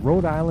 Delaware, and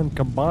Rhode Island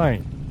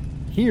combined.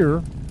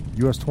 Here,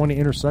 US 20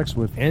 intersects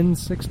with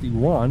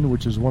N61,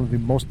 which is one of the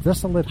most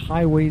desolate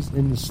highways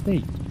in the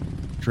state.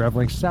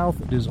 Traveling south,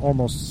 it is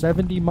almost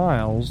 70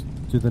 miles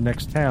to the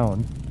next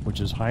town, which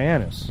is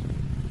Hyannis.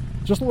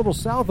 Just a little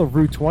south of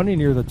Route 20,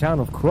 near the town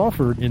of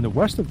Crawford in the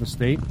west of the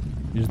state,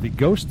 is the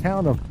ghost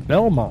town of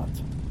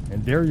Belmont,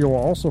 and there you'll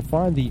also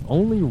find the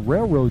only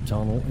railroad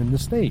tunnel in the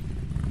state,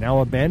 now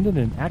abandoned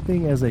and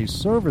acting as a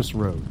service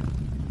road.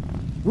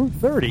 Route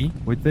 30,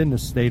 within the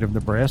state of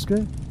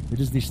Nebraska, it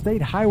is the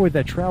state highway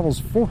that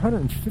travels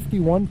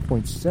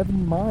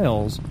 451.7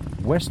 miles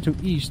west to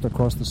east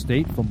across the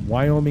state from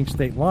Wyoming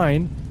state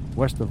line,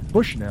 west of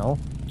Bushnell,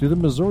 to the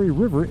Missouri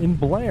River in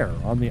Blair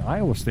on the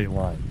Iowa state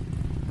line.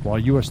 While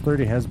US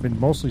 30 has been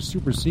mostly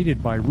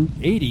superseded by Route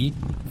 80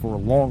 for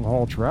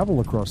long-haul travel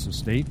across the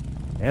state,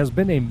 it has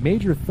been a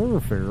major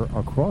thoroughfare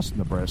across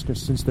Nebraska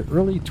since the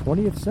early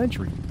 20th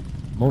century,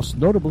 most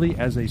notably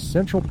as a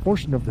central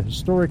portion of the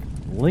historic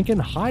Lincoln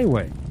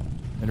Highway,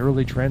 an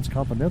early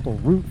transcontinental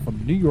route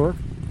from New York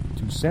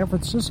to San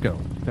Francisco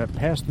that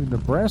passed through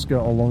Nebraska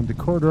along the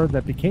corridor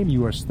that became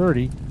US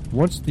 30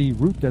 once the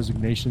route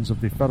designations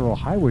of the federal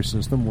highway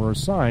system were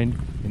assigned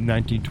in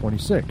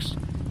 1926.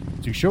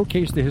 To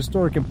showcase the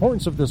historic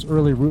importance of this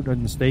early route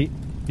in the state,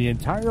 the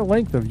entire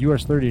length of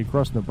US 30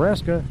 across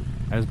Nebraska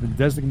has been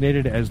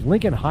designated as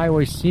Lincoln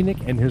Highway Scenic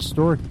and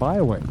Historic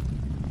Byway,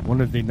 one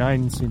of the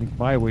 9 scenic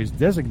byways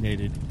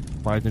designated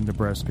by the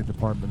Nebraska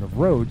Department of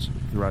Roads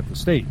throughout the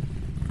state.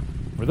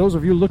 For those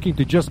of you looking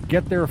to just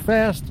get there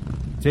fast,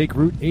 take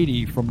Route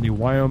 80 from the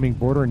Wyoming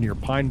border near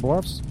Pine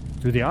Bluffs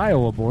to the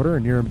Iowa border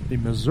near the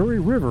Missouri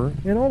River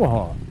in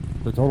Omaha.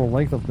 The total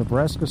length of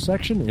Nebraska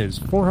section is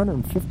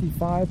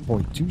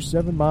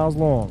 455.27 miles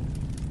long.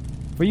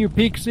 For you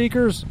peak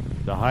seekers,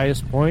 the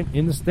highest point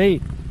in the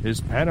state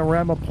is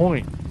Panorama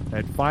Point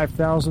at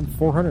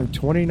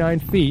 5,429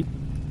 feet,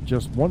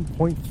 just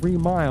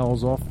 1.3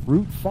 miles off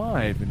Route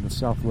 5 in the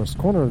southwest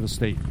corner of the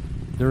state,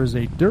 there is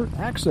a dirt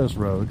access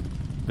road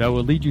that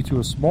will lead you to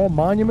a small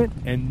monument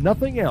and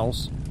nothing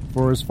else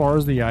for as far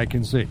as the eye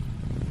can see.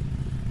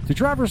 To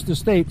traverse the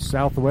state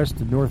southwest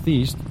to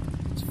northeast,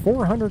 it's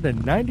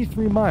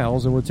 493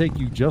 miles and will take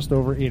you just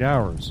over 8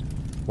 hours.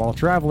 While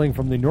traveling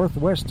from the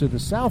northwest to the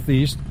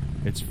southeast,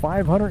 it's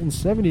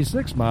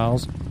 576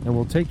 miles and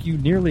will take you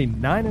nearly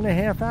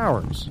 9.5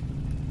 hours.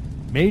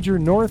 Major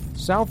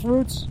north-south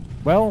routes?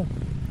 Well,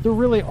 there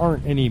really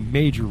aren't any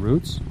major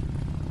routes.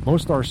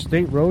 Most are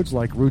state roads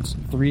like routes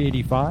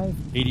 385,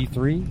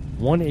 83,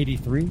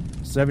 183,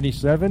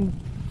 77,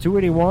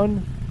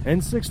 281,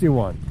 and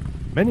 61.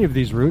 Many of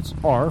these routes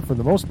are, for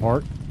the most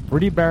part,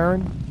 pretty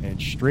barren and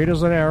straight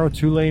as an arrow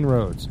 2-lane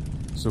roads,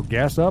 so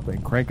gas up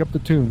and crank up the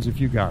tunes if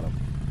you got them.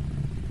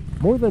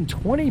 More than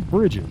 20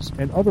 bridges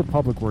and other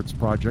public works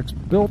projects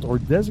built or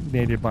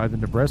designated by the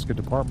Nebraska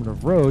Department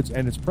of Roads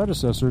and its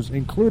predecessors,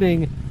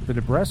 including the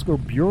Nebraska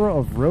Bureau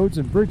of Roads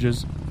and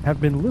Bridges, have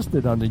been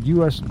listed on the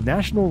U.S.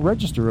 National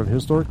Register of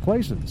Historic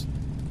Places.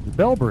 The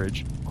Bell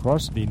Bridge,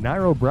 across the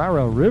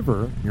Niobrara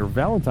River near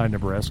Valentine,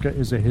 Nebraska,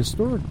 is a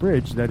historic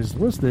bridge that is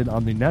listed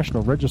on the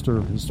National Register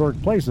of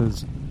Historic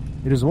Places.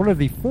 It is one of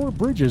the 4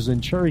 bridges in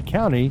Cherry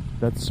County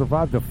that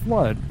survived a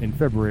flood in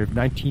February of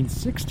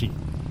 1916.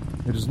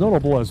 It is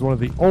notable as one of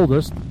the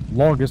oldest,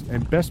 longest,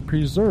 and best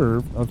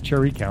preserved of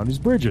Cherry County's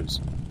bridges,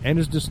 and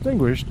is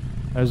distinguished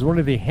as one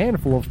of the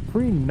handful of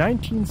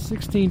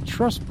pre-1916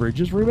 truss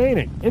bridges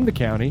remaining in the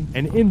county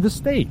and in the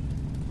state.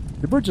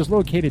 The bridge is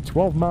located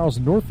 12 miles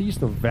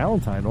northeast of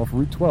Valentine off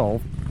Route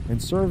 12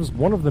 and serves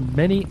one of the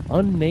many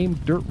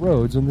unnamed dirt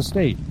roads in the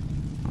state.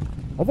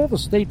 Although the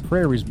state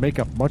prairies make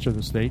up much of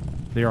the state,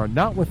 they are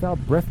not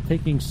without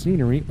breathtaking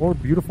scenery or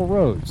beautiful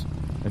roads.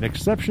 An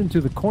exception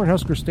to the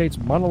Cornhusker State's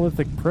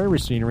monolithic prairie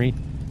scenery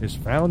is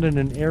found in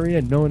an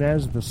area known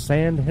as the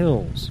Sand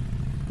Hills.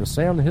 The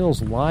Sand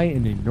Hills lie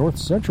in the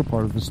north-central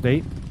part of the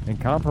state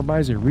and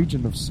comprise a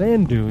region of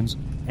sand dunes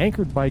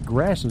anchored by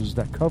grasses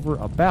that cover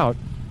about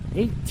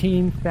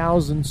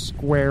 18,000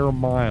 square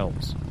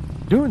miles.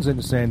 Dunes in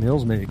the Sand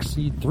Hills may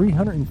exceed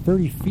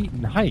 330 feet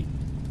in height.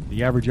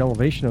 The average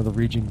elevation of the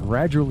region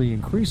gradually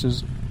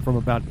increases from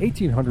about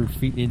 1,800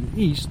 feet in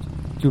the east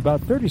to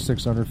about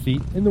 3,600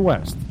 feet in the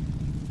west.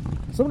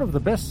 Some of the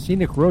best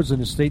scenic roads in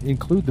the state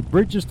include the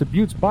Bridges to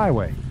Buttes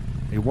Byway,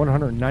 a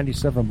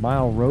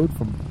 197-mile road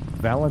from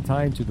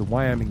Valentine to the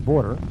Wyoming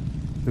border,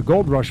 the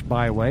Gold Rush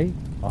Byway,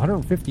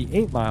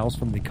 158 miles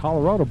from the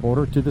Colorado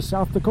border to the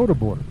South Dakota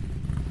border,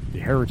 the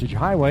Heritage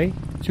Highway,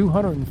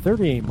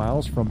 238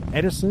 miles from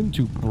Edison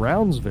to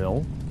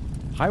Brownsville.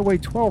 Highway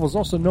 12 is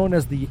also known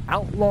as the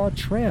Outlaw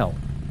Trail,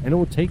 and it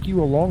will take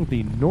you along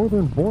the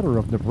northern border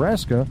of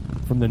Nebraska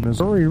from the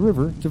Missouri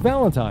River to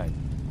Valentine.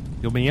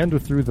 You'll meander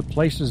through the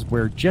places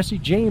where Jesse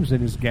James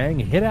and his gang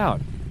hid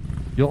out.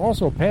 You'll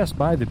also pass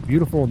by the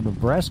beautiful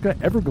Nebraska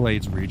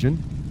Everglades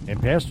region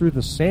and pass through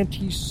the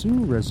Santee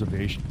Sioux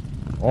Reservation,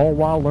 all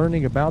while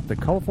learning about the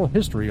colorful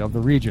history of the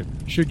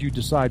region, should you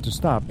decide to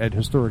stop at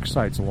historic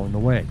sites along the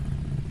way.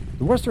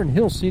 The Western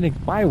Hills Scenic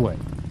Byway.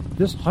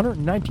 This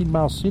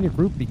 119-mile scenic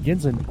route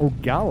begins in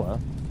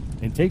Ogalla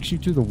and takes you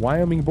to the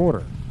Wyoming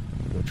border.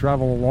 You'll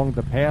travel along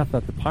the path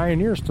that the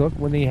pioneers took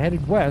when they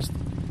headed west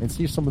and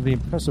see some of the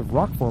impressive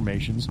rock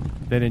formations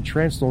that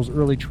entranced those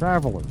early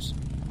travelers.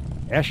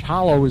 Ash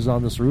Hollow is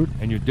on this route,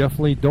 and you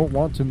definitely don't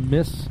want to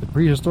miss the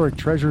prehistoric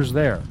treasures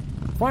there.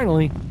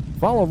 Finally,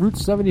 follow Route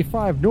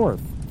 75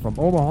 north from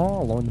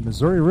Omaha along the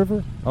Missouri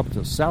River up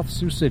to South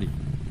Sioux City.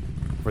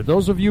 For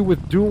those of you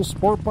with dual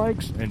sport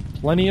bikes and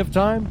plenty of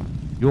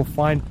time, you'll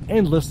find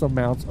endless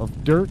amounts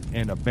of dirt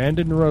and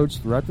abandoned roads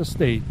throughout the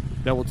state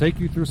that will take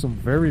you through some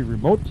very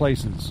remote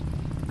places,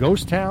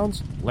 ghost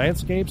towns,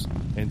 landscapes,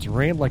 and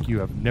terrain like you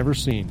have never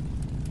seen.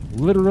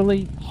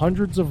 Literally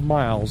hundreds of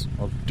miles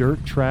of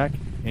dirt track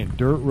and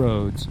dirt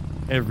roads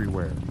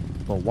everywhere.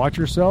 But watch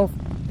yourself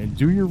and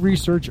do your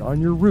research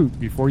on your route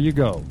before you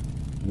go.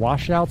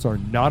 Washouts are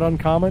not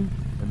uncommon,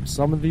 and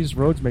some of these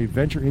roads may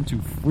venture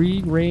into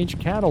free-range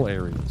cattle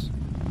areas.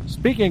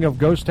 Speaking of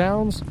ghost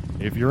towns,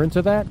 if you're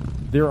into that,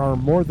 there are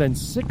more than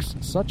 6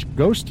 such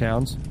ghost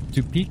towns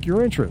to pique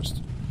your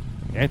interest.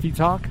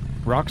 Antietam,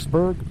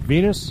 Roxburgh,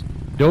 Venus,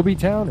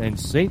 Dobbytown, and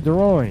St.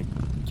 Deroyne,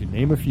 to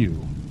name a few.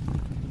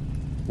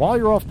 While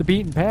you're off the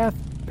beaten path,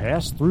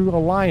 pass through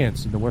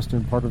Alliance in the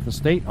western part of the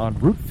state on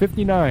Route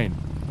 59,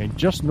 and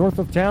just north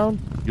of town,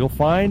 you'll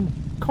find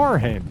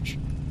Carhenge.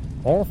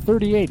 All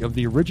 38 of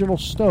the original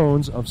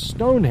stones of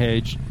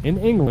Stonehenge in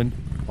England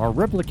are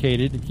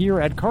replicated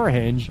here at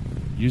Carhenge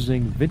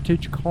using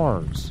vintage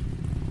cars.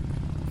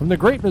 From the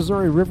Great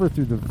Missouri River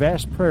through the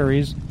vast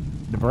prairies,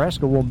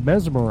 Nebraska will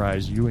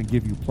mesmerize you and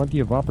give you plenty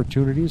of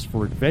opportunities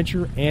for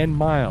adventure and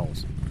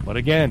miles. But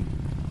again,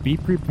 be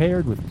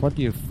prepared with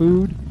plenty of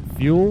food,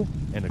 fuel,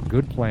 and a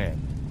good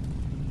plan.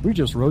 We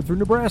just rode through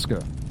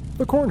Nebraska,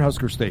 the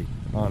Cornhusker State,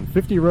 on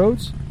 50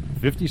 roads,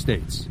 50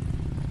 states.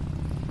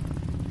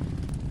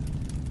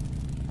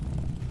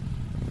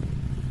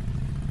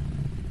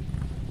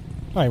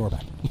 All right, we're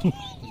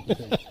back.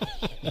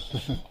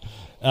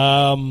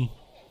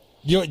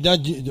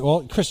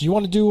 Well, Chris, you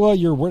want to do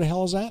your where the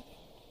hell is that?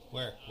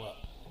 Where? What?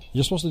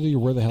 You're supposed to do your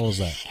where the hell is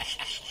that?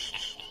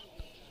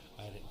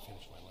 I didn't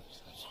finish my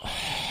list.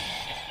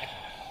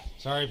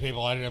 Sorry,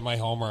 people. I didn't have my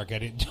homework. I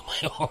didn't do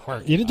my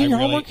homework. You didn't do your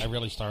homework? I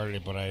really started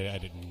it, but I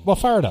didn't. Well,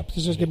 fire it up.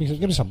 Just give me something.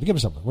 Give me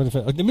something.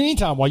 In the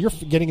meantime, while you're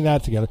getting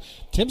that together,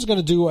 Tim's going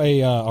to do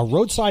a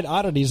roadside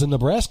oddities in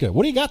Nebraska.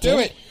 What do you got? Tim?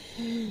 Do it.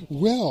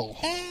 Well,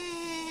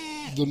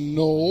 the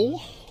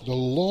knoll, the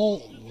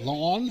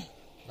lawn.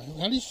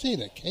 How do you say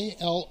that? Klow'n.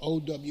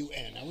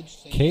 How would you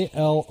say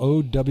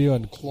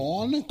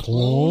Klow'n.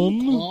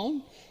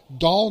 Klow'n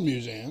Doll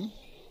Museum.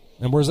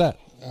 And where's that?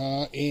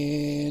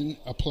 In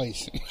a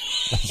place.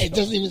 It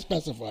doesn't even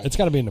specify. It's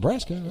got to be in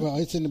Nebraska. Right? Well,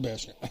 it's in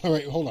Nebraska. All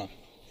right, hold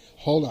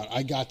on.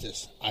 I got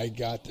this.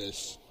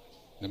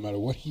 No matter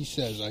what he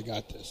says, I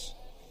got this.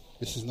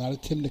 This is not a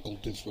Tim Nickel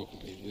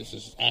difficulty. This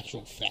is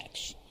actual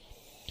facts.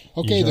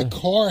 Okay, sure? the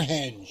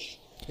Carhenge.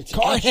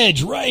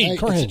 Carhenge, right?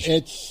 Carhenge.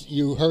 It's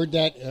you heard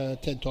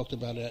that Ted talked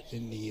about it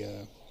in the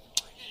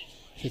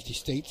 50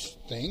 states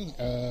thing.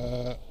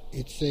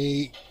 It's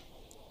a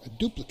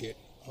duplicate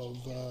of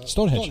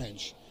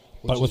Stonehenge,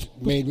 but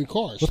made with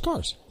cars. With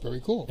cars.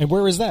 Very cool. And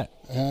where is that?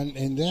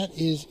 And that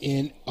is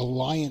in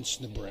Alliance,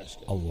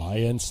 Nebraska.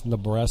 Alliance,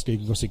 Nebraska. You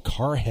can go see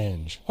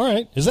Carhenge. All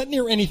right. Is that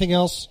near anything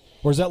else,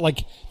 or is that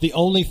like the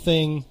only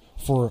thing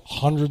for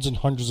hundreds and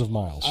hundreds of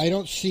miles? I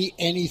don't see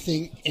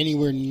anything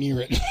anywhere near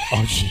it.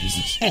 Oh,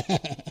 Jesus.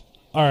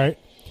 All right.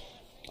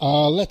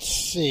 Let's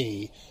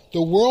see.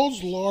 The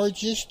world's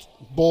largest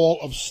ball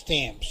of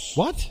stamps.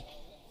 What?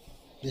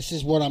 This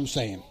is what I'm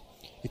saying.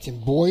 It's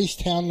in Boys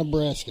Town,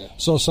 Nebraska.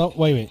 So,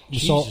 wait.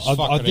 Jesus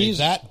are these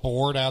that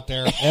board out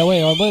there?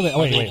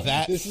 Wait.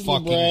 That This is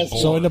fucking Nebraska.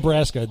 board So in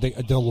Nebraska,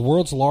 the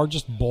world's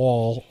largest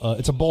ball.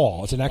 It's a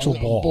ball. It's an actual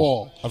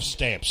ball of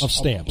stamps. of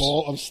stamps. A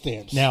ball of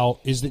stamps. Now,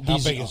 is that How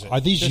these? big is it? Are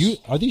these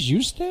Just- are these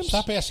used stamps?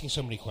 Stop asking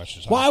so many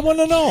questions. Well, I want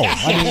to know.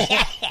 I mean,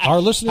 our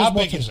listeners. How want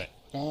big to- is it?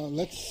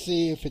 Let's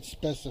see if it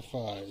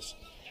specifies.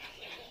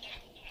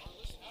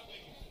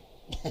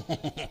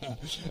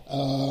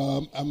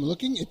 I'm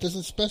looking. It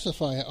doesn't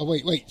specify. Oh,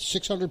 wait.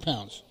 600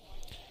 pounds.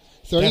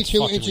 32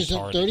 fucking inches.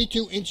 retarded.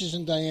 32 inches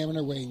in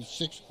diameter, weighing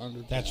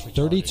 600. That's pounds.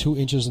 32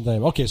 inches in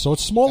diameter. Okay, so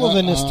it's smaller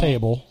than this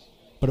table,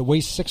 but it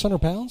weighs 600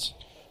 pounds.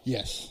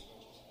 Yes.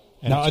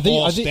 And Now, it's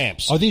all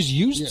stamps. Are these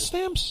used Yeah.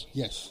 stamps?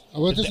 Yes.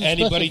 Well, it Did doesn't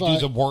anybody specify- do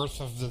the worth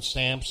of the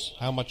stamps?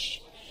 How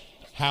much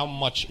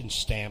in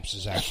stamps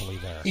is actually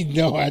there?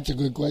 No, that's a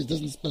good question. It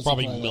doesn't specify.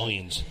 Probably that.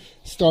 millions.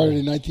 Started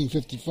in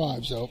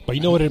 1955. So. But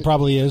you know what it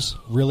probably is?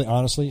 Really,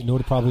 honestly, you know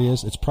what it probably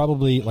is? It's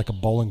probably like a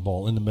bowling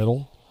ball in the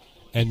middle,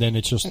 and then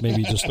it's just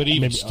maybe But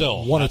even maybe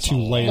still, one or that's two a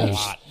layers.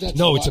 lot. That's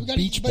No, lot. it's a We gotta-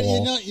 beach but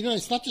ball. You know,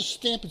 it's not just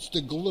stamp; it's the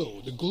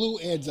glue. The glue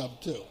adds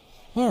up too.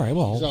 All right,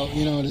 well, So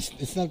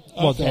it's not.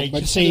 Well, so, hey,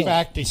 but see- In still.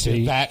 fact, they See?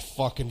 did that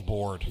fucking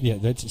board. yeah.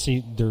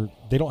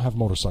 They don't have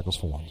motorcycles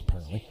for one,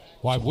 apparently.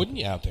 Why wouldn't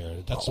you out there?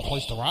 That's the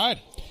place to ride.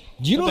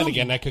 You But know, then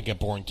again, that could get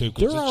boring too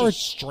because There it's are-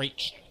 just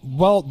straight.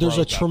 well, there's a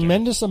roads out there.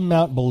 tremendous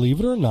amount. Believe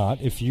it or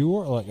not, if you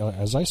are, like,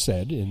 as I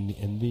said in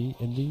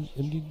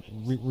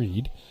the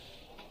read,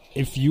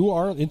 if you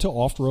are into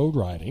off-road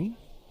riding,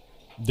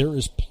 there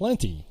is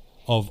plenty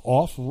of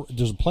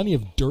There's plenty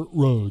of dirt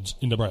roads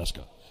in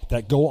Nebraska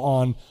that go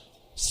on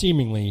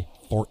seemingly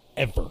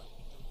forever.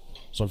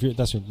 So if you're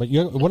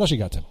what else you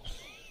got, Tim?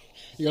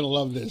 You're gonna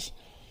love this.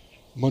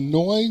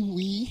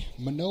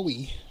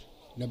 Manoe,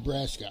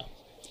 Nebraska,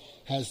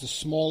 has the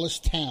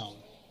smallest town.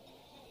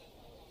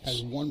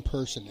 Has one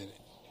person in it.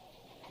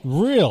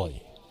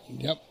 Really?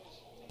 Yep.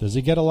 Does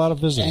he get a lot of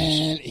visitors?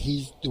 And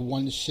he's the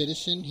one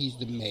citizen. He's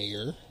the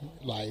mayor,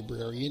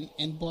 librarian,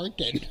 and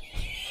bartender.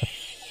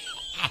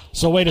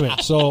 So wait a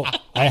minute. So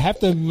I have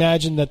to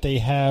imagine that they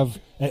have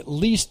at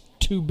least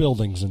 2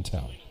 buildings in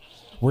town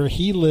where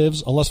he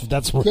lives, unless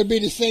that's where. Could be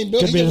the same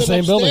building. Could be They the live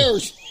same building.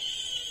 upstairs.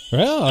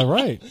 Yeah, all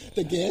right.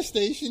 The gas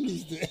station.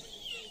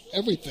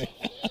 Everything.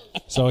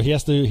 So he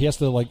has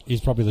to like.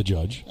 He's probably the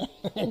judge.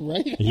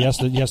 Right. He has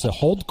to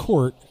hold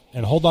court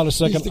and hold on a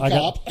second. He's the I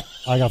cop.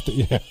 got the.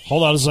 Yeah,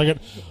 hold on a second.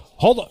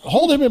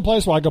 Hold him in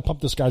place while I go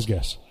pump this guy's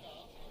gas.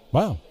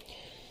 Wow.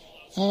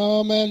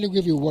 Man, to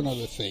give you one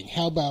other thing.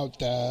 How about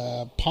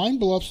Pine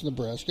Bluffs,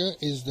 Nebraska,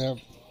 is the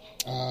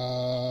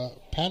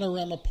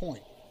Panorama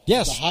Point.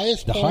 Yes, The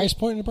highest the point- highest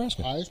point in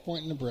Nebraska. Highest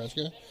point in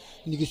Nebraska.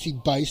 And you can see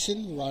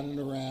bison running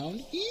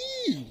around.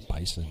 Ew.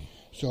 Bison.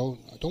 So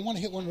I don't want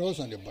to hit one of those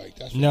on your bike.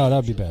 That's No, for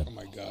that'd be sure. bad. Oh,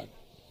 my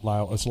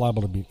God. It's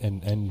liable to be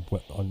and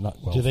not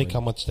well. Do they for you.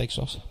 come with steak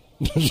sauce?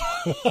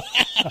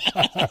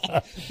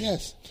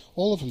 Yes,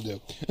 all of them do.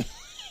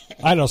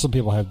 I know some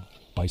people have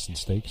bison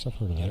steaks. I've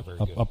heard of Yeah, that. very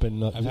Up, good. up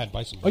in. I've had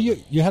bison Oh,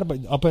 burger. you had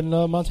it up in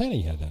Montana.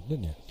 You had that,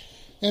 didn't you?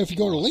 And if you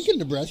go to Lincoln,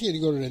 Nebraska,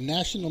 you go to the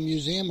National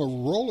Museum of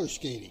Roller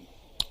Skating.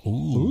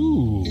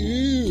 Ooh.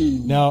 Ew.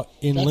 Now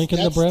in Lincoln,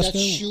 Nebraska.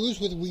 That's shoes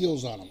with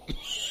wheels on them.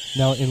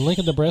 Now in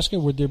Lincoln, Nebraska,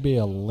 would there be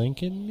a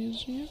Lincoln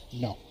Museum?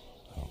 No.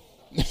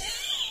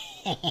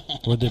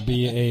 Would there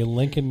be a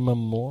Lincoln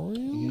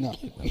Memorial? No.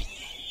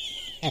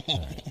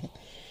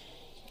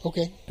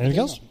 Okay. Anything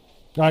else?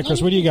 All right,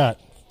 Chris, what do you got?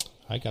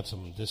 I got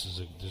some. This is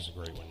a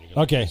great one. You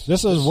got Okay,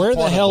 this is where the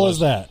part of hell list. is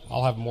that?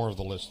 I'll have more of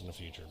the list in the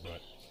future,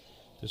 but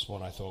this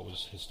one I thought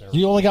was hysterical.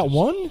 You only got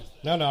one?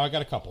 No, I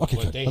got a couple. Okay,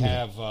 but good. they Let me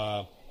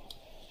have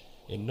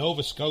in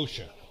Nova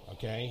Scotia.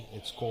 Okay,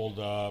 it's called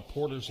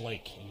Porter's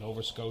Lake in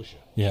Nova Scotia.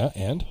 Yeah,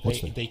 and what's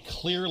They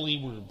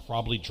clearly were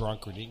probably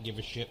drunk or didn't give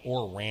a shit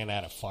or ran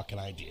out of fucking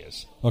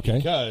ideas. Okay.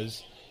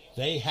 Because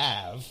they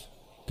have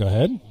Go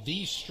ahead.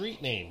 these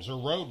street names or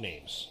road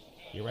names.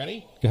 You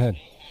ready? Go ahead.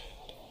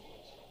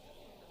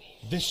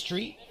 This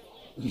street.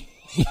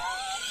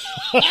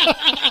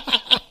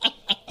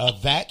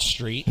 That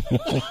street.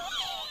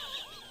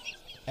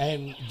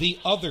 And the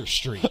other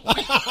street.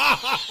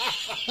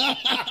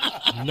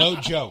 No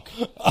joke.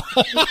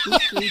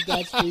 This street,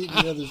 that street,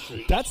 and the other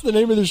street. That's the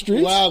name of the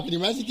street? Wow, can you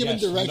imagine giving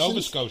Yes, directions?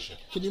 Nova Scotia.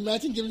 Can you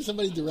imagine giving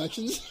somebody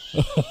directions?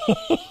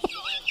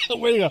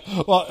 Where you go?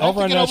 Well, I have over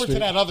to on get that over street. to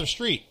that other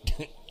street.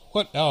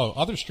 What? Oh,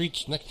 other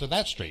streets next to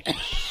that street.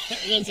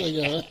 That's like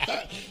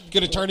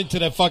Going to turn into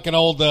that fucking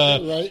old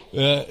Right.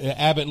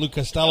 Abbott and Lou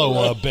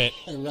Costello bit.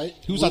 right?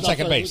 Who's on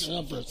second base? Who's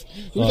on first?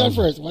 Who's on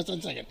first? What's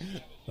on second?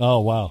 Oh,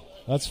 wow.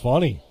 That's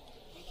funny.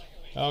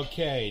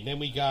 Okay, then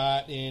we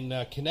got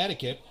in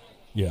Connecticut,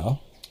 Yeah.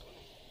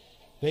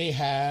 they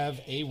have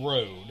a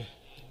road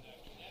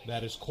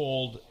that is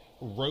called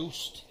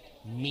Roast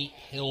Meat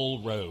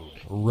Hill Road.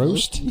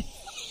 Roast?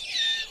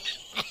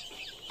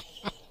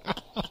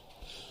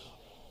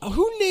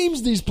 Who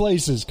names these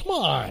places? Come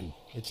on.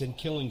 It's in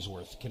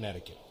Killingsworth,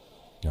 Connecticut.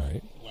 All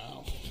right.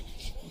 Wow.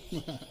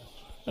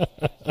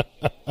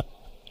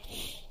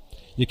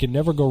 You can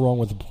never go wrong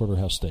with a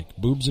porterhouse steak.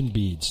 Boobs and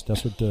beads.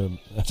 That's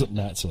what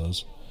Matt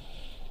says.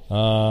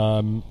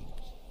 Royal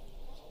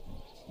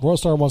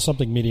Star wants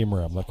something medium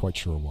rare. I'm not quite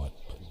sure what.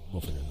 But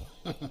we'll figure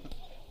it out.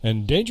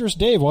 And Dangerous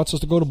Dave wants us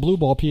to go to Blue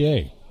Ball,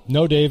 PA.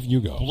 No, Dave, you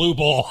go. Blue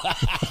Ball.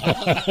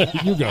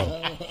 You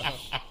go.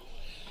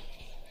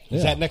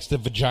 Is that next to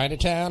Vagina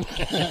Town?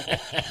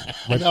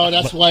 No,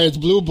 that's why it's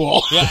Blue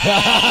Ball.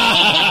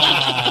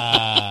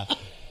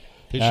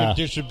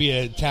 There should be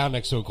a town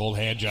next to it called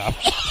Hand Job.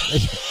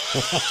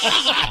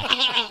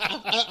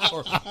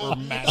 or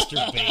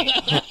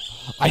Masturbate.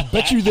 I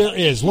bet you there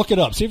is. Look it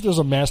up. See if there's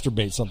a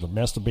masturbate something.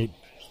 Masturbate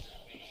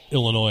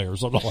Illinois or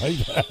something like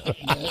that.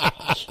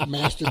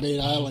 Masturbate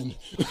Island.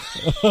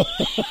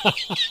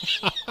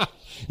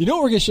 You know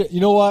what we're gonna. You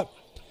know what?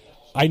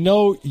 I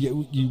know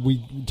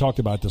we talked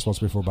about this once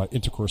before about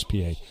Intercourse,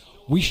 PA.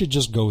 We should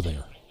just go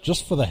there,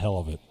 just for the hell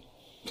of it.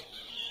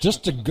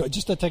 Just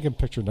to take a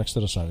picture next to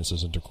the sign that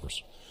says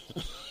Intercourse.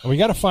 And we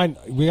got to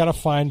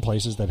find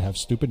places that have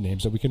stupid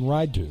names that we can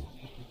ride to.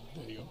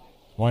 There you go.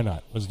 Why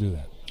not? Let's do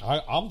that.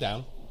 I'm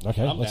down.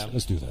 Okay, I'm let's down.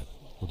 do that.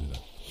 We'll do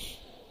that.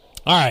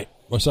 All right.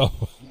 So,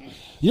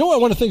 you know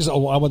what? One of the things I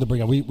wanted to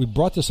bring up, we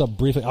brought this up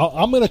briefly.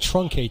 I'm going to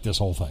truncate this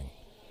whole thing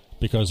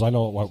because I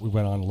know we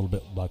went on a little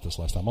bit about this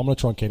last time. I'm going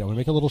to truncate it. I'm going to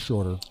make it a little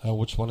shorter.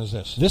 Which one is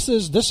this? This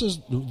is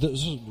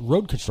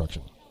road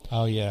construction.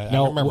 Oh, yeah.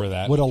 Now, I remember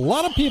that. What a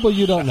lot of people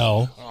you don't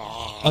know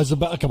is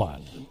about. Come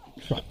on,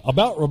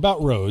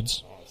 about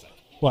roads.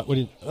 What do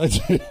you?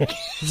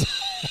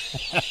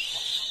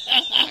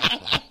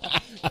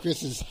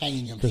 Chris is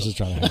hanging himself. Chris is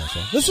trying to hang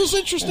himself. This is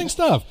interesting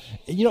stuff.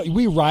 You know,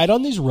 we ride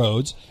on these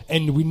roads,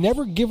 and we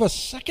never give a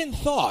second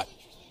thought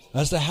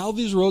as to how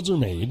these roads are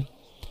made,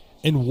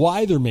 and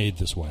why they're made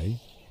this way,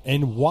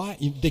 and why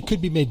they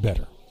could be made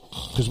better.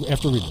 Because we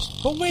have to read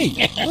this. But wait,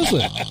 listen.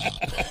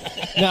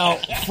 Now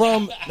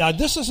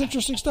this is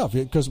interesting stuff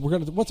because we're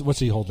gonna. What's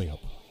he holding up?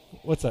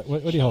 What's that?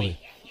 What are you holding?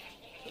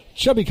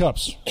 Chubby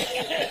cups.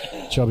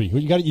 Chubby.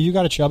 You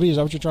got a chubby? Is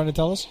that what you're trying to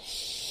tell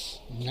us?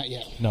 Not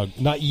yet. No,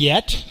 not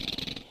yet.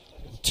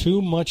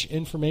 Too much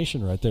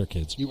information right there,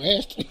 kids. You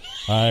asked.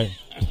 All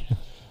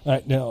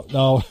right.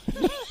 No.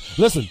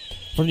 Listen,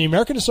 from the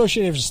American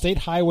Association of State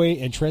Highway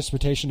and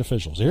Transportation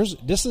Officials.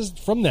 This is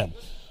from them.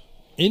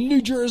 In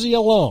New Jersey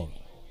alone,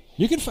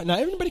 you can find now.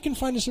 Everybody can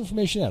find this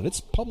information out. It's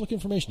public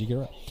information. You get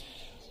it right.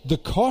 The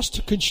cost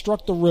to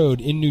construct the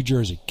road in New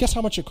Jersey. Guess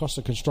how much it costs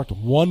to construct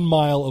 1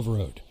 mile of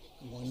road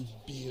 $1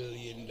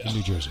 billion in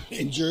New Jersey.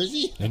 In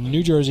Jersey? In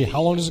New Jersey,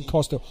 how long does it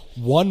cost to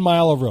 1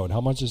 mile of road?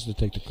 How much does it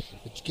take to?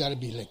 It's got to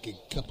be like a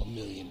couple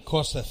million.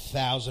 Costs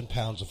 1,000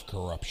 pounds of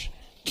corruption.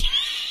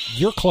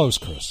 You're close,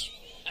 Chris.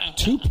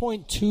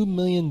 $2.2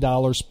 million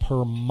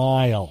per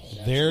mile.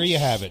 There you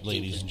have it,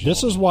 ladies and gentlemen.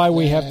 This is why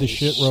we have the That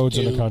shit is roads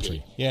in the stupid.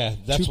 country. Yeah,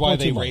 that's why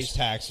they 2.2 miles. raise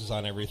taxes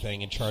on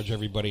everything and charge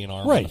everybody an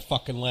arm Right. and a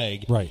fucking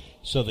leg. Right.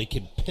 So they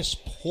can piss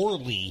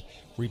poorly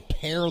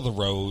repair the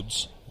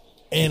roads.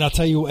 And I'll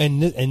tell you,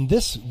 and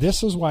this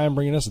is why I'm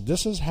bringing this.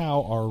 This is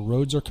how our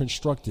roads are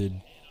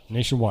constructed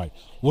nationwide.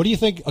 What do you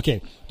think?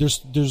 Okay,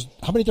 there's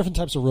how many different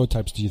types of road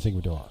types do you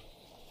think there are?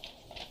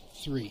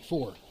 3,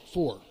 4.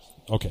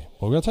 Okay, well,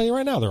 we're going to tell you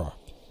right now there are.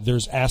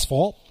 There's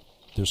asphalt,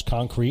 there's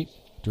concrete,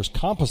 there's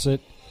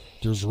composite,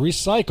 there's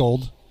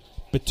recycled,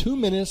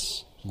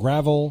 bituminous,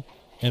 gravel,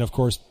 and, of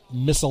course,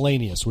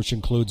 miscellaneous, which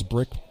includes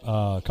brick,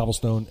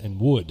 cobblestone, and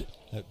wood.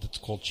 That's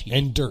called cheap.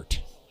 And dirt,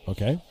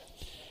 okay?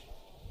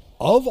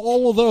 Of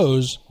all of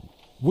those,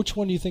 which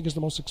one do you think is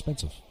the most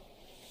expensive?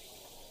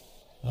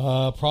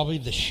 Probably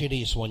the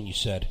shittiest one you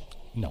said.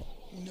 No.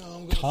 No,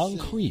 I'm gonna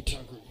Concrete. say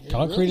concrete. Yeah,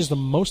 Concrete really? is the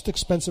most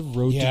expensive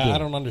road to do. Yeah, I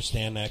don't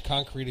understand that.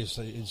 Concrete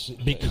is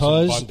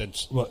Because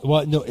abundance.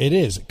 well, no, it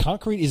is.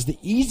 Concrete is the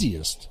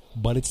easiest,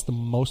 but it's the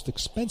most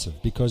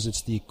expensive because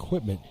it's the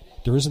equipment.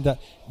 There isn't that.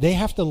 They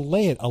have to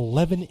lay it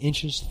 11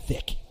 inches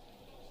thick.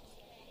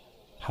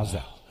 How's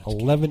that?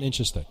 11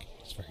 inches thick.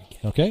 It's very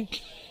good. Okay.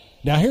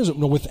 Now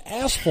with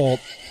asphalt,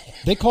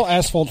 they call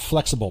asphalt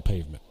flexible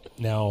pavement.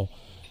 Now,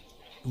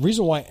 the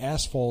reason why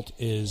asphalt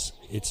is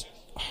it's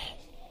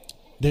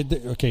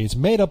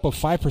made up of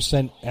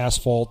 5%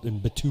 asphalt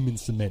and bitumen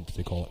cement.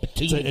 They call it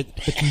bitumen.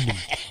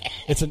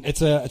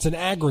 It's an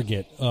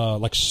aggregate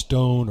like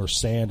stone or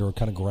sand or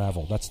kind of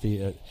gravel. That's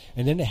the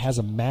and then it has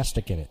a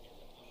mastic in it,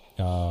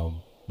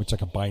 which is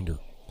like a binder.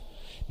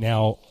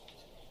 Now,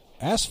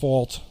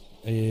 asphalt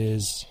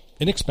is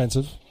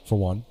inexpensive for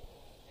one.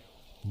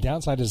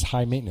 Downside is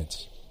high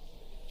maintenance.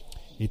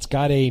 It's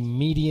got a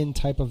median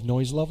type of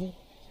noise level,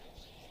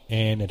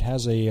 and it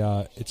has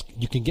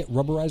you can get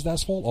rubberized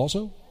asphalt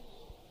also.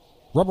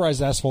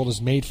 Rubberized asphalt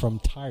is made from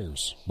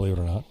tires, believe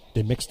it or not.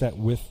 They mix that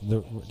with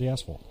the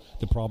asphalt.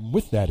 The problem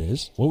with that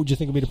is, what would you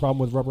think would be the problem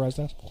with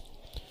rubberized asphalt?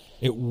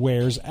 It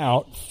wears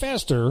out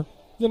faster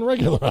than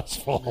regular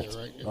asphalt. Yeah,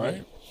 right. All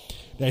right.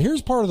 Now,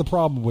 here's part of the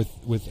problem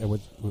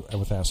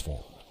with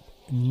asphalt.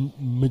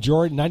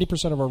 Majority,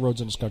 90% of our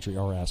roads in this country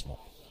are asphalt.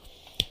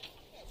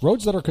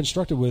 Roads that are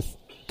constructed with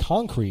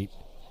concrete,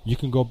 you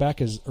can go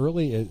back as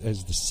early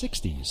as the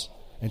 60s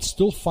and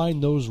still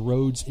find those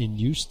roads in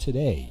use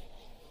today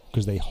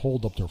because they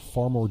hold up. They're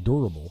far more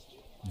durable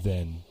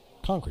than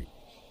concrete.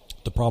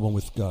 The problem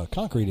with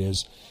concrete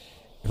is,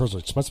 first of all,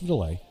 it's expensive to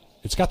lay.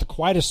 It's got the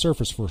quietest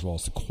surface, first of all.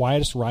 It's the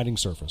quietest riding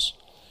surface.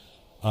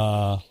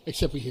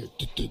 Except we hear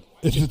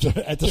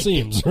At the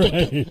seams,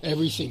 right?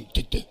 every seam.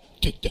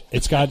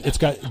 It's got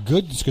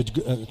good.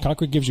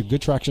 Concrete gives you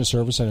good traction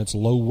surface and it's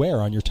low wear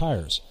on your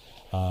tires.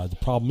 The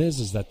problem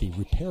is that the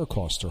repair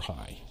costs are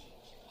high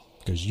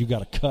because you got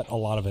to cut a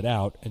lot of it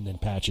out and then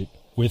patch it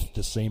with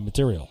the same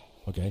material.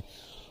 Okay,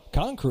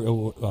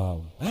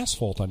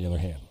 asphalt on the other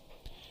hand,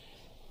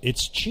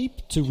 it's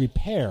cheap to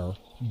repair,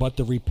 but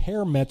the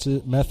repair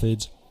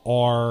methods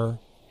are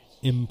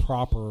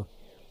improper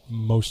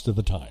most of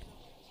the time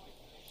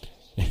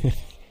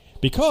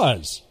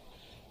because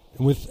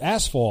with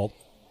asphalt.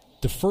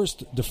 The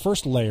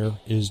first layer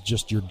is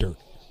just your dirt.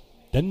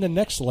 Then the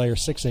next layer,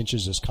 6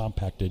 inches, is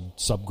compacted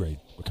subgrade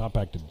or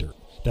compacted dirt.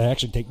 They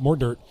actually take more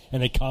dirt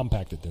and they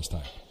compact it this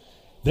time.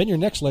 Then your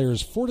next layer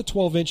is 4 to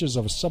 12 inches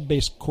of a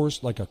sub-base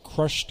coarse, like a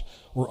crushed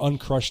or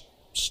uncrushed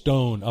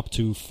stone, up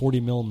to 40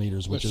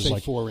 millimeters, which Let's is say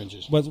like 4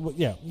 inches. Well,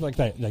 yeah, like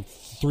that, like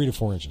 3 to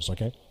 4 inches.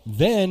 Okay.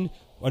 Then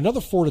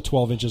another 4 to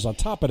 12 inches on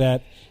top of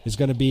that is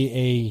going to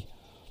be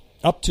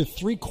up to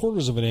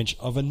 3/4 of an inch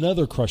of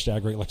another crushed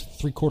aggregate, like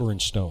 3/4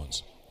 inch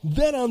stones.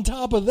 Then on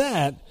top of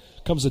that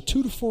comes a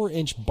 2 to 4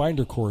 inch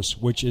binder course,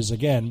 which is,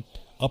 again,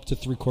 up to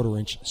 3/4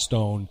 inch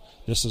stone.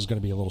 This is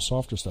going to be a little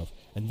softer stuff.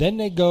 And then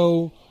they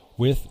go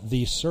with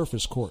the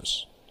surface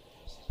course.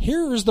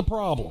 Here is the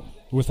problem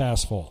with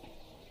asphalt.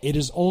 It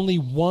is only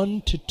 1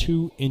 to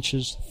 2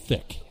 inches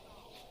thick.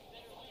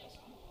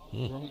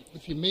 Well,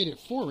 if you made it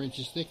 4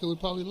 inches thick, it would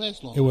probably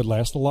last longer. It would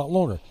last a lot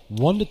longer.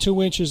 1 to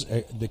 2 inches,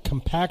 the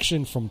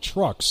compaction from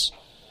trucks.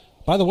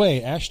 By the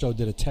way, AASHTO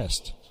did a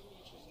test.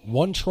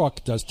 One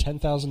truck does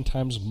 10,000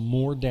 times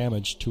more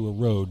damage to a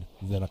road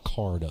than a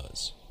car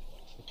does.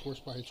 Of course,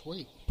 by its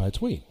weight. By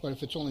its weight. But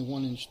if it's only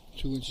 1 inch,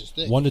 2 inches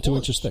thick. 1 to of 2 course.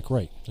 inches thick,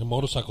 right. And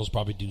motorcycles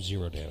probably do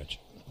zero damage.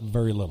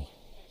 Very little.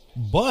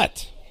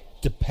 But,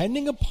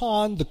 depending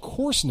upon the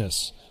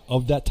coarseness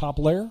of that top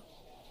layer,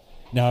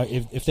 now,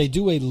 if they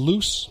do a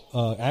loose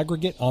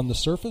aggregate on the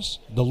surface,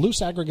 the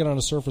loose aggregate on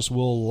the surface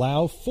will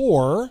allow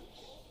for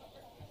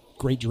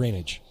great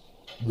drainage.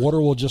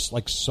 Water will just,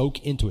 like,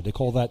 soak into it. They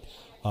call that...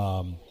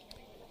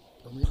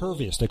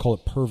 pervious. They call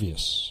it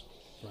pervious.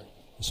 Right.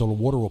 So the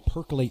water will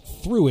percolate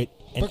through it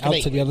and out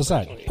to the other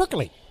side.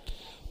 Percolate.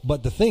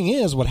 But the thing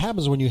is, what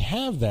happens when you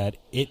have that,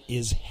 it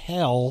is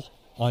hell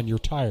on your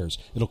tires.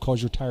 It'll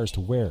cause your tires to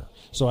wear.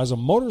 So as a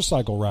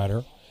motorcycle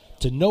rider,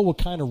 to know what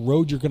kind of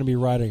road you're going to be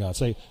riding on,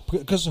 say,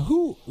 because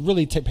who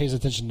really pays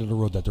attention to the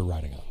road that they're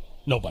riding on?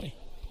 Nobody.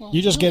 Well,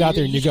 You just get out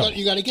there and you go.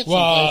 You got to get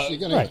Well,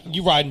 someplace. right.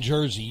 You ride in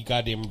Jersey, you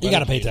goddamn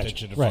gotta pay pay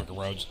attention. to Right. fucking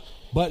roads.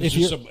 But There's if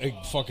just you're- some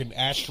big fucking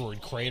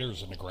asteroid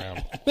craters in the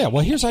ground. Yeah,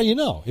 well, here's how you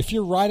know. If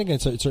you're riding,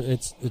 it's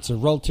a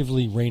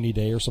relatively rainy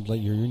day or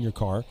something. You're in your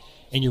car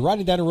and you're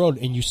riding down a road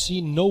and you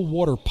see no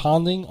water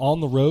ponding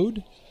on the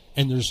road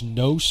and there's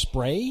no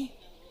spray.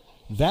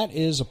 That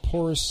is a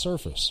porous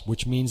surface,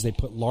 which means they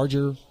put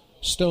larger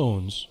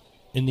stones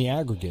in the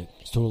aggregate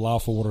to allow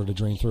for water to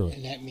drain through it.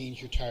 And that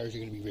means your tires are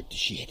going to be ripped to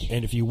shit.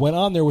 And if you went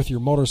on there with your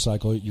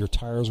motorcycle, your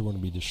tires are going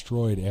to be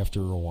destroyed after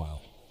a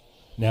while.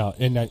 Now,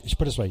 and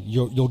put it this way,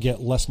 you'll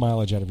get less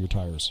mileage out of your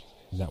tires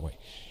that way.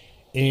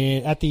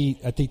 And at the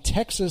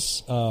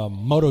Texas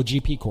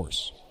MotoGP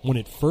course, when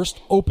it first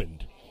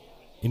opened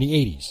in the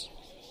 80s,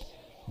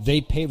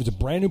 They paved a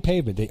brand new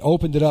pavement. They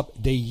opened it up.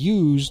 They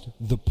used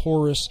the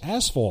porous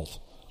asphalt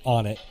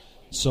on it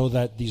so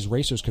that these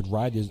racers could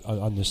ride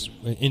on this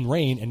in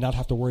rain and not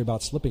have to worry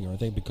about slipping or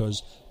anything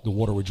because the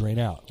water would drain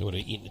out. They would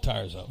have eaten the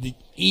tires up.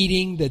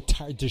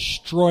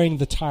 Destroying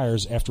the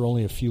tires after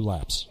only a few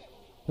laps.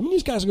 I mean,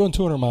 these guys are going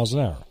 200 miles an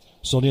hour.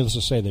 So needless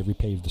to say, they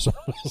repaved the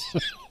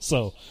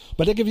surface.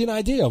 But they give you an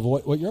idea of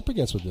what you're up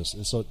against with this.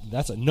 And so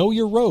know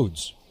your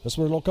roads. That's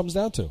what it all comes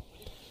down to.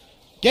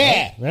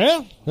 Yeah. Right?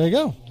 Yeah. There you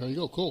go. There you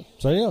go. Cool.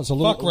 So yeah, it's a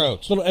little Fuck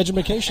roads. Little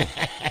education,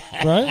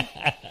 right?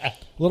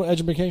 Little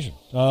education.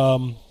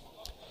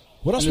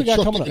 What else we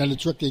got coming up? And the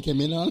truck they came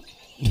in on.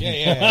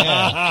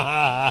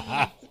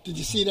 Yeah. Did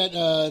you see that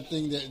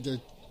thing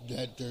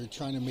that they're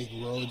trying to make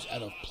roads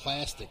out of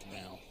plastic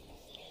now?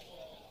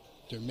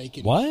 They're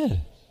making What?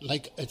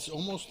 Like it's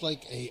almost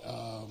like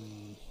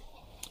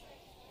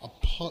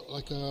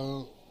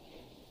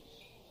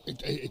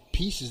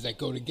pieces that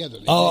go together.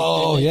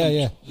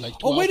 Yeah. Like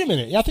 12, wait a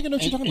minute. Yeah, I think I know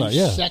what you're talking about.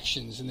 Yeah.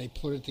 Sections, and they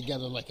put it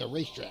together like a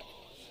racetrack.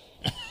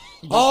 Yeah.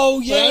 But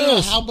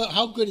I don't know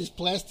how good is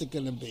plastic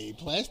going to be?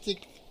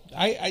 Plastic.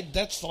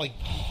 That's like.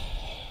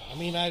 I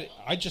mean,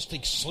 I just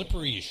think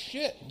slippery as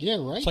shit. Yeah,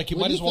 right. It's like you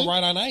might as well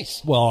ride on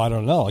ice. Well, I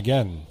don't know.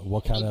 Again,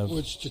 what kind of...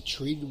 What's to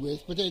treat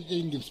with, but they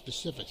didn't give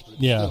specifics. But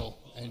yeah. Still,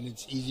 and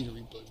it's easy to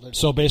replace.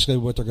 So basically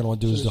what they're going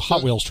to do is the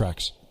Hot Wheels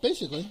tracks.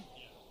 Basically.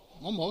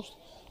 Almost.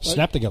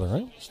 Snap together,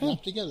 right?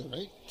 Snap together,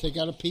 right? Take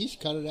out a piece,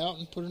 cut it out,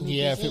 and put it in.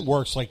 Yeah, if it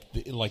works like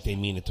they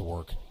mean it to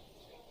work.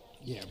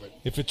 Yeah, but...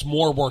 If it's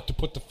more work to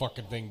put the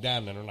fucking thing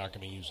down, then they're not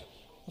going to use it.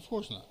 Of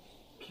course not.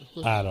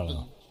 I don't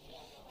know.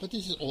 But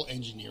this is all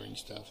engineering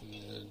stuff, and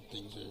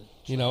things are...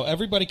 You know,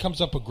 everybody comes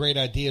up with great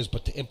ideas,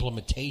 but the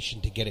implementation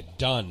to get it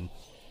done,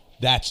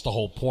 that's the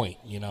whole point,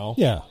 you know?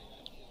 Yeah.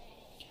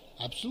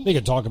 Absolutely. They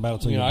can talk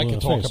about it until I can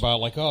talk about,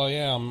 like, oh,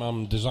 yeah,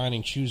 I'm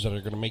designing shoes that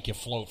are going to make you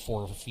float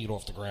 4 feet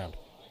off the ground.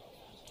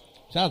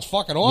 Sounds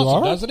fucking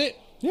awesome, doesn't it?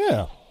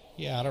 Yeah.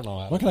 Yeah, I don't know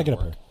how When can I get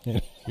up here? Yeah.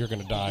 You're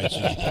going to die as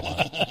soon as you come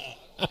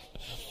on.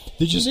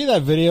 Did you see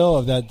that video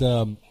of that,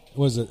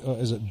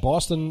 is it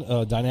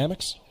Boston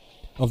Dynamics?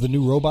 Of the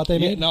new robot they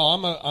made? No,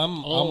 I'm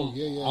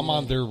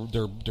on their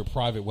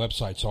private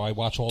website, so I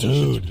watch all the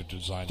shit they're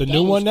designing. The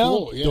new one now?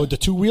 Cool, yeah. The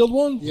two-wheeled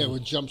one? Yeah,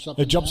 it jumps up.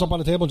 It jumps up on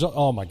the table.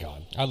 Oh, my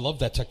God. I love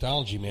that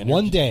technology, man.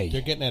 One day.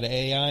 They're getting that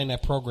AI and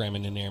that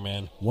programming in there,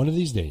 man. One of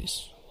these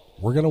days,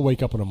 we're going to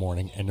wake up in the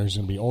morning, and there's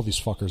going to be all these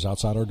fuckers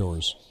outside our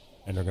doors,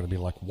 and they're going to be,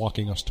 like,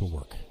 walking us to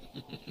work.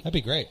 That'd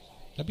be great.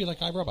 That'd be like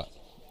iRobot.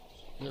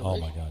 Yeah, oh,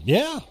 right. my God.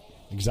 Yeah,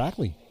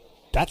 exactly.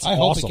 That's I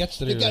awesome. hope it gets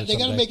to there. They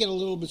got to make it a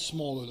little bit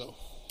smaller, though.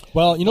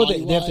 Well, you know, they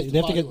Body-wise,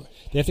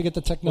 have to get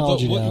the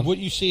technology down. What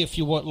you see if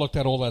you looked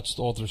at all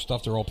their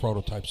stuff, they're all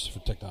prototypes for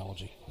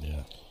technology.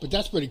 Yeah. But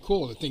that's pretty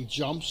cool. The thing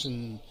jumps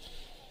and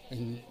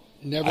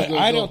never goes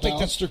I don't off think out.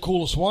 that's their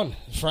coolest one.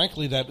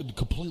 Frankly, that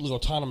completely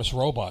autonomous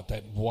robot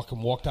that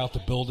walked out the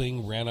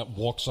building,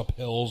 walks up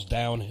hills,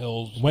 down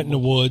hills, Went in the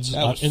woods, in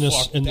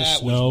the that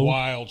snow. was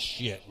wild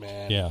shit,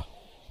 man. Yeah.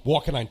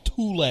 Walking on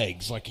 2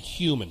 legs like a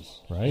human.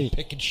 Right.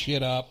 Picking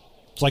shit up.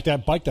 It's like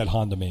that bike that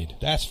Honda made.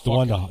 That's the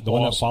one fucking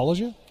one that awesome. follows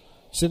you.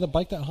 See the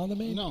bike that Honda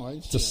made? No,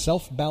 it's a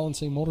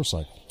self-balancing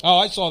motorcycle. Oh,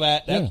 I saw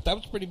that. That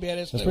was pretty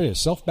badass. That's pretty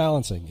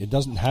self-balancing. It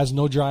has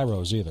no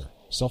gyros either.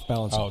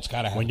 Self-balancing. Oh, it's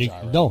got to have a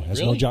gyro. No, it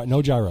has really?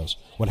 no gyros.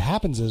 What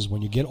happens is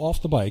when you get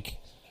off the bike,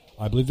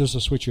 I believe there's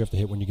a switch you have to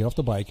hit when you get off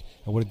the bike,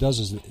 and what it does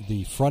is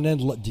the front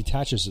end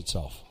detaches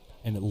itself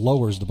and it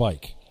lowers the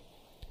bike.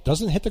 It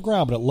doesn't hit the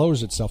ground, but it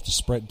lowers itself to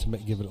spread to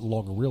give it a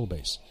longer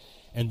wheelbase.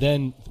 And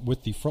then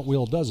what the front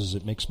wheel does is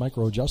it makes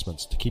micro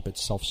adjustments to keep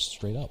itself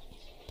straight up,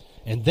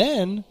 and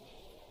then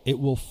it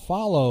will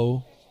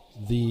follow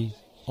the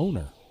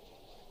owner.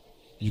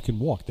 You can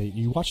walk.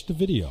 You watch the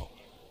video.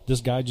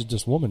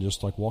 This woman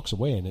just like walks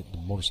away, and the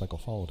motorcycle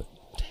followed it.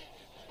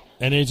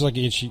 And it's like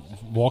she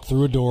walked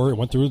through a door. It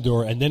went through the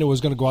door, and then it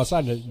was going to go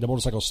outside. And the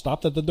motorcycle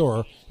stopped at the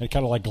door and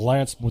kind of like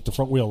glanced with the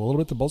front wheel a little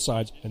bit to both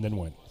sides, and then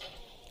went.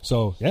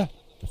 So yeah,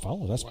 they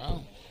followed. That's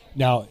wow.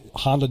 Now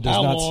Honda does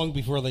How not. How long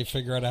before they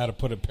figure out how to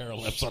put a pair of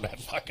lips on that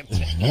fucking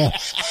thing?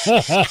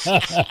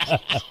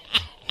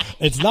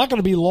 It's not going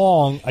to be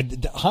long.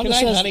 Honda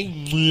says,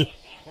 honey?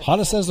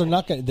 Honda says they're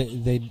not going.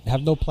 They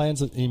have no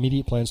plans,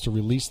 immediate plans to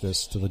release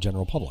this to the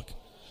general public.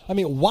 I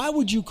mean, why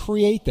would you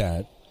create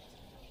that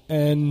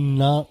and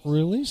not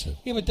release it?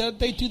 Yeah, but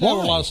they do that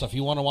with a lot of stuff.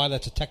 You want to know why?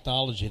 That's a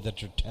technology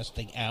that you're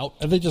testing out.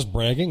 Are they just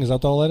bragging? Is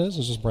that all that is?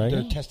 Is just bragging?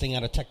 They're testing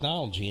out a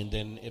technology, and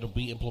then it'll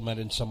be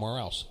implemented somewhere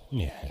else.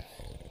 Yeah.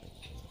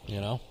 You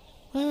know?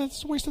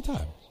 It's a waste of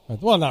time.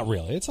 Well, not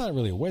really. It's not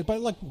really a waste,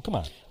 but come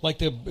on. Like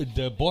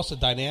the Boston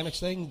Dynamics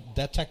thing,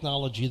 that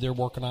technology they're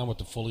working on with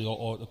the fully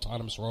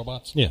autonomous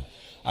robots. Yeah.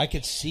 I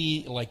could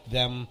see like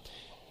them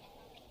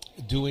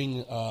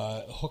doing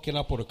hooking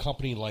up with a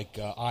company like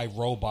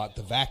iRobot,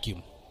 the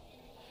vacuum.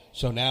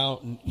 So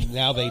now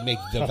they make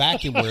the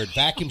vacuum where it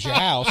vacuums your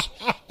house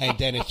and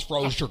then it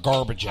throws your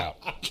garbage out.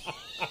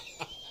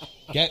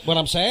 Get what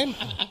I'm saying?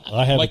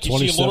 I have like a you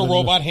see 27 little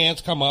robot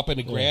hands come up and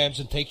it grabs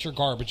and takes your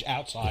garbage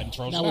outside and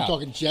throws Now it we're out.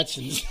 talking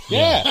Jetsons.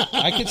 Yeah,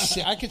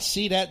 I could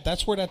see that.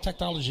 That's where that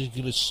technology is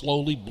going to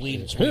slowly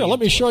bleed its way. Here, let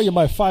me into show us. you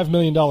my $5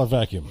 million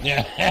vacuum.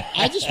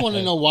 I just want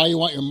to know why you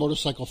want your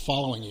motorcycle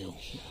following you.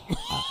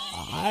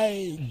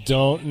 I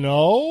don't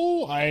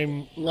know.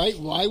 I'm Right?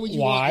 Why would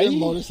you Why? want your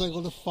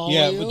motorcycle to follow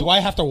Yeah, you? but do I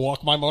have to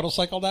walk my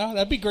motorcycle now?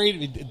 That'd be great. Are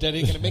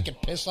they going to make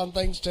it piss on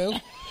things too?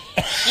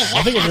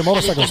 I think if your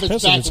motorcycle's If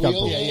it's pissing, it's back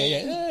got wheels.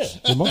 Yeah.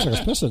 if your motorcycle's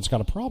pissing, it's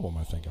got a problem. I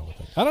would think.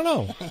 I don't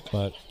know,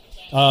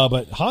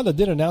 but Honda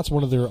did announce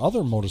one of their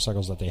other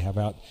motorcycles that they have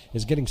out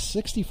is getting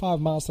 65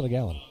 miles to the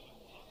gallon.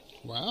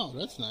 Wow,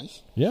 that's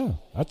nice. Yeah,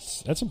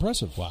 that's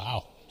impressive.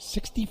 Wow.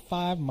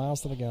 65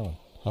 miles to the gallon.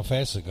 How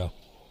fast does it go?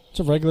 It's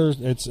a regular.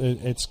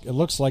 It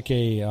looks like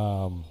a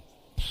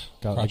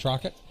Crotch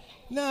rocket?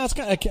 No,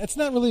 it's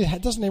not really.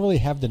 It doesn't really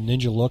have the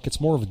Ninja look.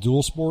 It's more of a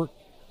dual sport,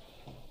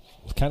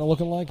 kind of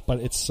looking like. But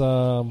it's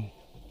a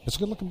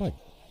good looking bike.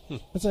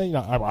 It's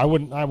I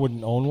wouldn't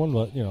own one,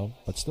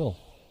 but still,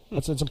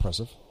 it's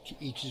impressive. To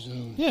each his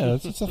own. Yeah,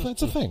 it's a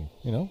thing,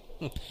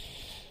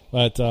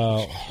 But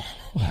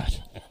what?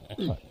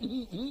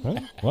 Huh?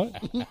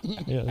 What?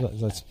 Yeah,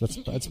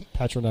 that's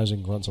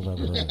patronizing grunts I've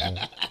ever heard.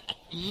 Yeah.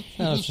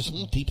 No, it's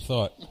just deep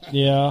thought.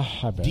 Yeah,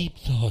 I bet. Deep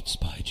Thoughts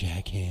by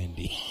Jack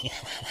Handy.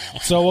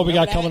 So what we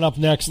got coming up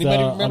next?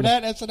 Anybody remember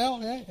that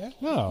SNL? Yeah.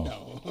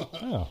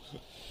 No.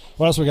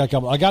 What else we got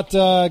coming? I got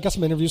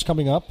some interviews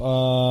coming up.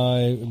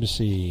 Let me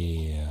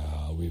see.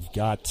 We've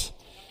got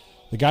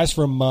the guys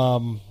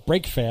from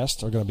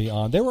Breakfast are going to be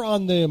on. They were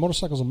on the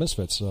Motorcycles and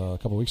Misfits a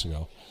couple of weeks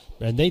ago,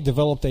 and they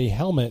developed a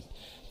helmet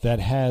that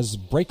has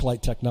brake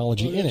light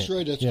technology in that's it.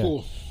 right. That's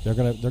cool. They're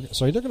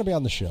gonna be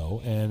on the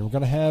show, and we're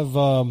gonna have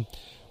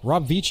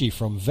Rob Vici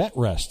from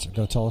VetRest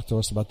going to talk to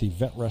us about the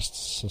VetRest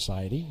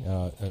Society,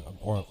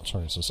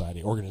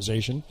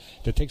 organization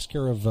that takes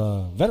care of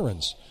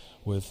veterans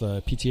with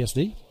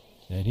PTSD,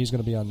 and he's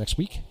going to be on next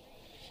week.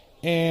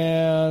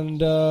 And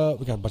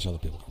we got a bunch of other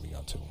people going to be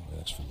on too in the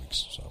next few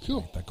weeks. So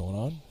cool. Got that going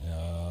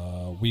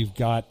on. We've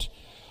got.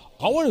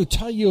 I want to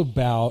tell you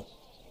about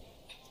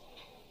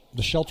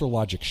the Shelter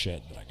Logic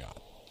shed that I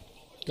got.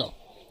 Go.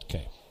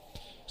 Okay.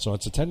 So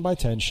it's a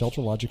 10x10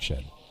 Shelter Logic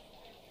shed.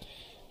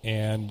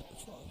 And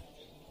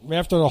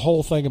after the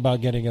whole thing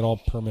about getting it all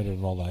permitted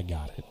and all that, I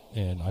got it.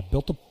 And I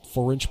built a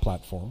 4-inch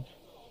platform.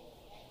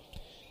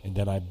 And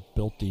then I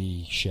built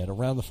the shed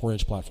around the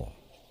 4-inch platform.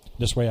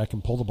 This way I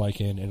can pull the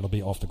bike in and it'll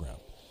be off the ground.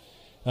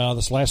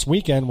 This last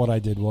weekend, what I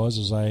did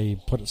was I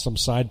put some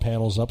side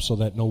panels up so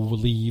that no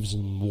leaves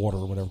and water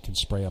or whatever can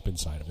spray up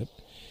inside of it.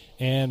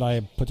 And I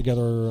put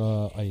together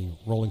a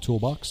rolling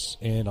toolbox,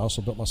 and I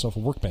also built myself a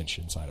workbench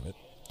inside of it.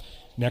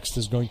 Next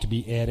is going to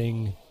be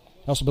adding...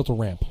 I also built a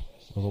ramp,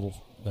 a little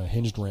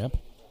hinged ramp.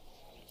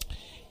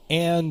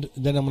 And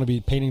then I'm going to be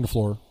painting the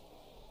floor,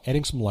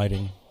 adding some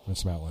lighting, and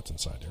some outlets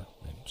inside there.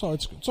 And so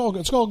it's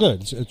all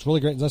good. It's really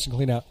great. It's nice and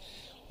clean out.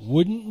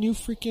 Wouldn't you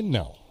freaking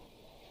know?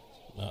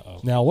 Uh-oh.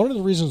 Now, one of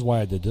the reasons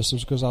why I did this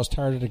was because I was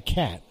tired of the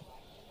cat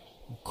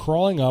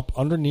crawling up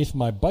underneath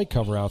my bike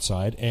cover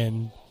outside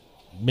and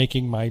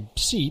making my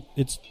seat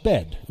its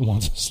bed. It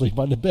wants to sleep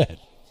on the bed,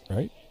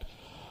 right?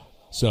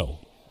 So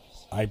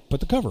I put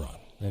the cover on,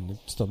 and it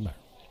still doesn't matter.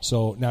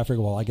 So now I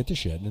figure, well, I get the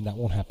shed, and that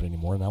won't happen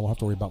anymore, and I won't have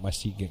to worry about my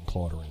seat getting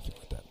clawed or anything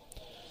like that.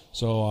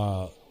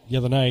 So the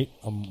other night,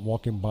 I'm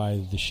walking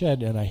by the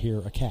shed, and I hear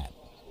a cat.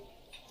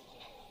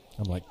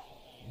 I'm like,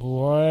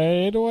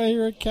 why do I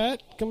hear a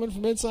cat coming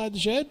from inside the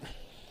shed?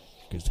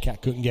 Because the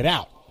cat couldn't get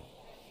out.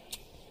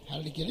 How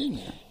did it get in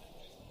there?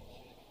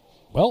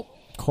 Well,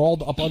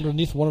 crawled up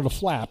underneath one of the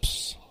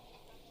flaps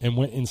and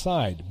went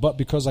inside. But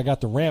because I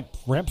got the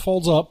ramp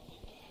folds up,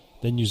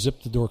 then you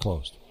zip the door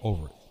closed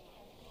over it.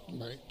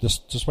 Right.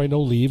 Just way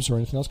no leaves or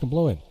anything else can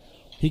blow in.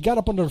 He got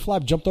up under the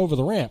flap, jumped over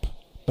the ramp,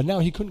 but now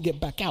he couldn't get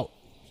back out.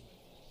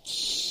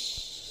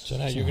 So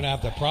now you're going to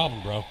have that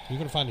problem, bro. You're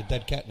going to find a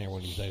dead cat in there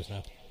one of these days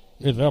now.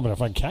 I'm going to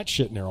find cat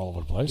shit in there all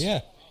over the place. Yeah.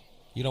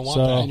 You don't want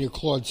So- that. And your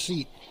clawed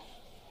seat.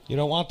 You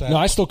don't want that. No,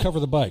 I still cover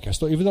the bike.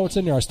 Even though it's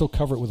in there, I still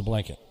cover it with a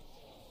blanket.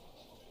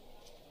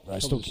 I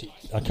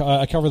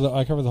cover the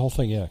whole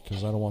thing, yeah,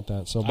 because I don't want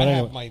that. So, but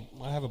anyway,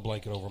 I have a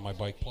blanket over my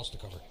bike plus the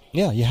cover.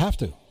 yeah, you have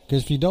to,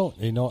 because if you don't,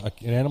 an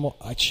animal.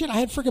 I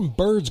had freaking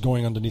birds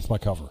going underneath my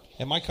cover.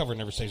 And my cover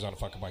never stays on a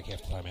fucking bike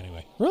half the time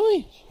anyway.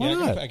 Really? Why Yeah,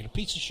 not? I get a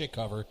piece of shit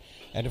cover,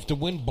 and if the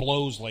wind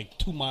blows like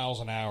 2 miles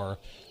an hour,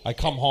 I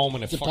come home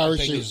and the fucking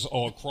parachute. thing is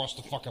all across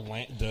the fucking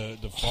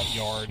the front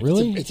yard.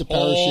 Really? It's a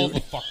All parachute.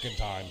 the fucking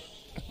time.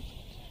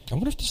 I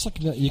wonder if this like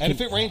And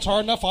if it rains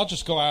hard enough, I'll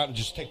just go out and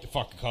just take the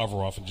fucking cover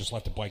off and just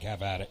let the bike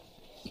have at it.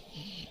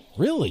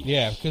 really?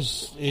 Yeah,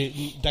 because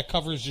that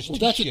cover is just Well,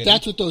 too that's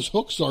shitty. what those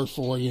hooks are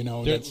for, you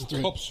know. The That's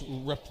hooks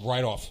ripped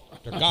right off.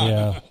 They're gone.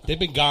 Yeah. They've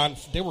been gone.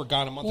 They were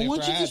gone a month well, why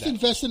after don't I you had just that.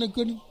 invest in a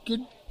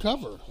good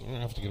cover? You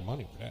don't have to get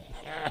money for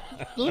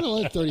that. Go to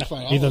like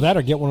 $35. Either that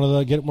or get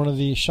one of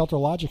the Shelter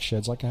Logic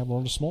sheds, like I have one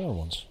of the smaller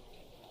ones.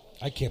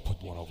 I can't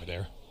put one over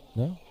there.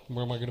 No.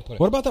 Where am I going to put it?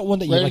 What about that one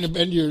that you Right like? in the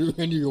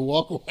end of your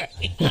walkway.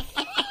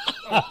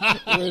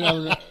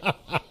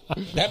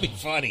 That'd be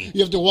funny.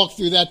 You have to walk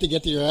through that to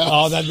get to your house.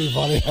 Oh, that'd be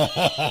funny.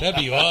 That'd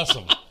be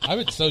awesome. I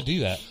would so do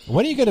that.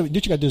 What you got to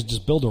do is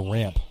just build a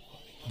ramp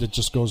that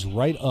just goes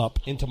right up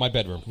Into my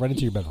bedroom. right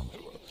into your bedroom.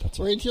 That's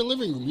it. Right into your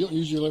living room. You don't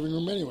use your living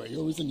room anyway. You're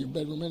always in your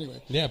bedroom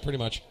anyway. Yeah, pretty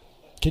much.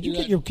 Could you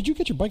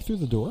get your bike through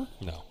the door?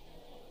 No.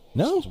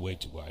 No. It's way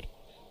too wide.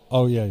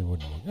 Oh yeah, you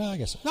wouldn't. No, I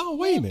guess. No,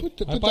 wait a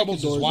minute. My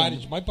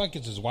bike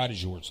is as wide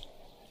as yours.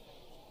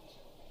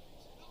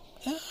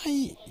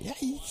 Yeah,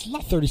 it's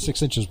not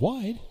 36 inches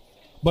wide,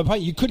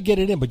 but you could get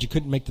it in, but you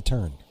couldn't make the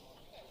turn.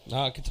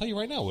 I can tell you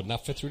right now, it would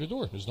not fit through the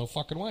door. There's no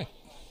fucking way.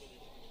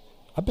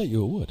 I bet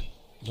you it would.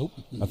 Nope.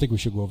 I think we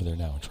should go over there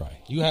now and try.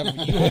 You have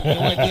no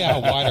idea how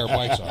wide our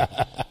bikes are.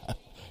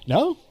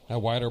 No? How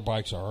wide our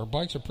bikes are. Our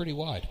bikes are pretty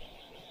wide.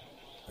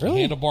 Really? The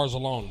handlebars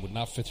alone would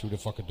not fit through the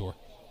fucking door.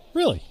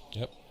 Really?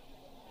 Yep.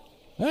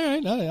 All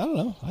right. I don't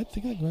know. I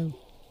think they would.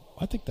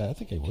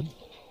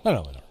 I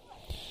don't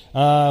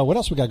know. What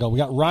else we got going? We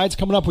got rides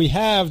coming up. We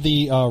have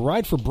the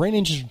ride for brain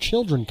injured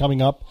children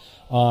coming up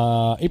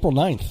April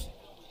 9th.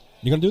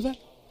 You going to do that?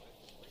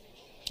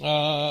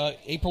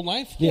 April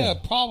 9th? Yeah.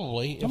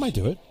 Probably. I might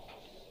do it.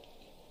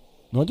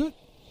 You want to do it?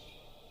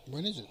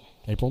 When is it?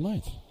 April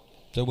 9th.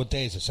 So what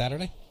day is it?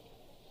 Saturday?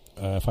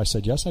 If I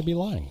said yes, I'd be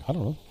lying. I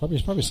don't know.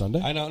 Probably Sunday.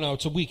 I don't know.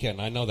 It's a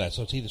weekend. I know that.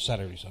 So it's either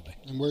Saturday or Sunday.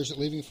 And where is it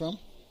leaving from?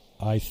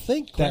 I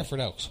think that... Cranford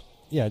Elks.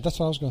 Yeah, that's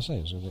what I was going to say.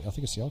 I think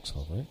it's the Elks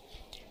Club, right?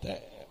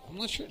 I'm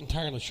not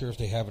entirely sure if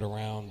they have it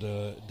around.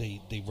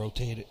 They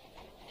rotate it.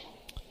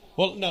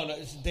 Well, no,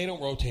 they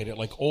don't rotate it.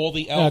 Like all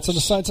the Elks...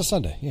 No, it's a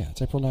Sunday. Yeah,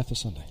 it's April 9th to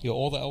Sunday. You know,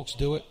 all the Elks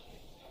do it.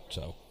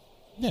 So...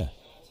 Yeah.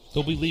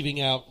 They'll be leaving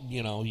out,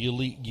 you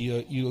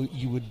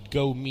would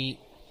go meet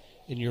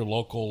in your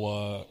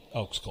local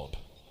Elks Club.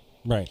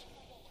 Right.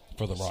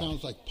 For the ride.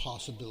 Sounds like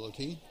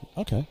possibility.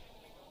 Okay.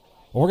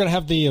 Well, we're going to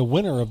have the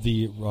winner of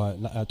the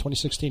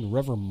 2016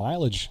 River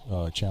Mileage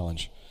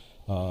Challenge,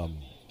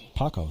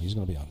 Paco. He's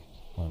going to be on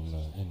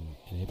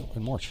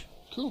in March.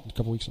 Cool. A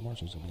couple weeks in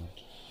March he's going to be on.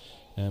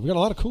 And we got a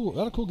lot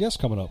of cool guests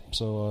coming up.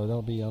 So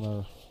that'll be on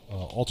our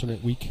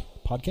alternate week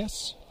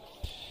podcasts.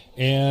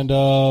 And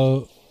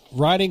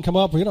riding come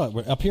up.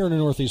 Up here in the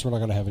Northeast, we're not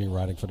going to have any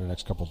riding for the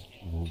next couple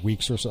of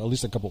weeks or so, at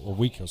least a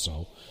week or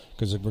so,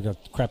 because we've got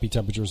crappy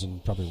temperatures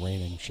and probably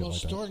rain and shit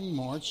like that. Well, starting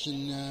March,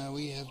 and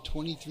we have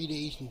 23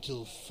 days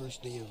until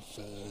first day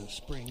of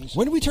spring. So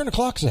when do we turn the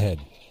clocks ahead?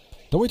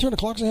 Don't we turn the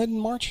clocks ahead in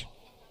March?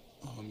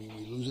 I mean,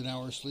 we lose an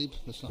hour of sleep.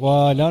 That's not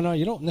Well, no,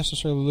 you don't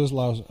necessarily lose a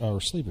lot of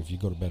hours of sleep if you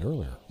go to bed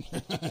earlier.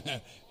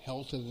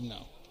 Hell to the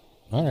no.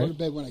 All right. Go to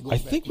bed when I go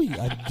to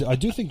bed. I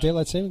do think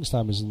daylight savings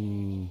time is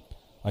in.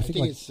 I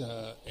think it's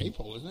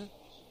April, isn't it?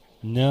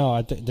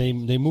 No, they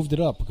moved it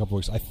up a couple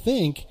weeks. I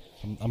think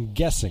I'm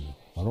guessing.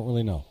 I don't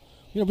really know.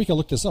 We can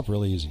look this up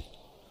really easy.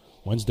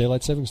 When's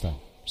daylight savings time?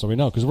 So we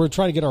know because we're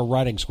trying to get our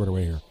riding squared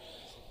away here.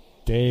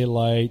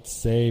 Daylight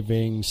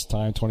savings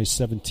time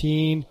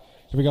 2017.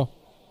 Here we go.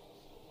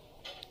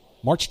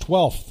 March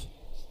 12th.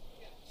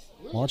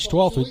 Really? March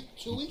 12th.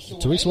 2 weeks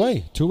away. 2 weeks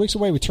away. 2 weeks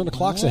away. We turn the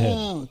clocks ahead.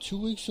 Wow,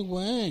 2 weeks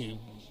away.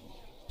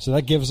 So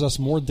that gives us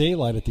more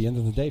daylight at the end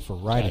of the day for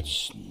riding.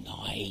 That's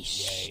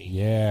nice.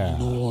 Yeah.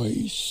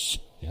 Nice.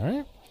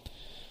 All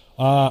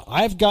right.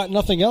 I've got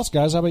nothing else,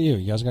 guys. How about you?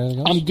 You guys got anything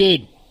else? I'm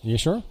good. You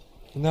sure?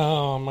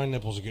 No, my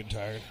nipples are getting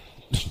tired.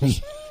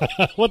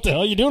 What the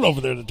hell are you doing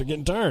over there that they're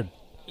getting tired?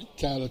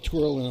 Got a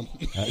twirl in them.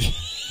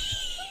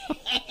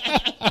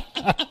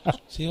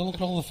 See, look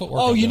at all the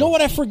footwork. Oh, you know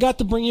what I forgot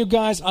to bring you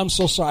guys? I'm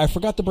so sorry. I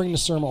forgot to bring the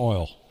Surma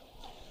oil.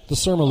 The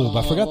Surma lube.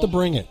 I forgot to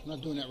bring it. I'm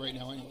not doing that right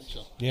now anyway,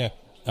 so. Yeah.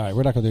 All right,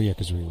 we're not going to do it yet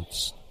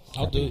because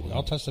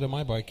I'll test it on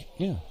my bike.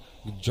 Yeah.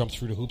 Jump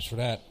through the hoops for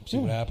that. See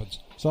what happens.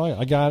 So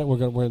I got it. We're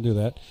gonna do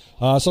that.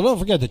 So don't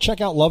forget to check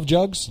out Love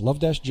Jugs,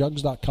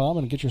 love-jugs.com,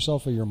 and get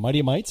yourself your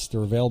Mighty Mites.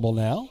 They're available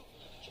now.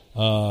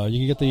 You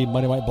can get the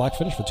Mighty Mite Black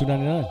Finish for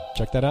 $2.99.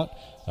 Check that out.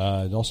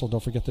 Also,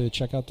 don't forget to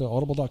check out the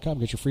audible.com.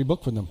 Get your free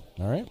book from them.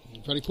 All right?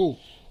 Pretty cool.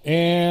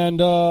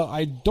 And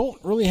I don't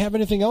really have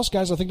anything else,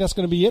 guys. I think that's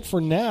going to be it for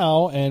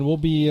now. And we'll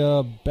be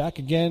back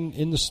again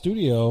in the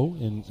studio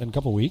in a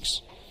couple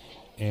weeks.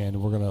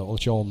 And we're going to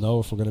let you all know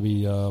if we're going to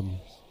be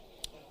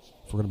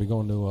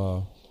going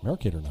to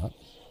Americade or not.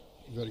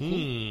 Very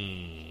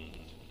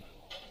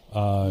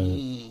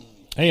cool.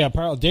 Hey,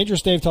 apparently,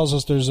 Dangerous Dave tells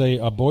us there's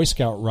a Boy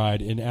Scout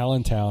ride in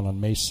Allentown on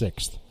May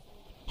 6th.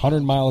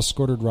 100-mile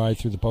escorted ride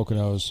through the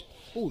Poconos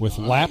with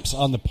laps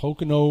on the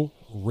Pocono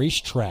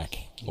racetrack.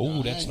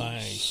 Oh, that's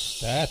nice.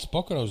 That's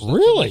Poconos. That's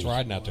Really? nice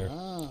riding out there.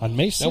 On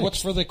May 6th. Now,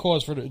 what's for the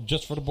cause?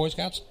 Just for the Boy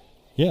Scouts?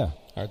 Yeah.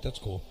 All right, that's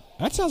cool.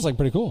 That sounds like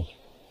pretty cool.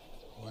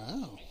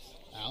 Wow.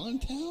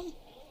 Allentown?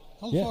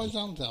 How Yeah. far is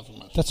Allentown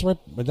from us? That's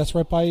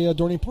right by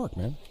Dorney Park,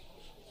 man.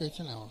 It's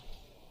an hour.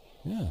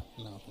 Yeah.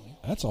 An hour from me.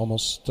 That's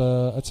almost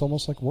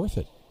like worth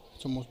it.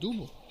 It's almost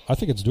doable. I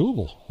think it's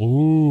doable.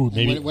 Ooh, And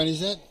maybe when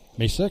is that?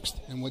 May 6th.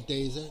 And what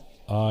day is that?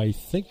 I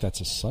think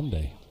that's a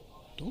Sunday.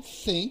 Don't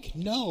think.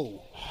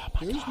 No.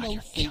 There's no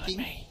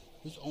thinking.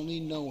 There's only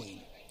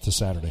knowing. It's a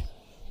Saturday.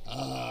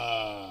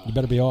 You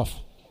better be off.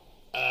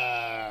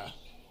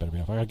 Better be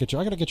off. I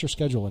gotta get your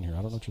schedule in here. I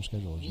don't know what your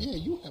schedule is. Yeah,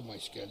 you have my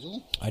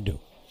schedule. I do.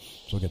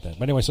 So we'll get that.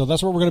 But anyway, so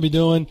that's what we're going to be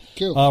doing.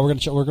 Cool. We're going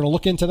to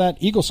look into that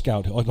Eagle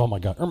Scout. Oh my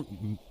God,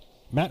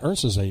 Matt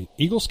Ernst is a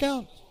Eagle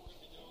Scout.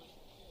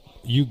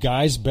 You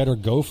guys better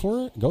go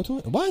for it. Go to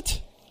it.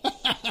 What?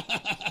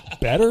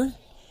 Better.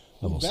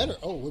 Better.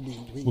 Oh, we're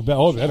being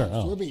better.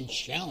 Oh. We're being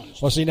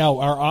challenged. Well, see, now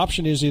our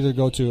option is either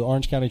go to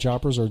Orange County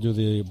Choppers or do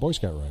the Boy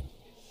Scout ride.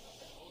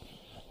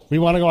 We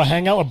want to go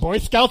hang out with Boy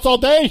Scouts all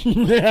day.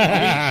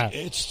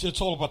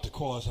 It's all about the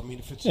cause. I mean,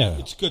 if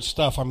it's good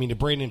stuff. I mean, the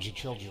Brain Injury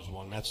Children's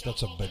one. That's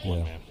a big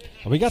one, man.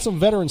 And we got some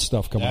veteran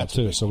stuff coming up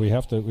too, so we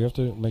have to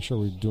make sure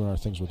we're doing our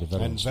things with the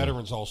veterans. And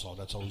veterans also.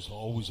 That's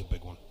always a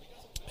big one.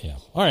 Yeah.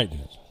 All right, dude.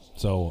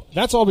 So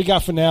that's all we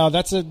got for now.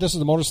 That's it. This is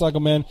the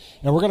Motorcycle Men,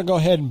 and we're going to go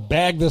ahead and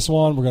bag this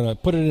one. We're going to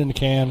put it in the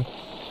can.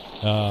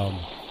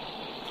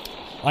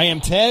 I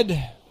am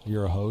Ted.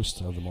 You're a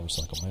host of the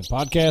Motorcycle Man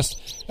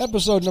Podcast,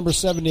 episode number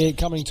 78,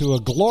 coming to a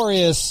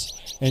glorious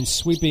and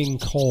sweeping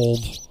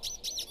cold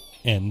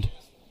end.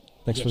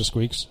 Thanks for the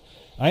squeaks.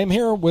 I am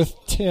here with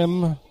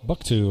Tim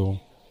Bucktu,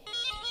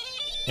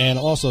 and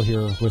also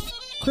here with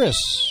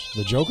Chris,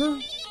 the Joker.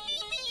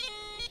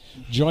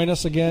 Join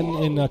us again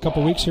in a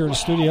couple weeks here in the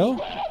studio.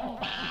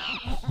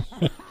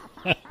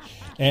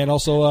 And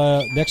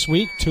also next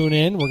week, tune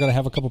in. We're going to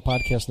have a couple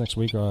podcasts next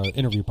week,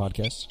 interview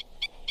podcasts.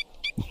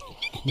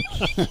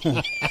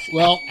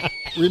 Well,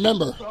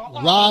 remember,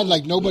 ride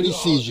like nobody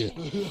sees you.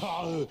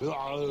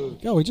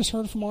 Yo, we just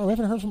heard from Arnold. We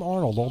haven't heard from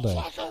Arnold all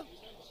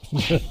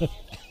day.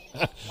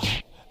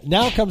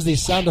 Now comes the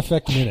sound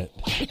effect minute.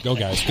 Go,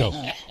 guys, go.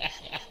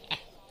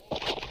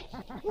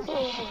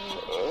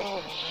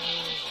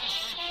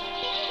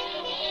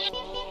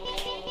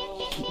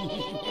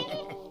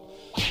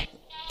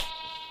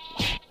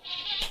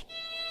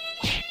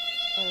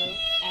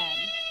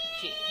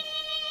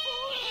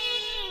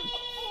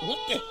 What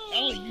the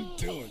hell are you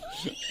doing?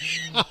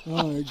 Oh,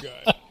 my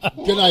God.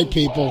 Good night,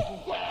 people.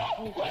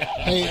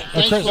 Hey,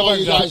 thanks Chris, for all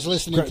you guys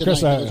listening Chris,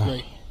 tonight. That was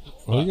great.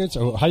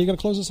 How are you going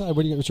to close this out?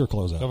 What's your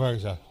close out?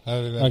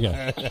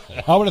 Okay.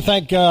 I want to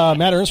thank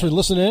Matt Ernst for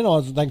listening in. I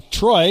want to thank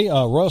Troy,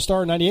 Royal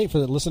Star 98 for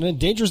listening in.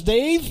 Dangerous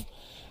Dave.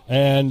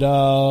 And there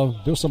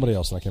was somebody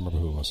else, and I can't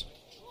remember who it was.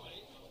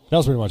 That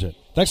was pretty much it.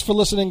 Thanks for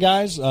listening,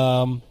 guys.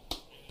 And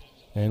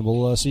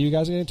we'll see you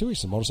guys again in 2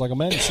 weeks. The Motorcycle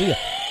Men. See ya.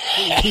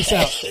 Peace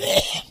out.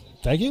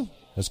 Thank you.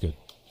 That's good.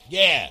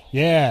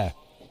 Yeah.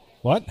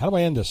 What? How do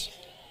I end this?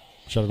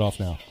 Shut it off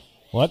now.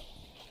 What?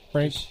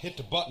 Frank? Just hit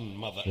the button,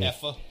 mother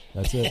effer.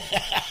 That's it.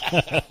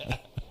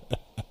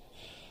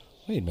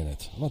 Wait a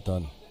minute. I'm not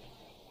done.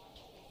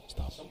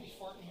 Stop. Somebody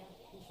farting here?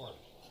 Who farted?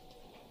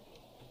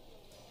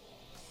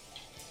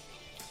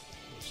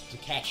 It's the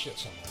cat shit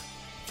somewhere.